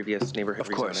seen in previous neighborhood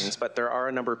rezonings, but there are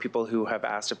a number of people who have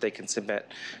asked if they can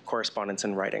submit correspondence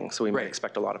in writing, so we might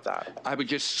expect a lot of that. I would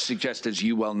just suggest, as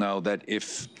you well know, that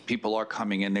if people are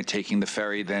coming in, they're taking the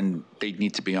ferry, then they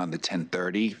need to be on the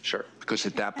 10:30. Sure. Because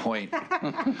at that point,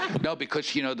 no,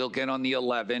 because, they'll get on the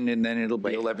 11 and then it'll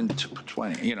be 11 to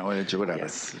 20, whatever.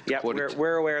 Yes. Yeah,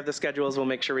 we're aware of the schedules. We'll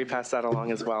make sure we pass that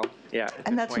along as well. Yeah.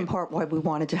 And that's in part why we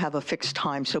wanted to have a fixed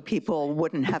time, so people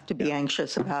wouldn't have to be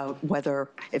anxious about whether,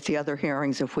 if the other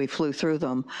hearings, if we flew through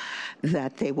them,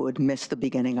 that they would miss the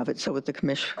beginning of it. So with the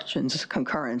commission's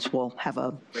concurrence,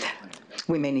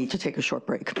 we may need to take a short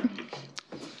break.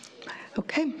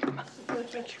 Okay.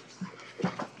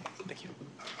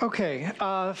 Okay,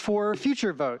 for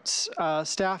future votes,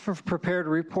 staff have prepared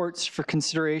reports for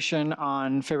consideration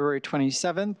on February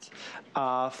 27th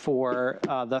for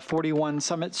the 41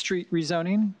 Summit Street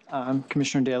rezoning.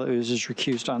 Commissioner De La Uz is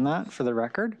recused on that, for the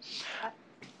record.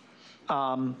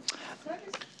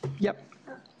 Yep.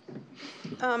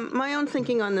 My own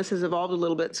thinking on this has evolved a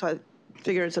little bit, so I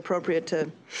figure it's appropriate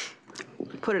to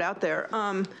put it out there.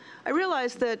 I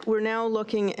realize that we're now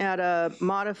looking at a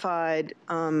modified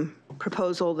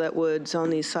proposal that would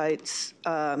zone these sites,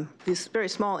 this very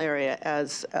small area,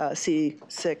 as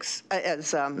C6,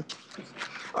 as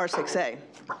R6A.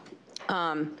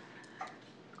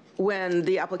 When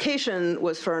the application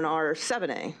was for an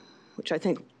R7A, which I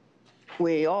think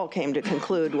we all came to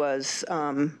conclude was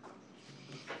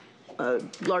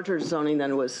larger zoning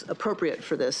than was appropriate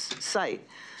for this site.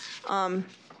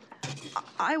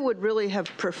 I would really have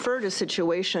preferred a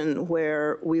situation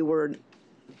where we were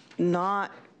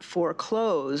not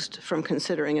foreclosed from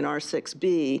considering an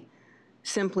R6B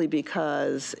simply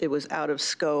because it was out of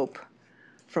scope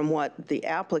from what the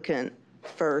applicant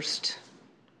first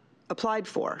applied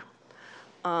for.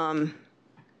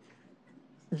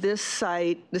 This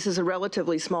site, this is a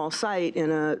relatively small site in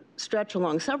a stretch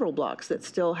along several blocks that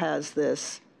still has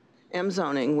this M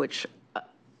zoning, which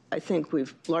I think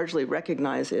we've largely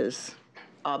recognized is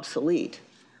obsolete.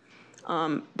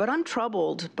 But I'm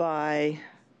troubled by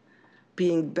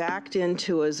being backed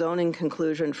into a zoning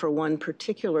conclusion for one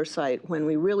particular site when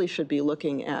we really should be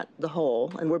looking at the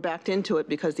whole. And we're backed into it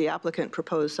because the applicant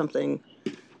proposed something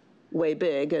way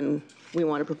big and we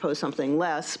want to propose something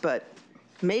less, but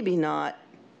maybe not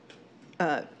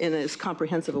in as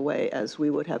comprehensive a way as we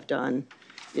would have done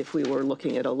if we were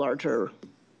looking at a larger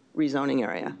rezoning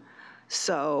area.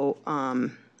 So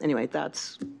anyway,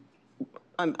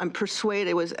 I'm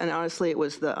persuaded and honestly it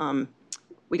was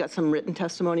we got some written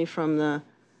testimony from the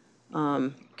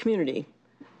community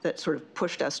that sort of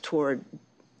pushed us toward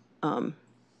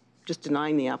just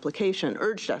denying the application,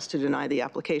 urged us to deny the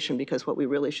application because what we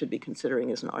really should be considering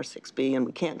is an R6B, and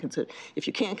we can't consider, if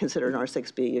you can't consider an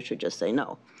R6B, you should just say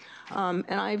no. And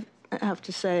I have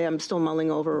to say, I'm still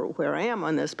mulling over where I am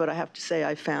on this, but I have to say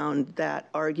I found that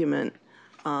argument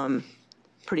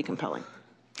pretty compelling.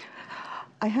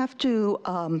 I have to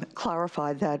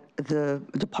clarify that the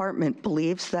department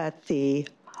believes that the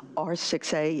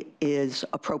R6A is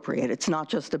appropriate. It's not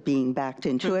just a being backed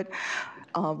into it.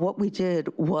 What we did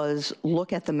was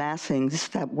look at the massings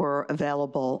that were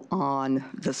available on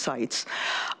the sites.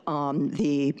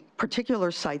 The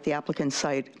particular site, the applicant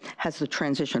site, has the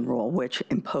transition rule, which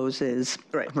imposes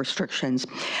restrictions.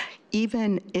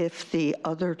 Even if the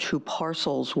other two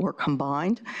parcels were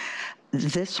combined,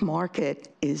 this market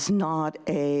is not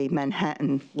a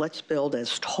Manhattan, let's build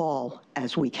as tall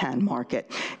as we can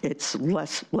market. It's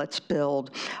let's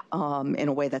build in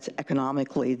a way that's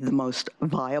economically the most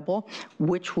viable,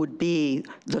 which would be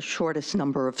the shortest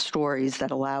number of stories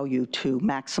that allow you to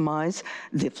maximize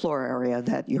the floor area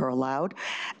that you're allowed.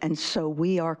 And so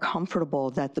we are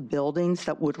comfortable that the buildings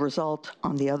that would result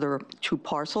on the other two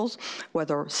parcels,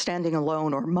 whether standing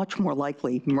alone or much more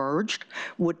likely merged,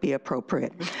 would be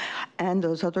appropriate. And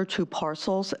those other two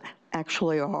parcels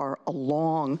actually are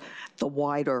along the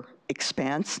wider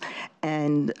expanse,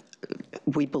 and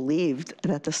we believed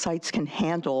that the sites can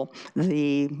handle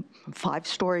the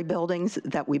 5-story buildings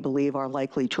that we believe are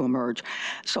likely to emerge.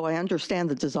 So I understand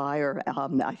the desire.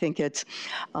 I think it's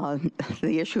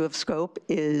the issue of scope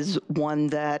is one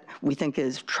that we think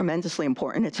is tremendously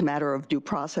important. It's a matter of due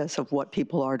process of what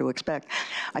people are to expect.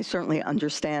 I certainly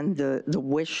understand the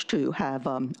wish to have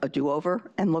a do-over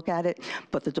and look at it,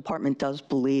 but the department does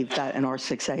believe that an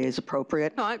R6A is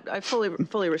appropriate. No, I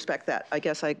fully respect that. I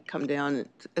guess I come down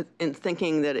in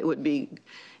thinking that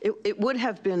it would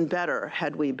have been better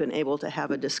had we been able to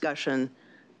have a discussion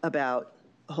about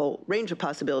a whole range of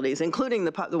possibilities, including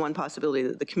the one possibility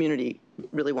that the community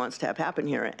really wants to have happen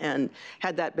here. And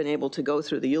had that been able to go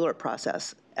through the ULURP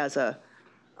process as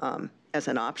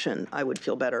an option, I would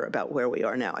feel better about where we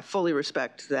are now. I fully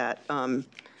respect that the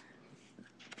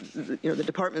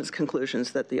department's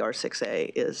conclusions that the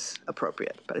R6A is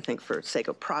appropriate, but I think for sake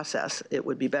of process, it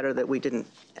would be better that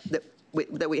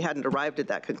we hadn't arrived at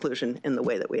that conclusion in the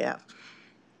way that we have.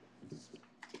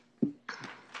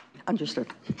 Understood.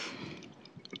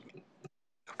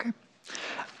 Okay.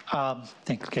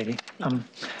 Thanks, Katie.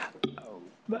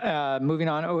 Moving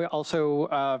on,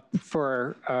 also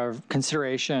for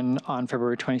consideration on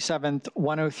February 27th,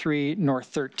 103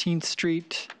 North 13th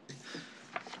Street,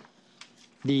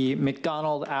 the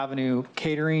McDonald Avenue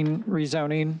catering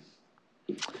rezoning,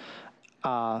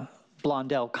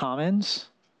 Blondell Commons.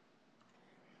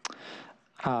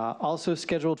 Also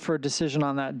scheduled for a decision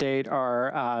on that date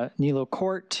are Nilo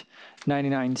Court,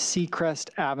 99 Seacrest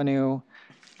Avenue,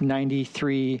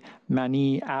 93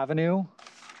 Mani Avenue.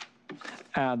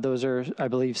 Those are, I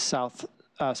believe,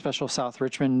 special South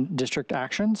Richmond district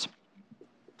actions.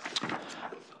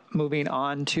 Moving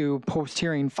on to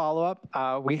post-hearing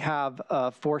follow-up, we have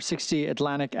 460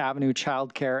 Atlantic Avenue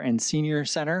Child Care and Senior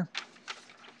Center,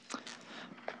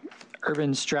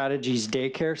 Urban Strategies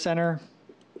Daycare Center,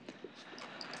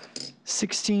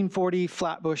 1640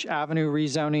 Flatbush Avenue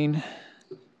rezoning.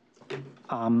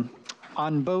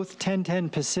 On both 1010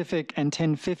 Pacific and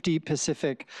 1050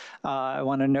 Pacific, I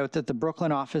want to note that the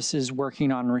Brooklyn office is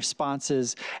working on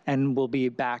responses and will be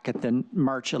back at the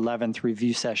March 11th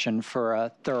review session for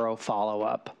a thorough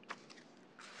follow-up.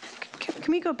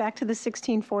 Can we go back to the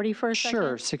 1640 for a second?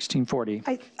 Sure, 1640.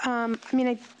 I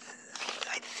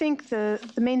think the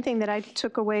main thing that I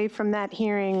took away from that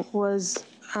hearing was,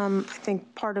 I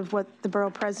think, part of what the borough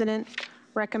president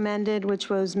recommended, which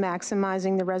was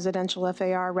maximizing the residential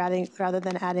FAR rather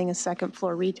than adding a second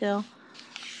floor retail.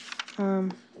 I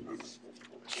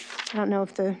don't know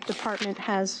if the department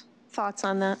has thoughts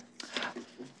on that.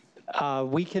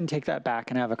 We can take that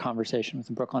back and have a conversation with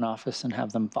the Brooklyn office and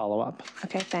have them follow up.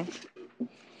 Okay, thanks.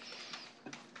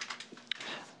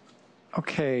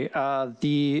 Okay,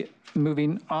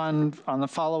 moving on the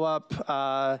follow-up,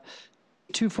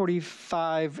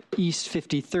 245 East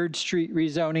 53rd Street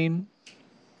rezoning.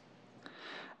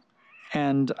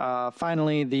 And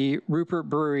finally, the Rupert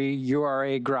Brewery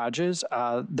URA garages.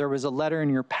 There was a letter in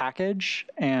your package,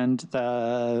 and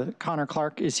Connor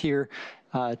Clark is here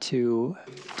to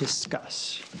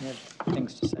discuss. You have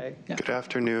things to say. Yeah. Good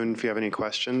afternoon. If you have any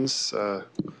questions,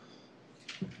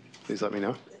 please let me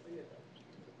know.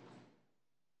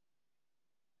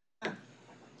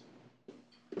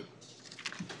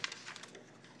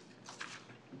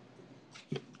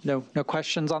 No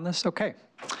questions on this? Okay.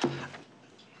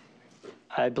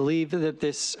 I believe that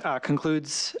this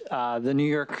concludes the New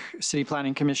York City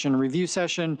Planning Commission review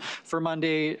session for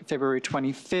Monday, February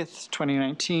 25th,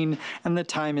 2019, and the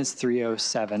time is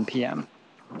 3:07 p.m.